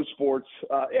those sports.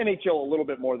 NHL a little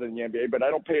bit more than the NBA, but I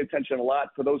don't pay attention a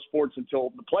lot to those sports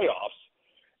until the playoffs.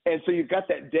 And so you've got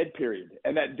that dead period,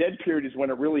 and that dead period is when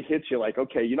it really hits you like,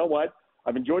 okay, you know what?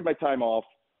 I've enjoyed my time off,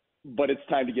 but it's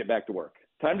time to get back to work.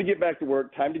 Time to get back to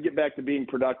work, time to get back to being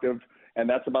productive. And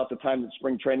that's about the time that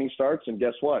spring training starts. And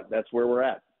guess what? That's where we're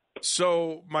at.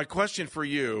 So my question for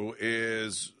you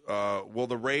is, will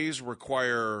the Rays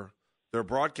require their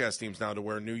broadcast teams now to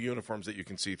wear new uniforms that you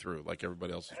can see through like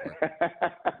everybody else is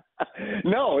wearing?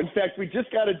 No. In fact, we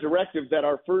just got a directive that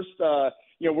our first, we're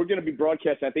going to be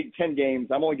broadcasting, I think, 10 games.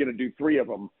 I'm only going to do 3 of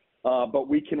them. But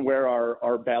we can wear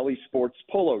our Bally Sports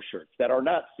polo shirts that are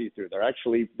not see-through. They're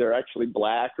actually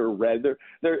black or red.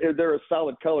 They're a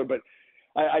solid color, but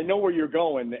I know where you're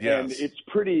going, yes. And it's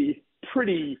pretty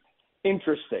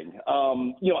interesting.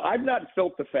 I've not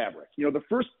felt the fabric. The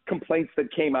first complaints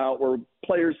that came out were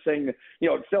players saying,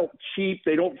 it felt cheap.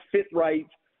 They don't fit right.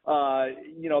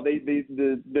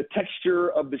 The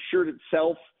texture of the shirt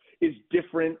itself is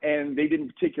different, and they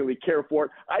didn't particularly care for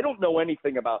it. I don't know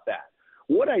anything about that.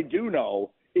 What I do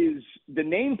know is the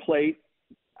nameplate.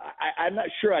 I'm not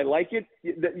sure I like it.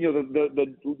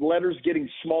 The letters getting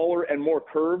smaller and more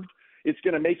curved. It's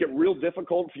going to make it real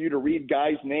difficult for you to read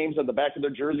guys' names on the back of their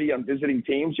jersey on visiting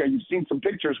teams. You've seen some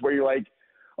pictures where you're like,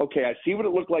 okay, I see what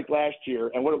it looked like last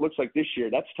year and what it looks like this year.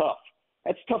 That's tough.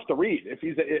 That's tough to read if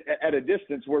he's at a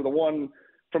distance where the one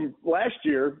from last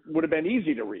year would have been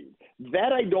easy to read.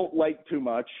 That I don't like too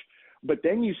much. But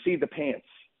then you see the pants.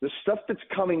 The stuff that's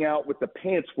coming out with the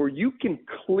pants where you can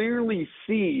clearly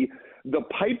see the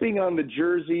piping on the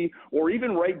jersey, or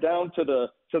even right down to the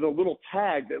little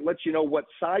tag that lets you know what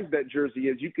size that jersey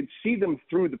is. You can see them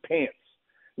through the pants.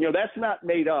 That's not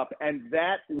made up, and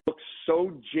that looks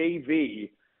so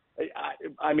JV.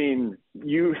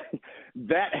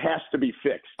 That has to be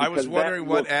fixed. I was wondering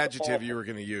what adjective you were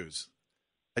going to use.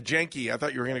 A janky. I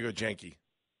thought you were going to go janky.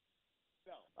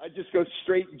 I just go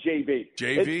straight JV.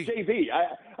 JV? It's JV.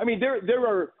 I mean, there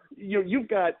are, you've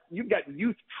got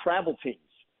youth travel teams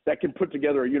that can put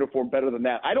together a uniform better than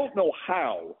that. I don't know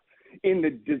how, in the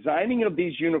designing of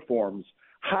these uniforms,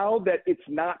 how that it's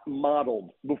not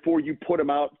modeled before you put them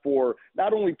out for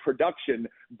not only production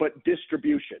but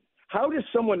distribution. How does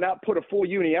someone not put a full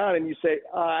uni on and you say,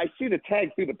 I see the tag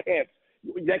through the pants?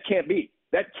 That can't be.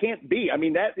 That can't be. I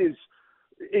mean,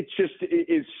 it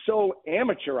is so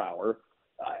amateur hour.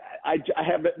 I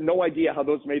have no idea how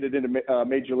those made it into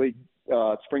Major League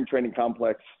spring training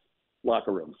complex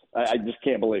locker rooms. I just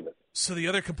can't believe it. So the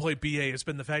other complaint, BA, has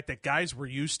been the fact that guys were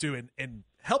used to, and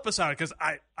help us out, because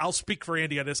I'll speak for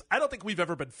Andy on this. I don't think we've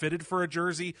ever been fitted for a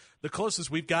jersey. The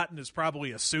closest we've gotten is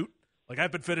probably a suit. Like,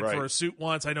 I've been fitted for a suit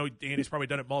once. I know Andy's probably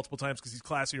done it multiple times because he's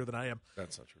classier than I am.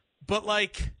 That's not true. But,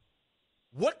 like,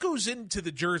 what goes into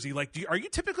the jersey? Like, are you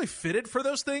typically fitted for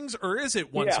those things, or is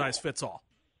it one size fits all?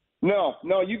 No,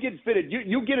 you get fitted.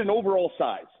 You get an overall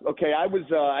size. Okay, I was,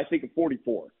 I think, a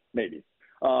 44, maybe.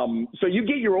 So you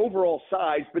get your overall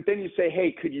size, but then you say,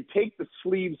 hey, could you take the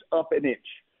sleeves up an inch?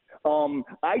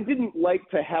 I didn't like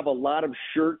to have a lot of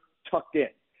shirt tucked in.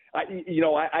 I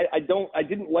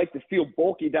didn't like to feel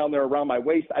bulky down there around my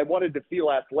waist. I wanted to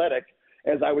feel athletic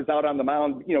as I was out on the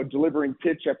mound, delivering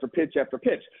pitch after pitch after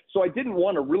pitch. So I didn't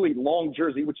want a really long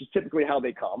jersey, which is typically how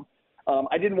they come.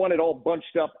 I didn't want it all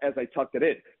bunched up as I tucked it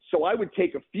in. So I would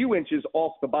take a few inches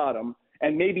off the bottom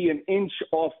and maybe an inch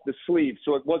off the sleeve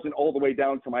so it wasn't all the way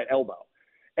down to my elbow.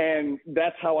 And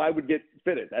that's how I would get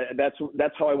fitted.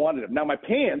 That's how I wanted them. Now, my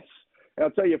pants, and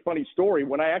I'll tell you a funny story.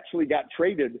 When I actually got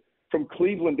traded from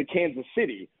Cleveland to Kansas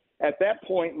City, at that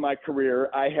point in my career,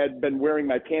 I had been wearing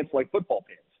my pants like football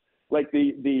pants. Like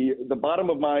the bottom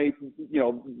of my,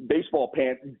 baseball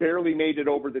pant barely made it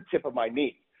over the tip of my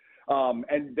knee.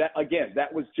 And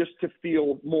that was just to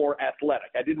feel more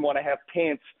athletic. I didn't want to have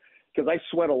pants because I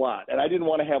sweat a lot, and I didn't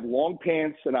want to have long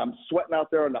pants, and I'm sweating out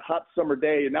there on a hot summer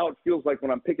day, and now it feels like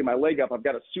when I'm picking my leg up, I've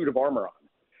got a suit of armor on.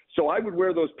 So I would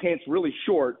wear those pants really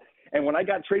short, and when I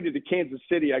got traded to Kansas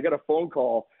City, I got a phone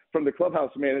call from the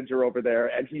clubhouse manager over there,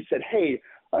 and he said, hey,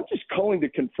 I'm just calling to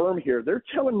confirm here. They're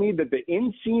telling me that the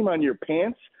inseam on your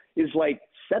pants is like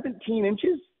 17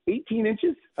 inches, 18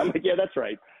 inches? I'm like, yeah, that's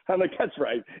right. I'm like, that's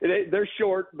right. They're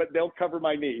short, but they'll cover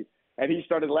my knee. And he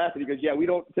started laughing. He goes, yeah, we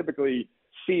don't typically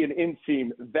see an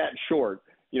inseam that short,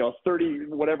 30,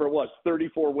 whatever it was,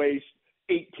 34 waist,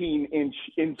 18-inch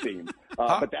inseam.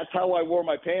 But that's how I wore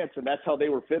my pants, and that's how they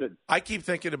were fitted. I keep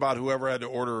thinking about whoever had to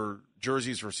order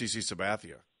jerseys for CeCe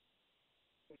Sabathia.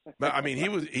 But, I mean,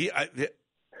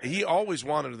 he always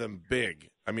wanted them big.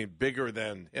 I mean, bigger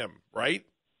than him, right?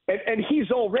 And he's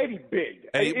already big.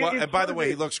 And by the way,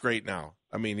 he looks great now.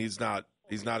 I mean, he's not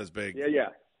as big. Yeah.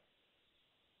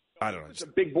 I don't know. He's a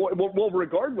big boy. Well,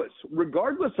 regardless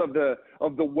of the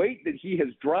weight that he has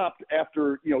dropped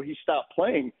after he stopped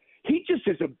playing, he just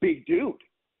is a big dude.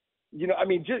 I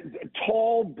mean, just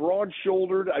tall,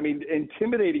 broad-shouldered. I mean,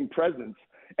 intimidating presence.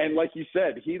 And like you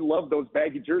said, he loved those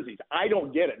baggy jerseys. I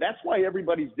don't get it. That's why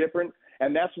everybody's different,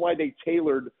 and that's why they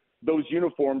tailored those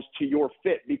uniforms to your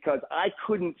fit, because I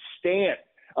couldn't stand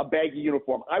a baggy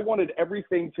uniform. I wanted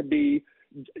everything to be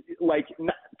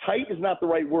tight is not the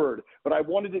right word, but I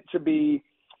wanted it to be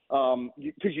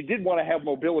because you did want to have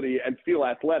mobility and feel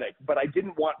athletic, but I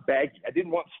didn't want baggy. I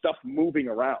didn't want stuff moving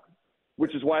around,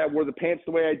 which is why I wore the pants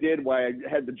the way I did, why I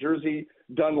had the jersey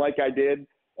done like I did.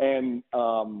 And,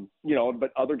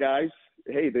 but other guys,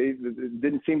 hey, they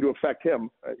didn't seem to affect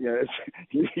him.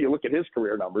 You look at his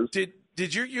career numbers.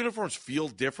 Did your uniforms feel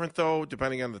different, though,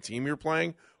 depending on the team you're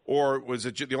playing? Or was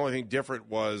it the only thing different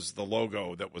was the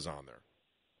logo that was on there?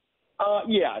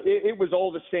 Yeah, it was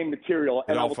all the same material.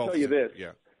 And I will tell you this.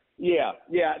 Yeah.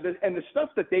 And the stuff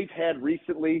that they've had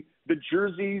recently, the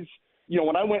jerseys,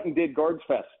 when I went and did Guards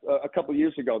Fest a couple of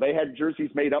years ago, they had jerseys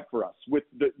made up for us.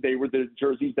 They were the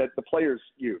jerseys that the players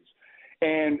use.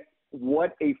 And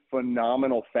what a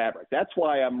phenomenal fabric. That's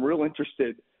why I'm real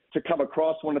interested to come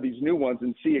across one of these new ones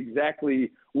and see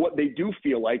exactly what they do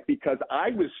feel like, because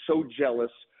I was so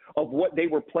jealous of what they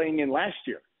were playing in last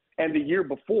year and the year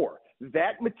before.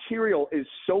 That material is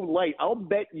so light. I'll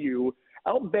bet you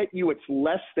it's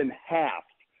less than half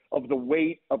of the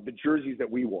weight of the jerseys that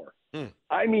we wore.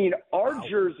 I mean, our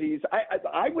jerseys,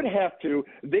 I would have to,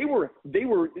 they were,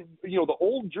 the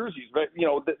old jerseys, but,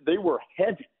 they were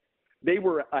heavy. They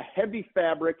were a heavy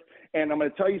fabric. And I'm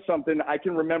going to tell you something. I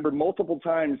can remember multiple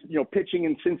times, pitching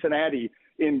in Cincinnati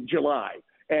in July.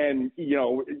 And,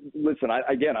 listen,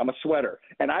 I'm a sweater.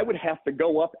 And I would have to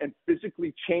go up and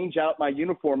physically change out my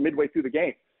uniform midway through the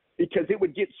game because it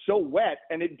would get so wet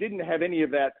and it didn't have any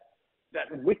of that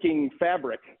wicking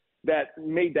fabric that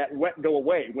made that wet go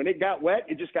away. When it got wet,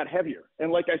 it just got heavier.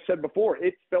 And like I said before,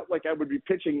 it felt like I would be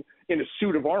pitching in a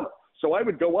suit of armor. So I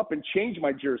would go up and change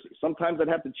my jersey. Sometimes I'd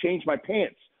have to change my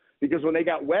pants because when they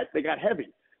got wet, they got heavy.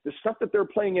 The stuff that they're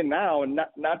playing in now, and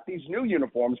not these new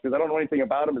uniforms, because I don't know anything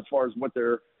about them as far as what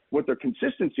their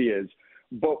consistency is,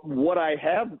 but what I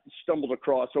have stumbled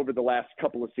across over the last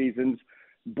couple of seasons,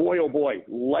 boy, oh boy,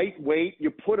 lightweight,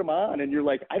 you put them on and you're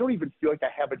like, I don't even feel like I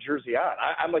have a jersey on.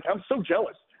 I'm so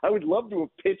jealous. I would love to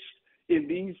have pitched in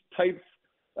these types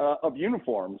of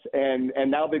uniforms, and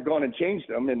now they've gone and changed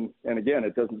them, and again,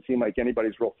 it doesn't seem like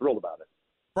anybody's real thrilled about it.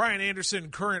 Brian Anderson,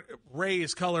 current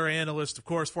Rays color analyst, of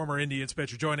course, former Indians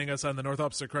pitcher, joining us on the North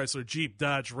Upstate Chrysler Jeep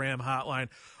Dodge Ram hotline.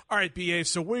 All right, BA,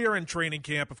 so we are in training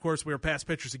camp. Of course, we are past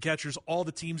pitchers and catchers. All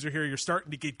the teams are here. You're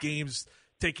starting to get games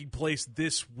taking place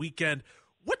this weekend.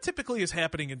 What typically is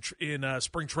happening in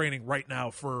spring training right now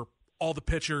for all the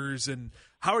pitchers, and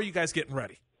how are you guys getting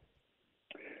ready?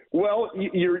 Well,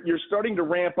 you're starting to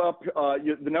ramp up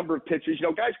the number of pitches.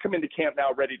 Guys come into camp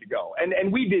now ready to go,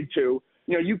 and we did too.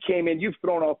 You came in, you've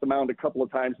thrown off the mound a couple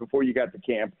of times before you got to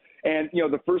camp. And,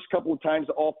 the first couple of times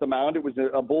off the mound, it was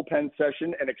a bullpen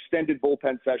session, an extended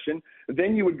bullpen session.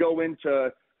 Then you would go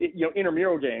into,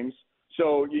 intramural games.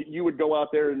 So you would go out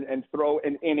there and throw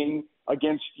an inning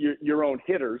against your own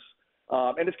hitters.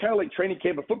 And it's kind of like training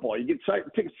camp of football. You get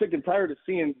sick and tired of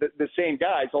seeing the same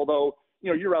guys, although,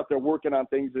 you're out there working on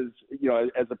things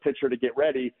as a pitcher to get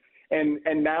ready. And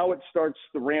now it starts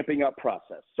the ramping up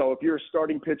process. So if you're a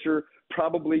starting pitcher,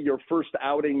 probably your first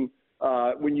outing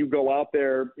when you go out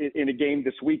there in a game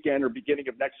this weekend or beginning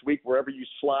of next week, wherever you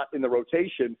slot in the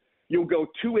rotation, you'll go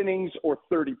 2 innings or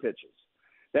 30 pitches.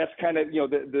 That's kind of,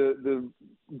 the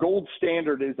gold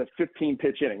standard is a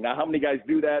 15-pitch inning. Now, how many guys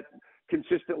do that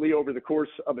consistently over the course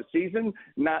of a season?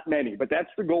 Not many, but that's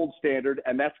the gold standard,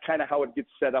 and that's kind of how it gets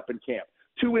set up in camp.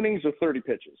 2 innings or 30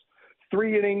 pitches.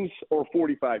 3 innings or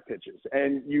 45 pitches,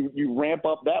 and you ramp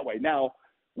up that way. Now,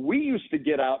 we used to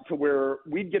get out to where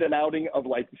we'd get an outing of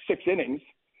like 6 innings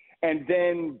and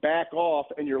then back off,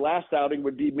 and your last outing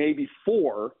would be maybe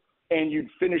 4, and you'd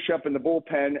finish up in the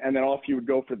bullpen, and then off you would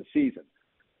go for the season.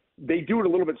 They do it a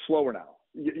little bit slower now.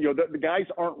 The guys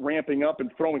aren't ramping up and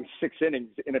throwing 6 innings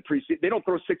in a preseason. They don't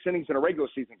throw 6 innings in a regular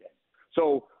season game.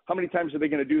 So how many times are they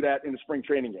going to do that in the spring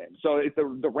training game? So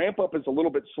the ramp up is a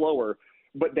little bit slower,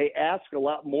 but they ask a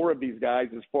lot more of these guys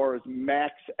as far as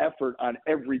max effort on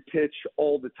every pitch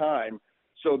all the time.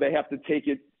 So they have to take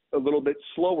it a little bit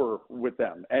slower with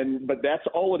them. But that's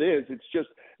all it is. It's just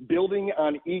building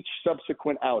on each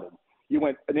subsequent outing. You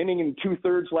went an inning and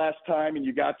 2/3 last time, and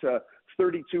you got to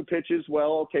 32 pitches.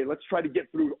 Well, okay, let's try to get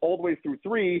through all the way through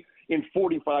 3 in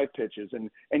 45 pitches.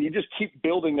 And you just keep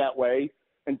building that way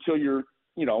until you're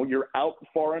out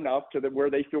far enough to where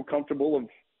they feel comfortable of,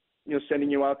 sending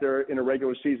you out there in a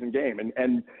regular season game.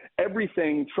 And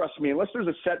everything, trust me, unless there's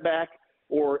a setback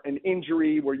or an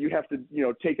injury where you have to,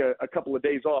 take a couple of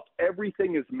days off,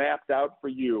 everything is mapped out for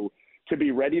you to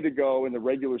be ready to go in the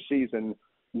regular season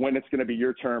when it's going to be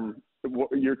your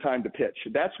time to pitch.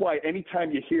 That's why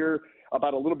anytime you hear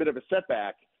about a little bit of a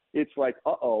setback, it's like,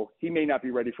 he may not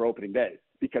be ready for opening day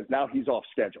because now he's off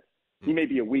schedule. He may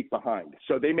be a week behind.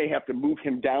 So they may have to move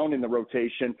him down in the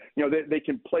rotation. They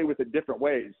can play with it different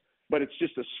ways, but it's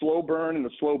just a slow burn and a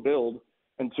slow build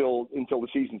until the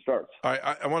season starts. All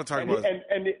right, I want to talk about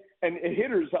and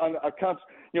hitters on a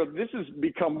this has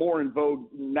become more in vogue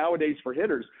nowadays for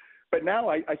hitters. But now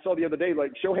I saw the other day,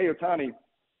 like Shohei Ohtani,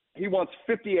 he wants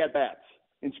 50 at-bats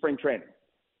in spring training.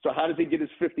 So how does he get his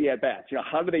 50 at-bats?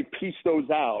 How do they piece those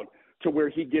out to where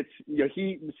he gets,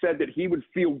 he said that he would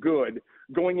feel good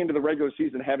going into the regular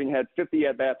season having had 50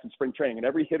 at-bats in spring training, and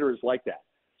every hitter is like that.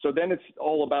 So then it's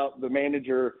all about the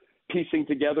manager piecing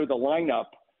together the lineup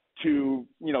to,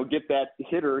 get that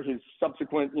hitter his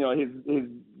subsequent,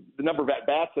 the number of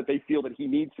at-bats that they feel that he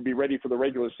needs to be ready for the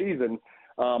regular season,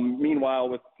 meanwhile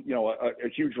with, a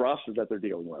huge roster that they're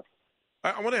dealing with.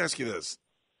 I want to ask you this,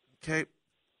 okay?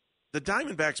 The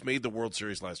Diamondbacks made the World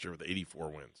Series last year with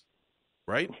 84 wins,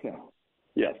 right? Yeah.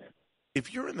 Yes.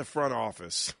 If you're in the front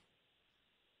office,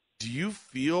 do you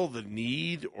feel the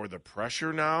need or the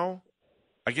pressure now?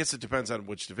 I guess it depends on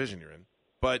which division you're in,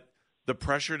 but the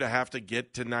pressure to have to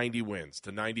get to 90 wins,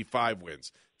 to 95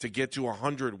 wins, to get to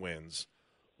 100 wins,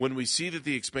 when we see that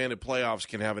the expanded playoffs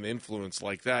can have an influence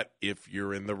like that if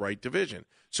you're in the right division.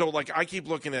 So, like, I keep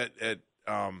looking at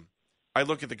I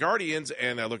look at the Guardians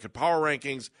and I look at power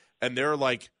rankings, and they're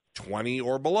like 20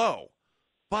 or below.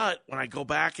 But when I go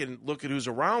back and look at who's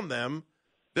around them,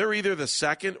 they're either the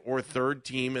second or third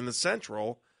team in the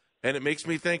Central, and it makes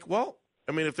me think, well,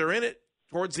 I mean, if they're in it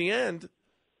towards the end,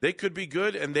 they could be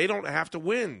good, and they don't have to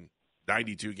win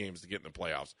 92 games to get in the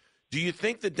playoffs. Do you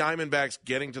think the Diamondbacks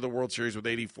getting to the World Series with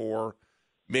 84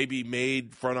 maybe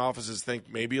made front offices think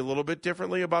maybe a little bit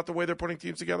differently about the way they're putting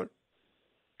teams together?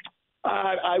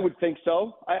 I would think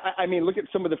so. I mean, look at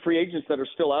some of the free agents that are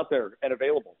still out there and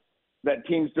available. That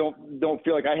teams don't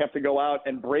feel like I have to go out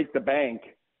and break the bank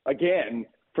again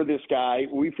for this guy.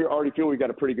 We already feel we've got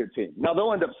a pretty good team. Now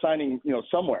they'll end up signing,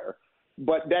 somewhere,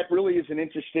 but that really is an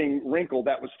interesting wrinkle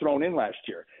that was thrown in last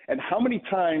year. And how many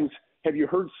times have you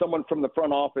heard someone from the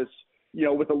front office,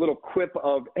 with a little quip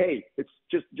of, "Hey, it's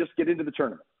just get into the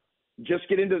tournament. Just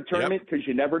get into the tournament because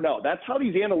you never know." That's how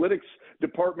these analytics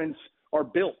departments are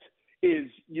built.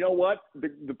 Is, you know what,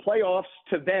 the playoffs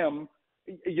to them,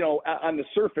 on the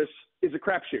surface is a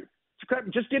crapshoot. It's a crap.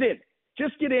 Just get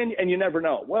in, and you never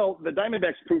know. Well, the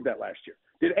Diamondbacks proved that last year.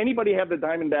 Did anybody have the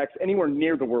Diamondbacks anywhere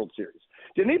near the World Series?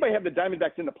 Did anybody have the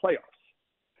Diamondbacks in the playoffs?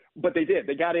 But they did.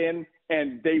 They got in,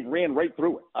 and they ran right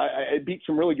through it. It beat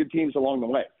some really good teams along the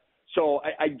way. So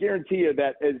I guarantee you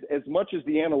that as much as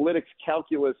the analytics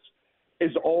calculus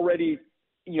is already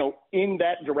in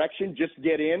that direction, just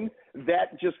get in,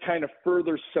 that just kind of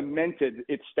further cemented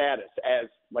its status as,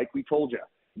 like we told you,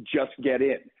 just get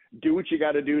in. Do what you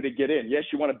got to do to get in. Yes,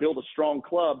 you want to build a strong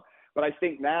club, but I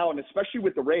think now, and especially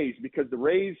with the Rays, because the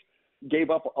Rays gave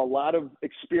up a lot of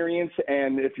experience,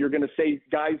 and if you're going to say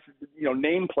guys,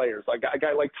 name players, like a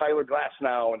guy like Tyler Glass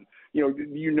now, and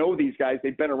these guys,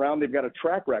 they've been around, they've got a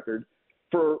track record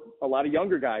for a lot of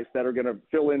younger guys that are going to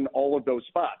fill in all of those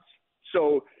spots.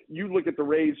 So you look at the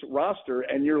Rays roster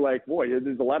and you're like, boy,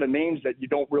 there's a lot of names that you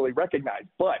don't really recognize.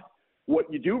 But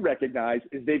what you do recognize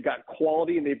is they've got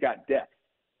quality and they've got depth.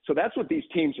 So that's what these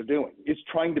teams are doing, is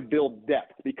trying to build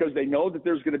depth, because they know that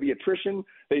there's going to be attrition.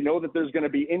 They know that there's going to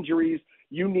be injuries.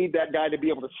 You need that guy to be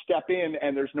able to step in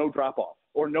and there's no drop-off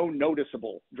or no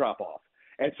noticeable drop-off.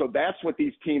 And so that's what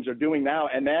these teams are doing now,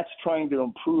 and that's trying to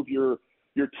improve your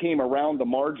team around the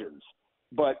margins.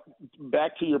 But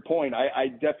back to your point, I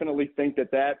definitely think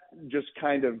that just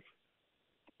kind of,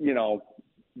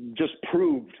 just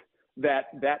proved that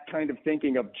kind of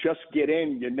thinking of just get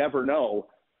in, you never know,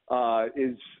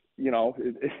 is,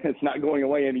 it's not going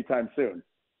away anytime soon.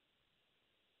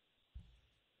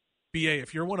 BA,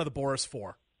 if you're one of the Boris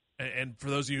Four, and for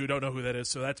those of you who don't know who that is,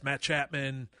 so that's Matt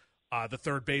Chapman, the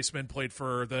third baseman, played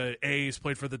for the A's,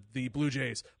 played for the Blue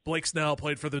Jays. Blake Snell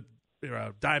played for the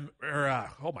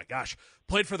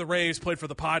played for the Rays, played for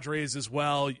the Padres as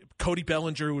well. Cody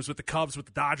Bellinger, who was with the Cubs, with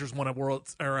the Dodgers, won a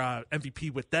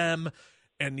MVP with them,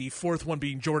 and the fourth one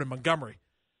being Jordan Montgomery.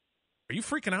 Are you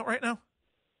freaking out right now?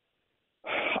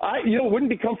 It wouldn't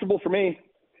be comfortable for me.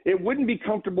 It wouldn't be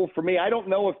comfortable for me. I don't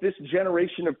know if this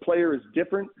generation of player is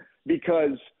different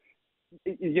because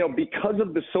of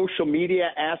the social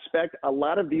media aspect. A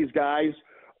lot of these guys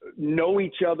know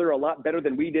each other a lot better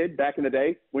than we did back in the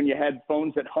day when you had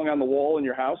phones that hung on the wall in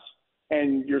your house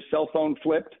and your cell phone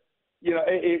flipped.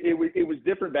 It was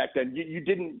different back then. You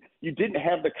didn't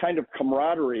have the kind of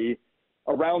camaraderie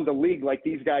around the league like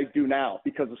these guys do now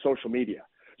because of social media.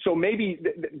 So maybe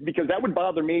because that would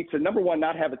bother me to, number one,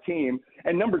 not have a team,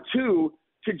 and number two,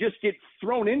 to just get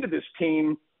thrown into this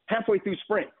team halfway through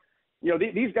spring.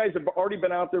 These guys have already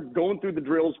been out there going through the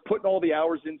drills, putting all the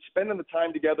hours in, spending the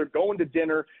time together, going to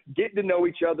dinner, getting to know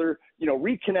each other,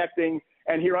 reconnecting.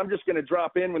 And here I'm just going to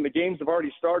drop in when the games have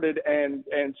already started and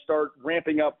start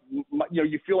ramping up.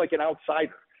 You feel like an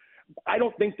outsider. I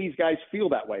don't think these guys feel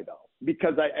that way, though,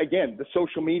 because, again, the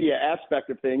social media aspect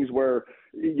of things where,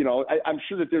 I'm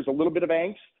sure that there's a little bit of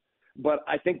angst, but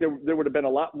I think there would have been a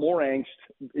lot more angst,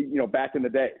 back in the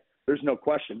day. There's no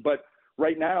question. But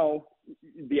right now,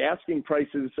 the asking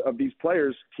prices of these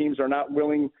players, teams are not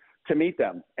willing to meet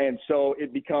them. And so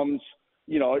it becomes,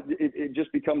 it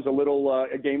just becomes a little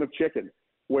a game of chicken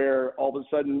where all of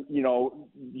a sudden,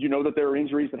 that there are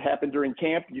injuries that happen during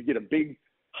camp. You get a big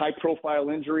high-profile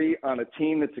injury on a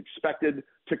team that's expected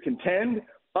to contend.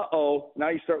 Now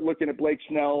you start looking at Blake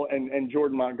Snell and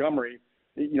Jordan Montgomery,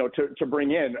 to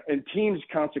bring in. And teams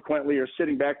consequently are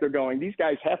sitting back there going, these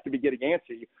guys have to be getting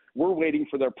antsy. We're waiting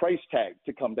for their price tag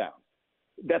to come down.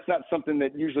 That's not something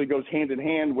that usually goes hand in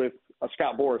hand with a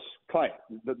Scott Boras client.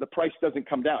 The price doesn't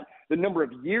come down. The number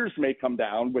of years may come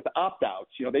down with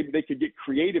opt-outs. They could get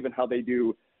creative in how they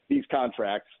do these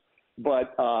contracts.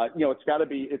 But it's got to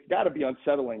be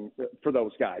unsettling for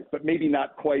those guys, but maybe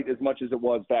not quite as much as it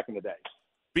was back in the day.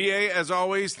 BA, as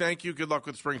always, thank you. Good luck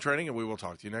with spring training, and we will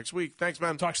talk to you next week. Thanks,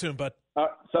 man. Talk soon, bud.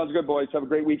 Sounds good, boys. Have a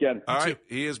great weekend. All right.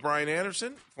 He is Brian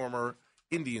Anderson, former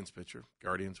Indians pitcher,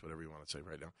 Guardians, whatever you want to say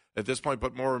right now at this point.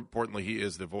 But more importantly, he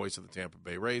is the voice of the Tampa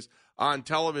Bay Rays on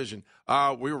television.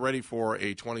 We were ready for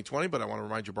a 2020, but I want to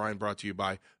remind you, Brian, brought to you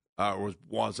by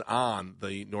was on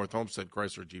the North Homestead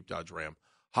Chrysler Jeep Dodge Ram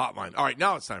hotline. All right,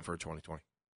 now it's time for 2020.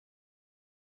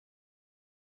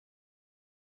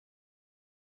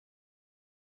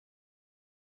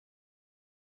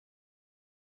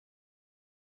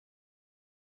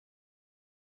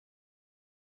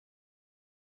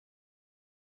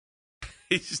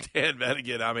 He's Dan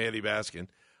Madigan. I'm Andy Baskin.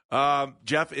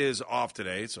 Jeff is off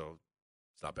today, so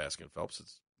it's not Baskin Phelps.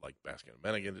 It's like Baskin and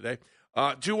Madigan today.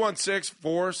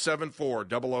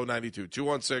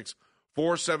 216-474-0092.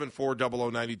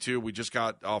 216-474-0092. We just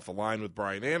got off the line with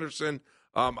Brian Anderson.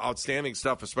 Outstanding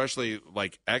stuff, especially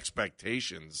like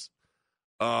expectations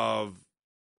of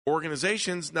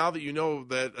organizations now that you know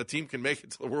that a team can make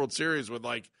it to the World Series with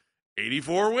like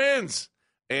 84 wins.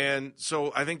 And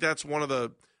so I think that's one of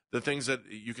the things that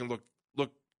you can look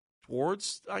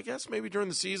towards, I guess, maybe during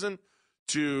the season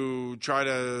to try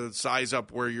to size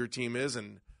up where your team is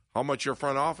and how much your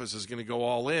front office is going to go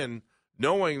all in,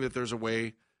 knowing that there's a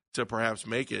way to perhaps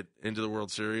make it into the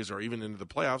World Series or even into the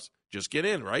playoffs. Just get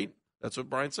in, right? That's what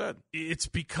Brian said. It's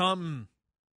become,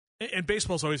 and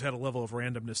baseball's always had a level of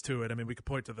randomness to it. I mean, we could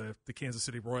point to the Kansas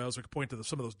City Royals. We could point to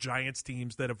some of those Giants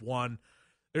teams that have won.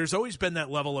 There's always been that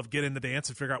level of get in the dance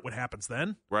and figure out what happens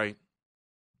then. Right.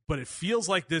 But it feels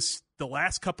like the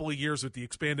last couple of years with the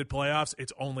expanded playoffs,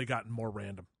 it's only gotten more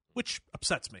random, which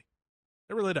upsets me.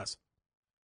 It really does.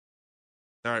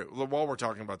 All right, well, while we're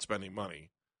talking about spending money,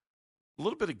 a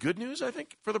little bit of good news, I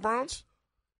think, for the Browns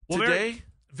today. Very,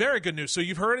 very good news. So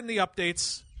you've heard in the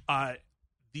updates,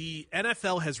 the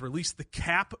NFL has released the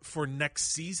cap for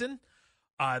next season.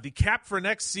 The cap for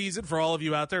next season, for all of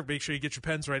you out there, make sure you get your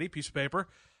pens ready, piece of paper,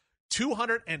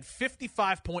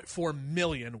 $255.4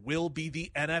 million will be the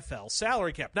NFL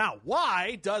salary cap. Now,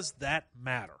 why does that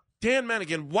matter? Dan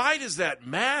Madigan, why does that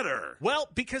matter? Well,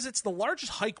 because it's the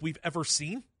largest hike we've ever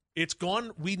seen. It's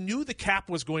gone. We knew the cap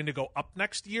was going to go up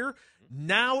next year.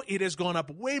 Now it has gone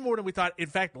up way more than we thought. In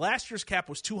fact, last year's cap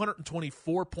was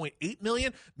 $224.8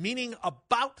 million, meaning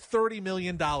about $30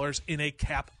 million in a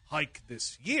cap hike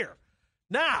this year.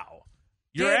 Now,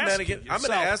 you're Dan asking Madigan, yourself, I'm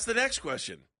going to ask the next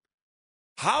question.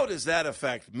 How does that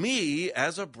affect me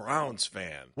as a Browns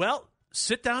fan? Well,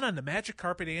 sit down on the magic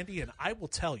carpet, Andy, and I will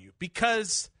tell you.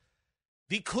 Because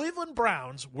the Cleveland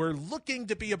Browns were looking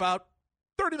to be about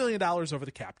 $30 million over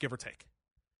the cap, give or take.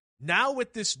 Now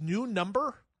with this new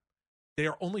number, they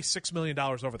are only $6 million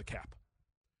over the cap.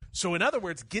 So in other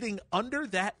words, getting under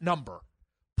that number,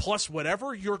 plus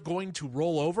whatever you're going to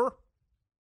roll over,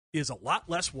 is a lot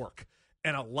less work.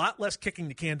 And a lot less kicking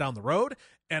the can down the road,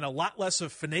 and a lot less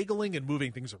of finagling and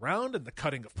moving things around, and the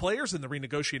cutting of players, and the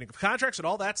renegotiating of contracts, and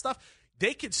all that stuff.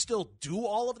 They can still do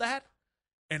all of that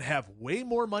and have way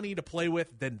more money to play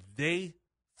with than they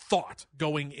thought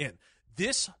going in.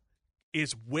 This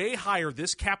is way higher.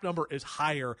 This cap number is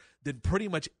higher than pretty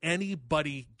much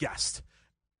anybody guessed.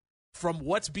 From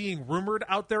what's being rumored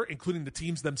out there, including the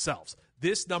teams themselves,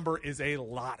 this number is a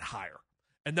lot higher.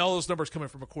 And all those numbers coming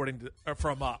from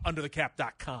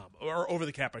underthecap.com, or over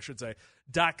the cap, I should say,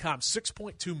 .com.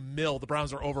 6.2 mil the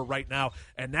Browns are over right now,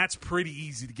 and that's pretty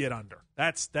easy to get under.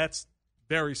 That's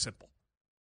very simple.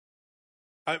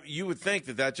 You would think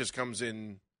that just comes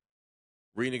in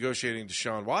renegotiating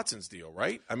Deshaun Watson's deal,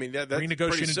 right? I mean, that's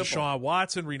renegotiating Deshaun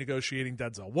Watson, renegotiating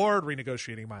Denzel Ward,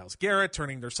 renegotiating Myles Garrett,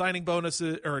 turning their signing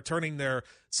bonuses or turning their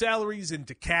salaries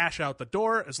into cash out the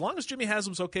door. As long as Jimmy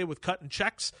Haslam's okay with cutting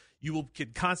checks, can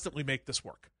constantly make this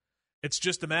work. It's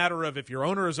just a matter of if your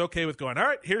owner is okay with going, all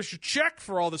right, here's your check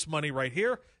for all this money right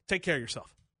here. Take care of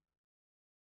yourself.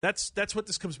 That's what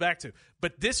this comes back to.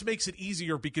 But this makes it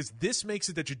easier because this makes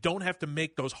it that you don't have to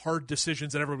make those hard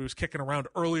decisions that everybody was kicking around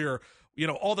earlier.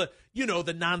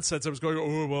 The nonsense that was going,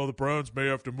 oh, well, the Browns may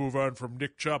have to move on from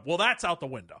Nick Chubb. Well, that's out the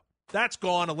window. That's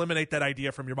gone. Eliminate that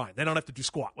idea from your mind. They don't have to do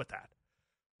squat with that.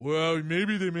 Well,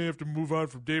 maybe they may have to move on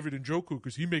from David Njoku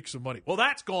because he makes some money. Well,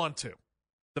 that's gone too.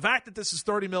 The fact that this is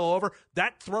 30 mil over,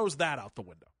 that throws that out the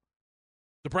window.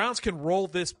 The Browns can roll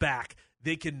this back.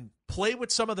 They can play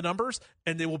with some of the numbers,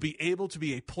 and they will be able to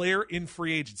be a player in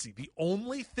free agency. The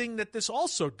only thing that this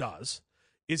also does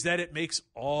is that it makes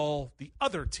all the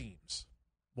other teams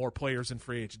more players in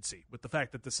free agency with the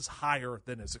fact that this is higher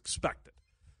than is expected.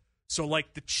 So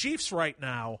like the Chiefs right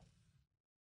now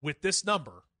with this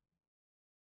number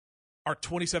are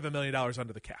 $27 million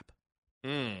under the cap.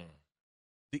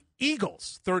 The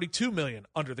Eagles, $32 million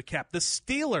under the cap. The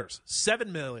Steelers,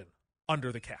 $7 million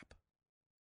under the cap.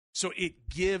 So it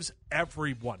gives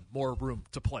everyone more room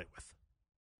to play with.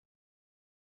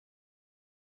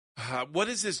 What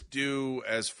does this do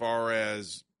as far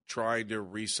as trying to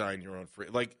re-sign your own free?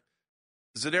 Like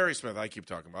Zadarius Smith, I keep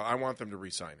talking about. I want them to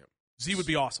re-sign him. Z would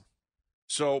be awesome.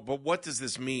 So, but what does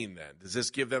this mean then? Does this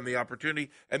give them the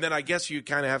opportunity? And then I guess you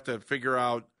kind of have to figure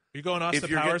out. Are you going Austin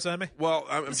Powers on me? Well,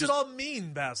 what does it all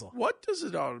mean, Basil? What does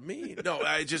it all mean? No,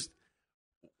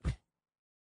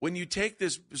 when you take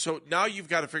this, so now you've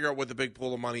got to figure out what the big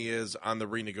pool of money is on the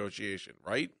renegotiation,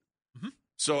 right? Mm-hmm.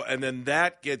 So, and then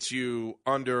that gets you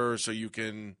under, so you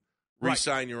can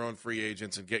re-sign your own free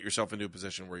agents and get yourself into a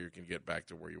position where you can get back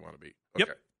to where you want to be. Okay.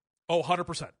 Yep. Oh,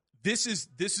 100%. This is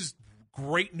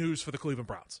great news for the Cleveland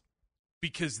Browns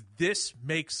because this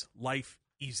makes life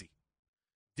easy.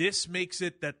 This makes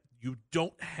it that you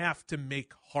don't have to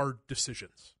make hard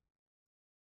decisions.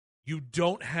 You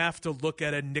don't have to look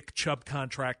at a Nick Chubb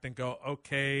contract and go,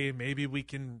 okay, maybe we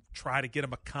can try to get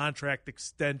him a contract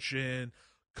extension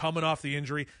coming off the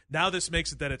injury. Now this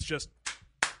makes it that it's just,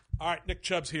 all right, Nick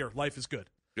Chubb's here. Life is good.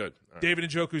 Good. Right. David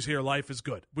Njoku's here. Life is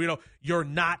good. You're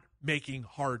not making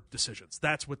hard decisions.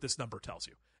 That's what this number tells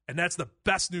you. And that's the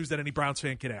best news that any Browns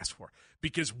fan can ask for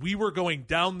because we were going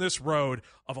down this road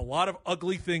of a lot of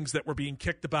ugly things that were being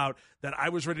kicked about that I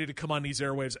was ready to come on these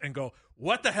airwaves and go,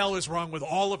 what the hell is wrong with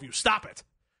all of you? Stop it.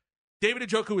 David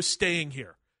Njoku is staying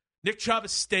here. Nick Chubb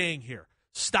is staying here.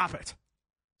 Stop it.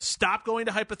 Stop going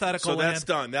to hypothetical land. So that's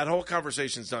done. That whole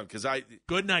conversation's done because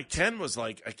Good night. Ken was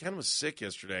sick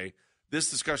yesterday.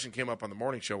 This discussion came up on the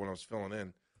morning show when I was filling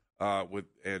in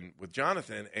with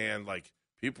Jonathan, and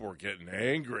people were getting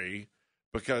angry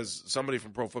because somebody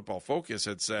from Pro Football Focus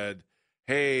had said,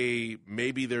 hey,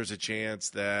 maybe there's a chance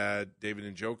that David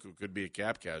Njoku could be a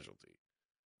cap casualty.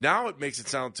 Now it makes it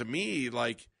sound to me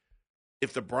like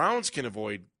if the Browns can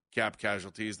avoid cap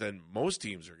casualties, then most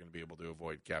teams are going to be able to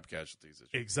avoid cap casualties.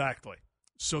 Exactly.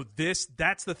 So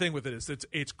that's the thing with it is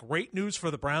it's great news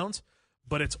for the Browns,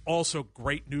 but it's also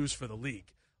great news for the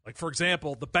league. Like, for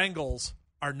example, the Bengals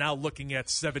are now looking at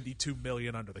 $72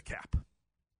 million under the cap.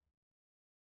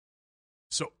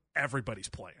 So everybody's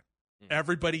playing.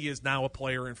 Everybody is now a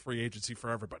player in free agency for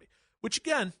everybody, which,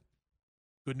 again,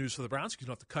 good news for the Browns because you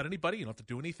don't have to cut anybody. You don't have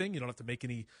to do anything. You don't have to make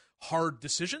any hard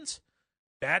decisions.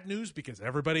 Bad news because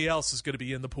everybody else is going to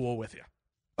be in the pool with you.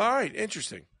 All right,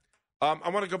 interesting. I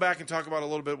want to go back and talk about a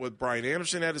little bit what Brian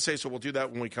Anderson had to say, so we'll do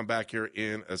that when we come back here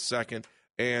in a second.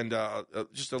 And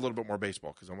just a little bit more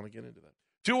baseball because I want to get into that.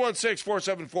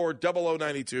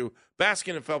 216-474-0092,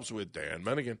 Baskin Phelps with Dan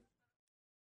Mennigan.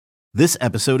 This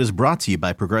episode is brought to you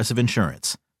by Progressive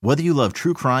Insurance. Whether you love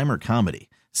true crime or comedy,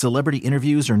 celebrity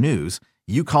interviews or news,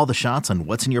 you call the shots on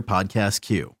what's in your podcast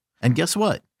queue. And guess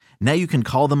what? Now you can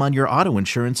call them on your auto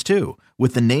insurance too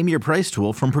with the Name Your Price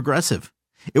tool from Progressive.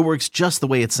 It works just the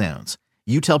way it sounds.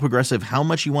 You tell Progressive how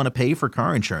much you want to pay for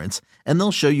car insurance, and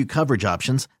they'll show you coverage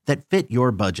options that fit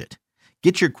your budget.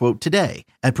 Get your quote today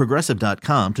at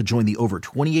Progressive.com to join the over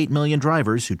 28 million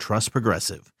drivers who trust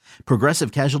Progressive.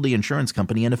 Progressive Casualty Insurance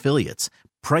Company and Affiliates.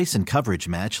 Price and coverage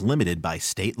match limited by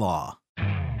state law.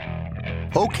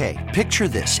 Okay, picture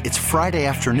this. It's Friday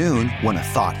afternoon when a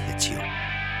thought hits you.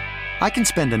 I can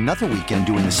spend another weekend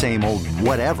doing the same old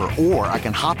whatever, or I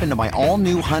can hop into my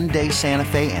all-new Hyundai Santa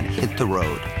Fe and hit the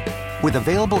road. With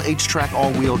available H-Track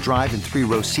all-wheel drive and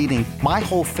 3-row seating, my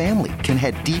whole family can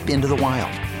head deep into the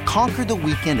wild. Conquer the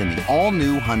weekend in the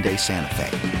all-new Hyundai Santa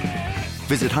Fe.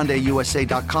 Visit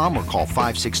HyundaiUSA.com or call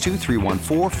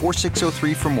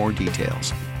 562-314-4603 for more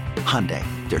details. Hyundai,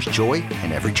 there's joy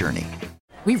in every journey.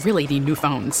 We really need new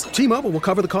phones. T-Mobile will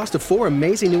cover the cost of 4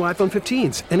 amazing new iPhone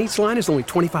 15s, and each line is only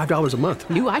 $25 a month.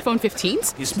 New iPhone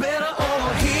 15s? It's better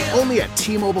over here. Only at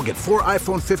T-Mobile, get 4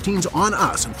 iPhone 15s on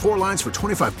us and 4 lines for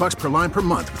 $25 per line per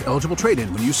month with eligible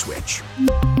trade-in when you switch.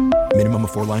 Minimum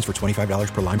of 4 lines for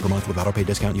 $25 per line per month with autopay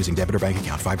discount using debit or bank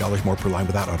account. $5 more per line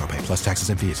without autopay, plus taxes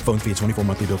and fees. Phone fee at 24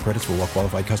 monthly bill credits for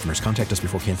well-qualified customers. Contact us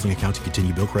before canceling account to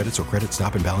continue bill credits or credit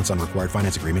stop and balance on required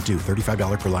finance agreement due.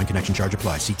 $35 per line connection charge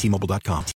applies. See T-Mobile.com.